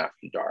Wrestling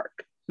After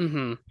Dark.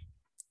 Mm-hmm.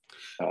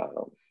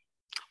 Um,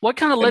 What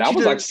kind of led you that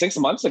was to... like 6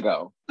 months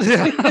ago.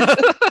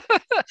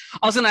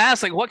 I was going to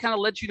ask, like, what kind of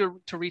led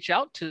you to reach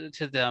out to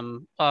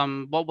them?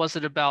 What was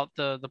it about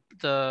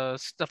the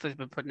stuff they've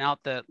been putting out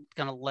that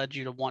kind of led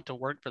you to want to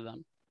work for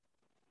them?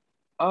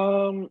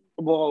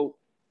 Well,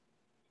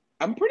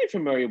 I'm pretty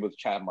familiar with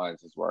Chad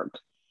Mines' work.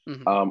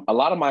 Mm-hmm. A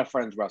lot of my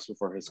friends wrestle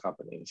for his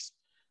companies.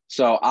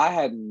 So I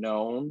had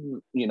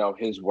known, you know,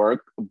 his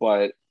work,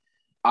 but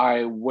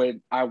I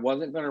wasn't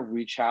going to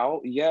reach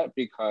out yet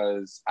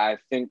because I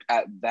think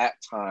at that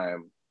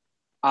time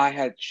I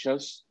had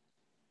just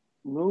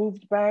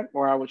moved back,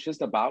 or I was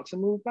just about to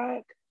move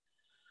back.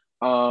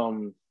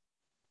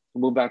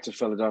 Move back to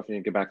Philadelphia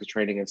and get back to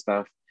training and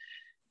stuff.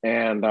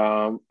 And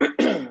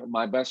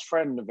my best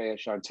friend, Nevaeh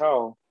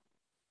Chantel,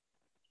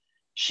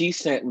 she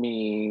sent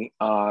me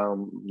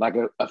like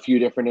a few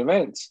different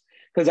events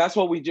because that's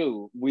what we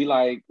do. We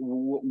like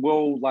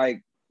we'll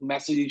like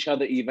message each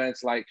other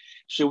events like,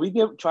 should we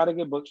try to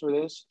get booked for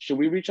this? Should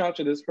we reach out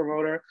to this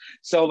promoter?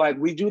 So like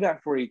we do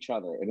that for each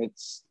other, and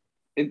it's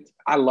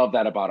I love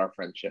that about our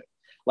friendship.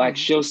 Like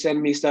she'll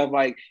send me stuff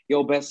like,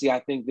 yo, Bessie,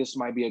 I think this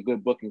might be a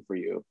good booking for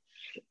you.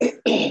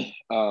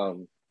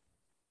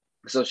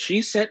 So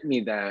she sent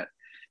me that.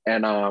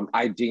 And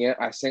I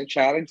sent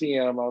Chad a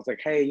DM. I was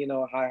like, hey, you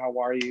know, hi, how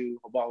are you?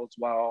 Hope all is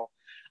well.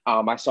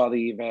 I saw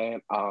the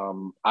event.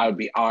 I would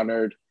be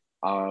honored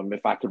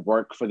if I could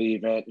work for the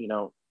event, you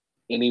know,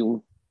 any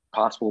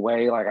possible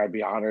way. Like I'd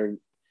be honored.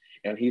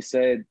 And he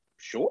said,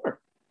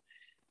 sure.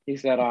 He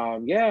said,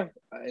 yeah.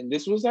 And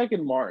this was like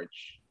in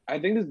March. I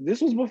think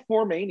this was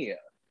before Mania,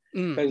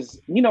 because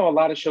you know a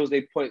lot of shows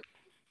they put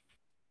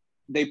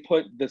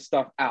the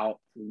stuff out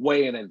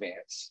way in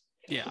advance.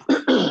 Yeah.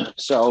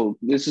 So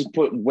this is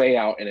put way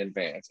out in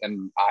advance,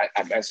 and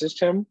I messaged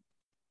him.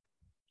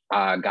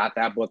 Got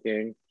that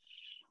booking,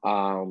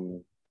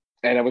 and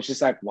it was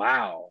just like,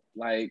 wow,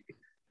 like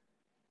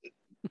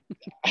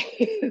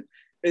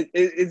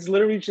it's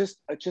literally just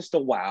a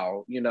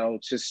wow, you know,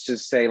 just to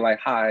say like,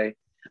 hi,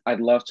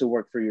 I'd love to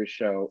work for your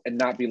show and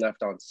not be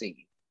left on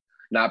scene,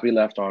 not be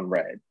left on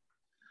red.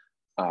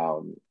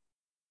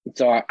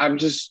 So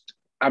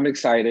I'm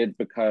excited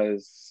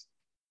because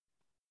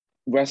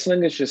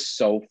wrestling is just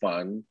so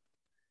fun,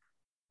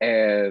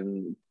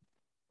 and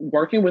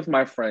working with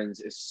my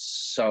friends is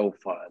so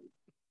fun.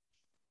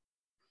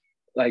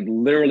 Like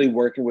literally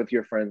working with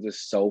your friends is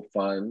so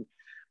fun.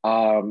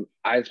 I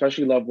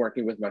especially love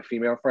working with my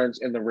female friends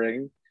in the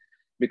ring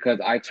because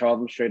I tell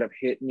them straight up,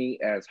 hit me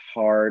as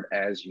hard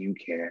as you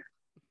can.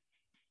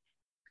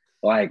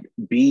 Like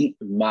beat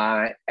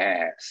my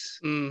ass.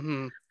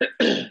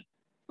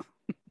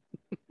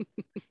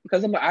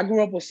 Because I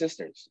grew up with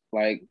sisters.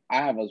 Like I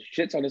have a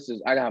shit ton of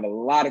sisters. I have a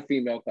lot of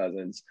female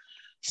cousins.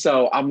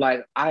 So I'm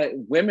like,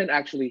 women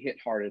actually hit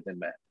harder than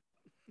men.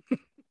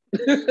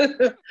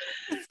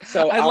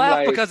 So I laugh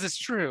like, because it's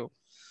true.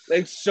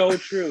 It's so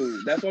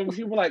true. That's why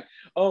people are like,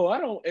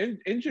 oh,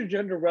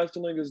 intergender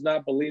wrestling is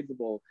not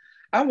believable.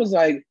 I was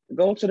like,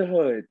 go to the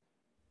hood.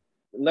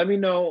 Let me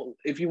know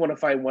if you want to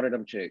fight one of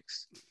them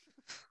chicks.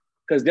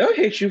 Because they'll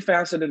hit you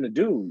faster than a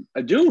dude.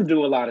 A dude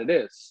do a lot of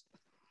this.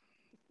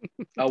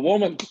 A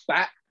woman,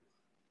 back.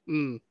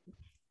 No,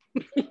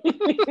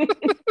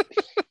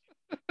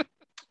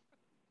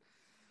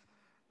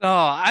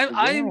 I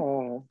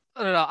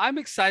don't know. I'm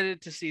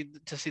excited to see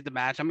the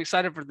match. I'm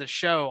excited for the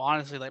show.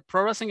 Honestly, like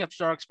Pro Wrestling After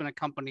Dark's been a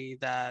company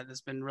that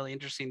has been really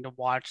interesting to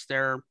watch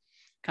their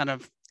kind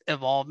of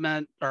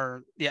evolvement,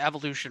 or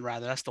evolution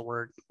rather. That's the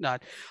word.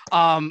 Not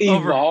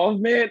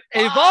evolvement.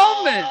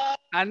 Evolvement.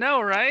 I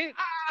know, right?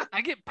 I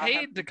get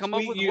paid to come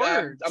up with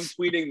words. I'm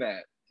tweeting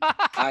that.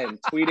 I am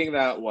tweeting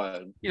that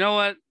one. You know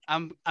what?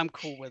 I'm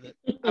cool with it.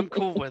 I'm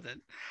cool with it.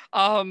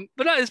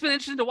 But no, it's been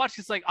interesting to watch.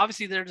 It's like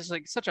obviously they're just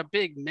like such a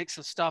big mix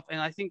of stuff, and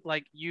I think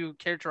like you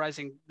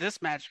characterizing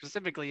this match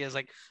specifically as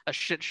like a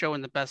shit show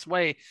in the best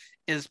way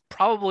is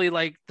probably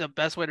like the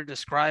best way to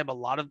describe a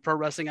lot of Pro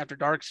Wrestling After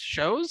Dark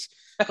shows.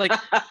 Like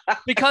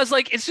because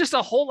like it's just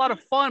a whole lot of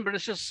fun, but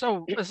it's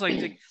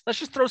like let's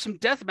just throw some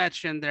death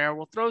match in there.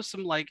 We'll throw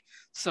some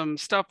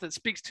stuff that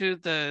speaks to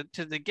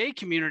the gay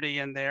community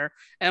in there,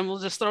 and we'll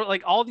just throw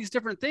like all these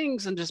different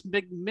things and just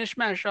big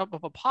mishmash up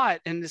of a pot.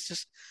 And it's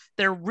just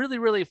they're really,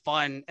 really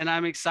fun, and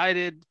I'm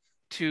excited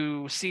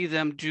to see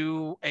them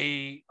do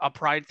a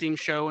pride theme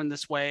show in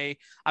this way.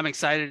 I'm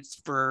excited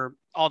for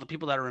all the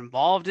people that are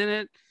involved in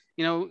it,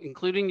 you know,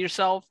 including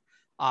yourself.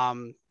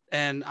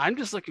 And I'm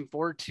just looking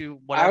forward to I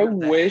whatever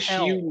the wish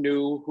hell. you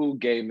knew who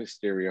Gay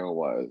Mysterio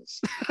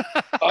was.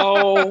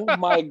 Oh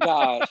my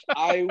gosh.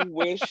 I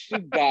wish to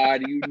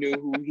God you knew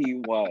who he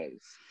was.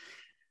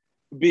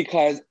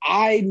 Because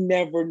I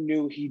never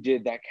knew he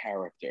did that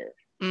character.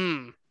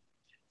 Mm.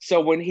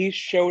 So when he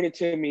showed it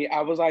to me,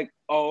 I was like,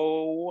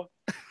 oh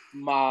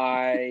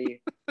my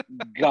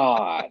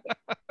God.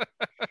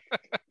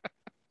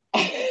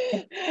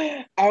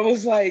 I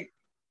was like,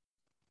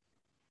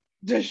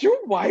 does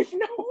your wife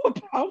know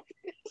about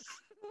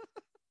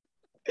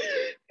this?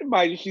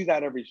 Mind you, she's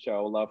at every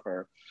show, love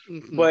her.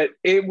 Mm-hmm. But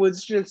it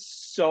was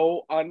just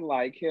so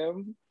unlike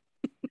him.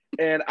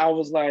 And I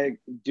was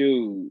like,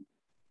 dude,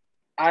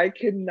 I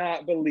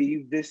cannot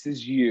believe this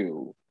is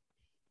you.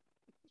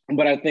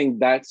 But I think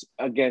that's,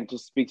 again,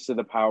 just speaks to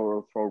the power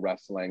of pro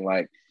wrestling.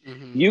 Like,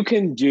 you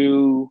can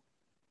do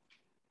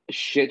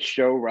shit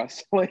show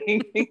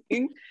wrestling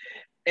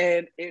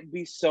and it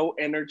be so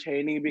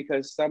entertaining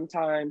because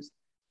sometimes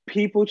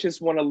people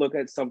just want to look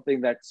at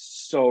something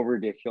that's so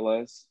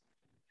ridiculous.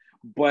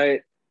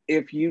 But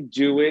if you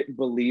do it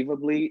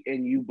believably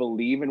and you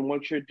believe in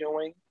what you're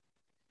doing,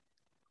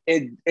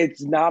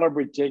 it's not as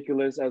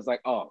ridiculous as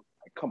like, oh,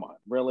 come on,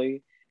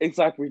 really? It's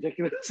like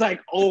ridiculous. It's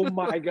like, oh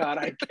my God,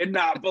 I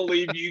cannot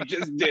believe you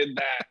just did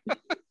that.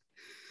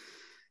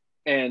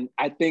 And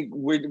I think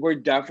we're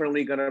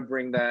definitely gonna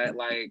bring that.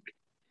 Like,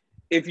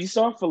 if you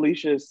saw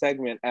Felicia's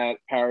segment at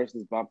Paris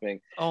is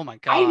Bumping, oh my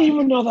God, I didn't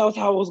even know that was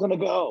how it was gonna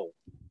go.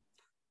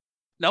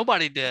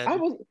 Nobody did. I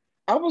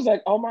was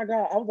like, oh my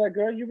God. I was like,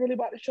 girl, you really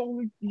about to show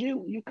me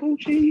your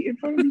coochie in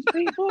front of these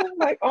people?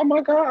 Like, oh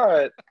my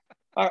God.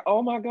 Like,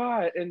 oh my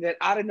God. And then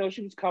I didn't know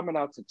she was coming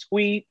out to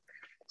tweet.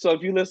 So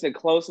if you listen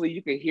closely,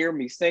 you can hear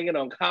me singing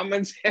on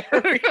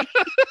commentary.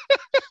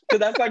 Because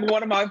that's like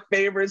one of my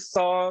favorite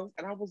songs.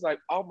 And I was like,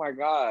 oh my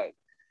God.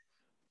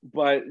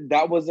 But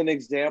that was an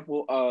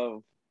example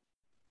of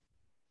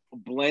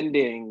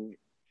blending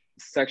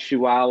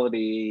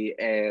sexuality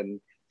and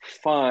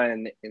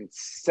fun and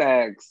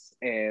sex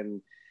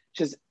and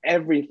just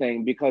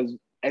everything, because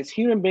as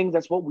human beings,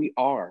 that's what we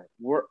are.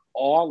 We're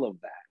all of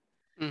that.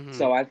 Mm-hmm.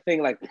 So I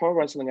think like Pro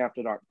Wrestling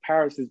After Dark,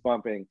 Paris is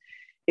Bumping,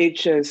 it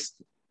just,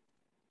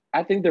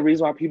 I think the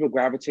reason why people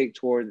gravitate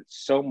toward it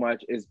so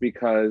much is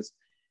because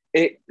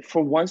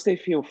for once they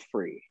feel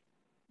free.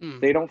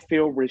 They don't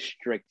feel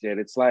restricted.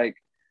 It's like,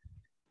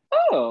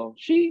 oh,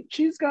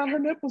 she's got her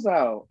nipples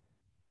out.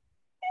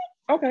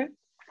 Okay.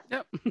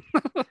 Yep.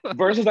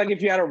 Versus like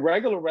if you had a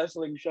regular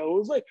wrestling show, it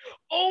was like,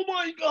 oh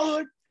my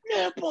God,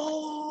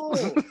 nipple.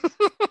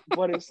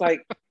 But it's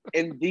like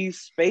in these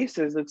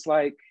spaces, it's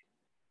like,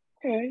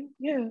 okay,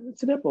 yeah,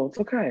 it's a nipple. It's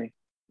okay.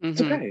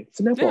 It's okay. It's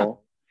a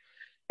nipple.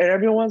 Yeah. And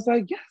everyone's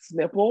like, yes,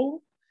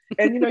 nipple.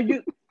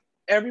 And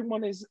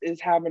everyone is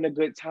having a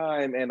good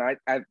time. And I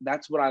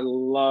that's what I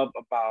love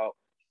about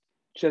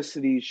just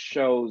these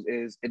shows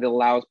is it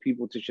allows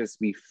people to just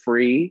be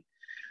free,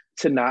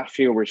 to not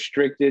feel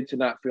restricted, to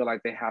not feel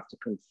like they have to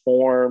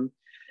conform.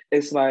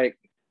 It's like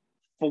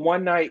for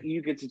one night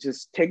you get to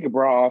just take your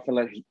bra off and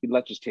let your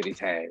titties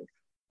hang.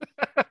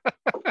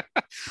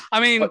 I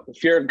mean, but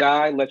if you're a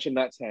guy, let your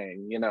nuts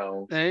hang.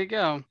 There you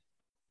go.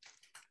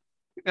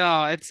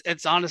 No,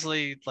 it's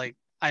honestly like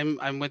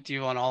I'm with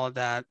you on all of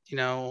that.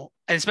 And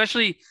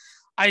especially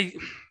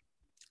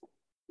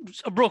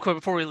real quick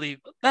before we leave,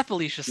 that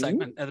Felicia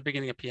segment at the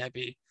beginning of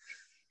PIB.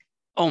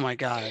 Oh my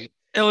God.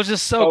 It was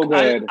just so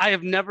good. I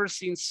have never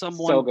seen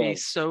someone be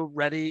so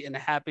ready and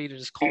happy to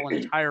just call an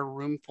entire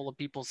room full of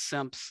people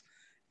simps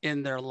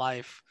in their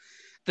life.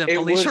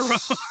 Felicia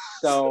was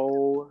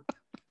so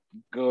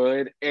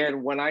good.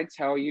 And when I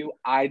tell you,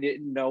 I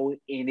didn't know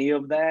any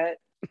of that.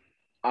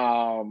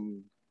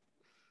 And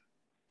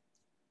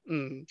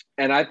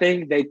I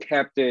think they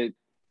kept it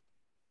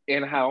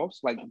in-house.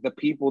 Like the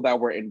people that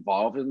were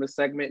involved in the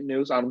segment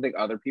knew. So I don't think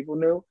other people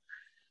knew.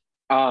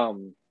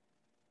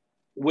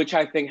 Which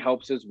I think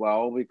helps as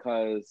well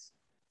because,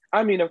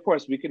 I mean, of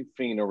course, we can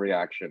feign a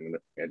reaction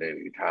at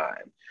any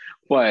time,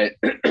 but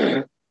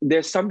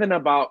there's something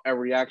about a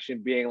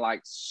reaction being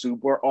like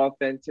super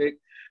authentic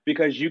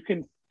because you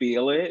can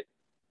feel it.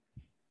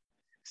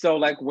 So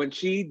like when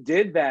she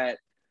did that,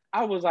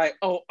 I was like,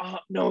 oh,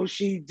 no,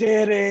 she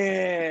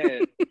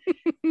didn't.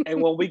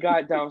 And when we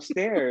got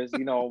downstairs,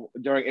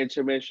 during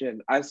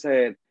intermission, I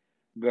said,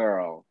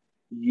 girl,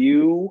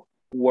 you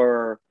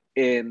were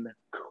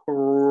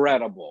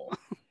incredible.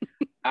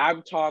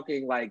 I'm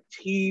talking like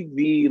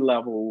TV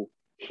level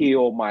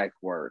heel mic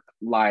work,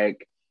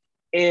 like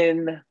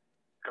incredible.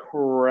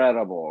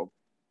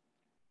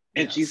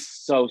 And yes. She's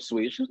so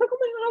sweet. She was like, oh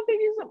my God, I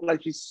think he's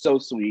like, she's so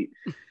sweet.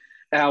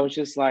 And I was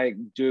just like,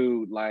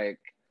 dude, like,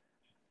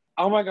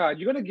 oh my God,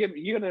 you're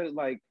gonna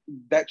like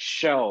that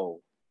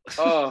show.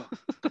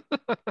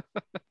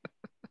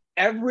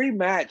 Every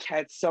match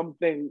had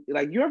something,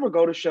 like you ever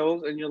go to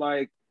shows and you're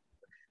like,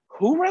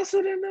 who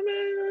wrestled in the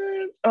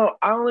match? Oh,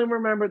 I only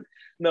remember.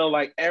 No,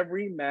 like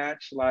every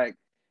match like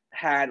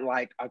had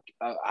like a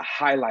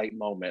highlight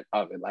moment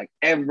of it, like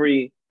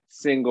every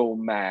single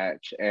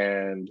match.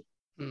 And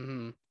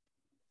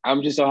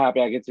I'm just so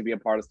happy I get to be a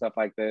part of stuff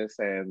like this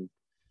and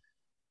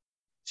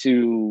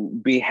to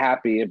be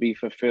happy and be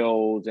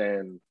fulfilled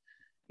and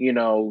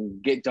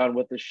get done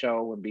with the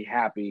show and be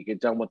happy,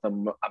 get done with a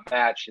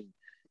match and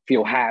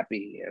feel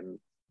happy. And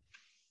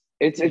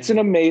it's Yeah. an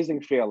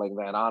amazing feeling,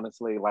 man.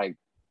 Honestly, like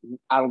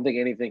I don't think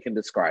anything can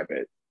describe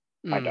it.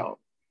 I Mm. don't.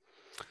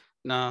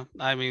 No,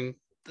 I mean,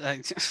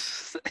 I,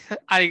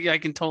 I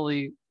can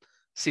totally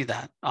see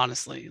that.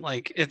 Honestly,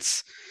 like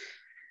it's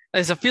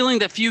a feeling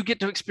that few get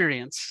to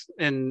experience,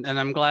 and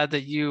I'm glad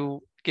that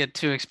you get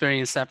to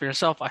experience that for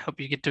yourself. I hope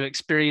you get to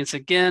experience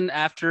again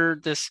after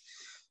this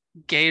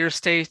Gator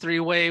Stay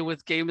three-way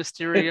with Gay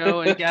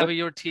Mysterio and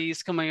Gabby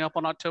Ortiz coming up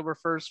on October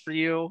 1st for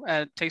you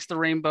at Taste the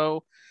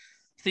Rainbow.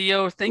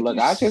 Theo, thank Look,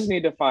 you. I just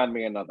need to find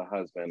me another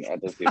husband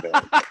at this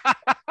event.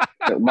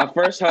 My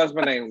first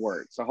husband ain't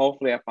worked, so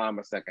hopefully I find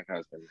my second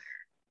husband.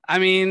 I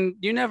mean,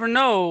 you never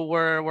know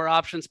where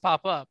options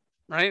pop up,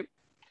 right?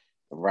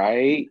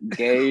 Right?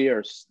 Gay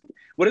or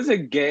what is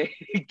it? Gay,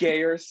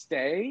 gay or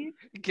stay?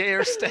 Gay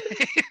or stay.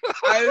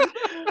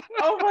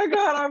 Oh my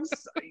god!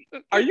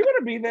 Are you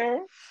gonna be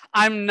there?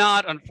 I'm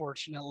not,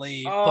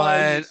 unfortunately, Oh, you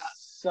but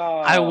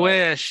suck. I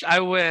wish.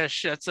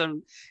 It's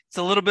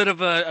a little bit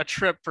of a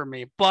trip for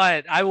me,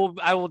 but I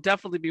will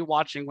definitely be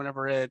watching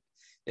whenever it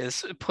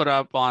is put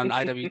up on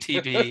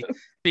IWTV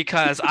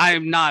because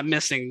I'm not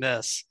missing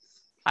this.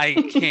 I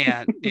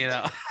can't,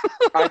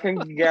 I can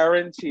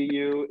guarantee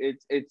you,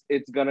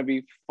 it's gonna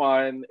be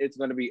fun. It's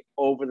gonna be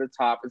over the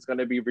top. It's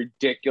gonna be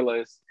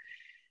ridiculous.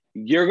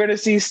 You're gonna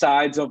see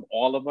sides of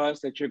all of us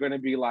that you're gonna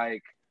be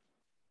like,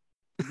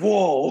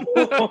 whoa,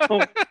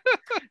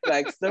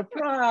 like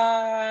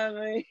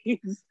surprise.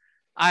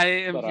 I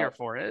am But here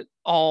for it.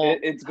 All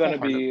it's gonna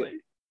be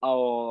a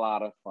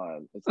lot of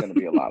fun. It's gonna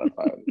be a lot of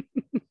fun.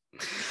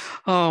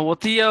 Oh, well,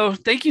 Theo,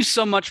 thank you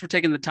so much for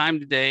taking the time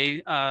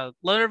today.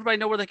 Let everybody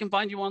know where they can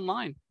find you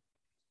online.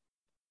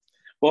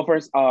 Well,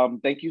 first,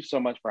 thank you so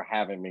much for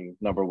having me.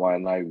 Number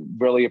one, I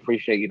really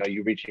appreciate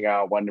you reaching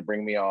out, wanting to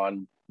bring me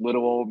on.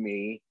 Little old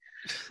me.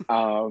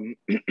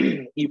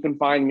 You can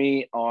find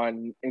me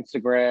on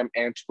Instagram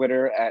and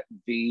Twitter at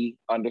 _Theo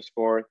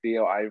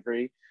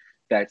Ivory.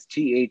 That's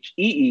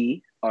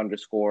THEE_Theo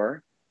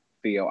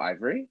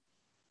Ivory.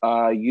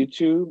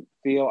 YouTube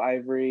Theo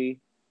Ivory.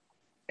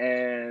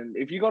 And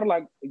if you go to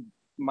like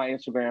my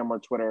Instagram or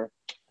Twitter,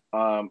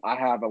 I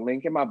have a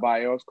link in my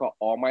bio. It's called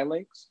All My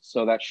Links.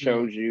 So that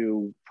shows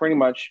you pretty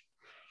much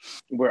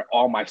where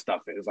all my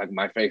stuff is, like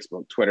my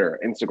Facebook, Twitter,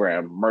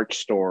 Instagram, merch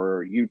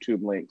store,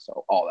 YouTube links,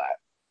 so all that.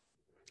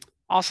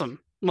 Awesome.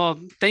 Well,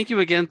 thank you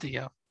again,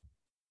 Theo.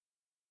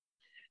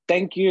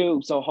 Thank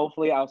you. So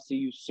hopefully I'll see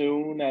you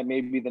soon at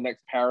maybe the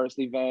next Paris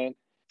event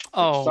or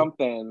Oh,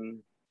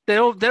 something.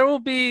 there will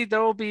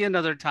be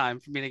another time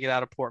for me to get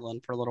out of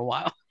Portland for a little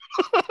while.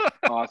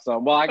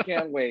 Awesome. Well, I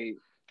can't wait.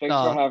 Thanks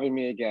for having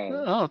me again.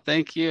 Oh,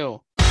 thank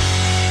you.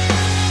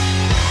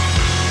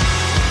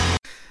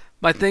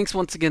 My thanks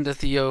once again to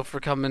Theo for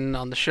coming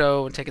on the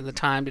show and taking the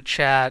time to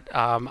chat.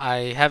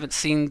 I haven't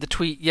seen the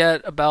tweet yet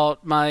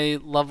about my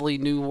lovely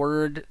new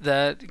word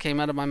that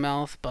came out of my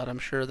mouth, but I'm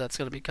sure that's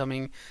going to be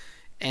coming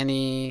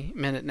any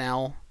minute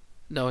now,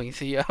 knowing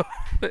Theo.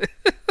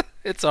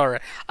 It's all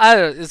right.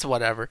 It's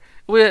whatever.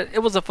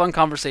 It was a fun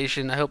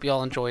conversation. I hope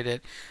y'all enjoyed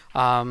it.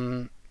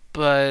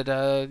 But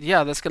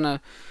yeah,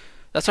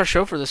 that's our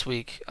show for this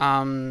week.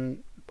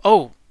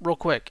 Oh, real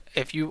quick,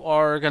 if you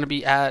are gonna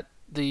be at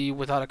the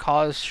Without a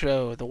Cause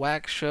show, the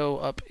Wax show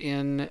up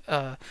in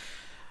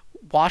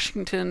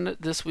Washington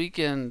this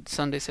weekend,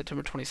 Sunday,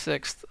 September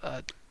 26th,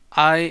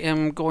 I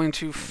am going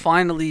to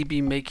finally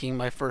be making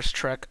my first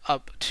trek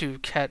up to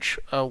catch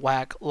a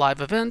WAC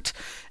live event,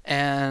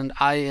 and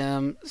I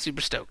am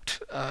super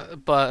stoked.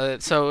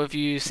 But so if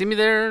you see me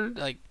there,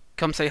 like,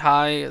 come say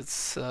hi.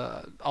 It's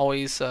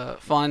always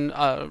fun.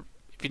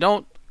 If you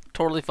don't,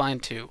 totally fine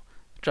too.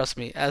 Trust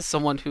me, as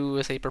someone who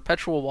is a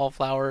perpetual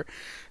wallflower,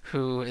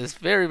 who is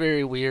very,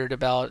 very weird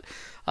about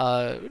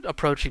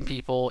approaching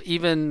people,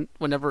 even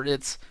whenever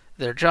it's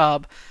their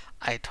job,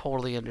 I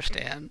totally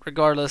understand.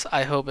 Regardless,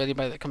 I hope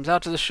anybody that comes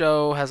out to the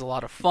show has a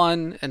lot of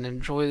fun and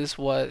enjoys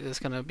what is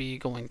going to be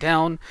going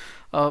down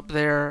up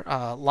there.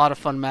 A lot of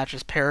fun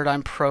matches.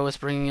 Paradigm Pro is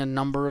bringing a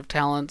number of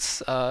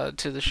talents to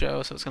the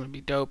show, so it's going to be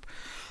dope.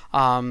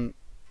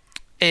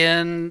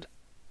 And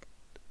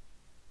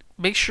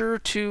make sure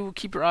to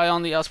keep your eye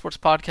on the Outsports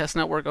Podcast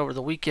Network over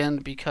the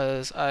weekend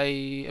because I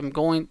am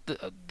going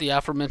the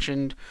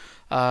aforementioned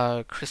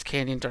Chris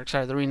Canyon Dark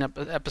Side of the Ring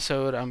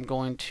episode. I'm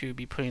going to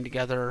be putting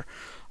together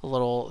a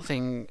little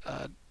thing,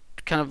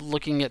 kind of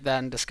looking at that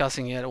and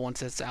discussing it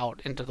once it's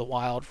out into the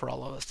wild for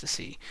all of us to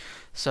see.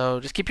 So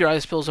just keep your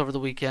eyes peeled over the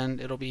weekend.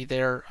 It'll be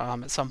there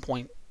at some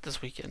point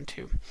this weekend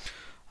too.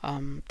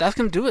 That's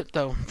gonna do it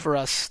though for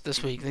us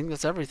this week. I think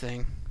that's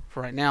everything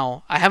for right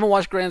now. I haven't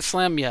watched Grand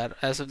Slam yet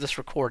as of this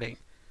recording,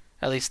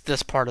 at least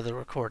this part of the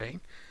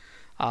recording.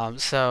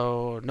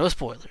 So no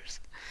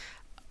spoilers.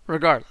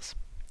 Regardless,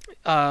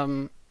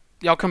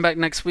 y'all come back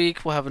next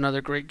week. We'll have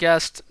another great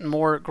guest,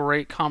 more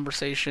great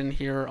conversation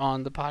here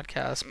on the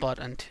podcast. But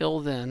until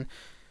then,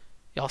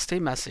 Y'all stay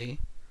messy.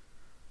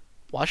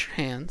 Wash your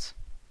hands.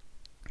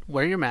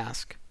 Wear your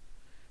mask.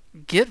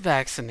 Get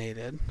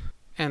vaccinated.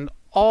 And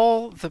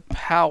all the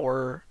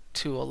power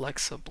to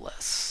Alexa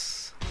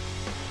Bliss.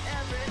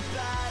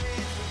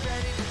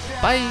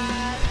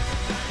 Bye.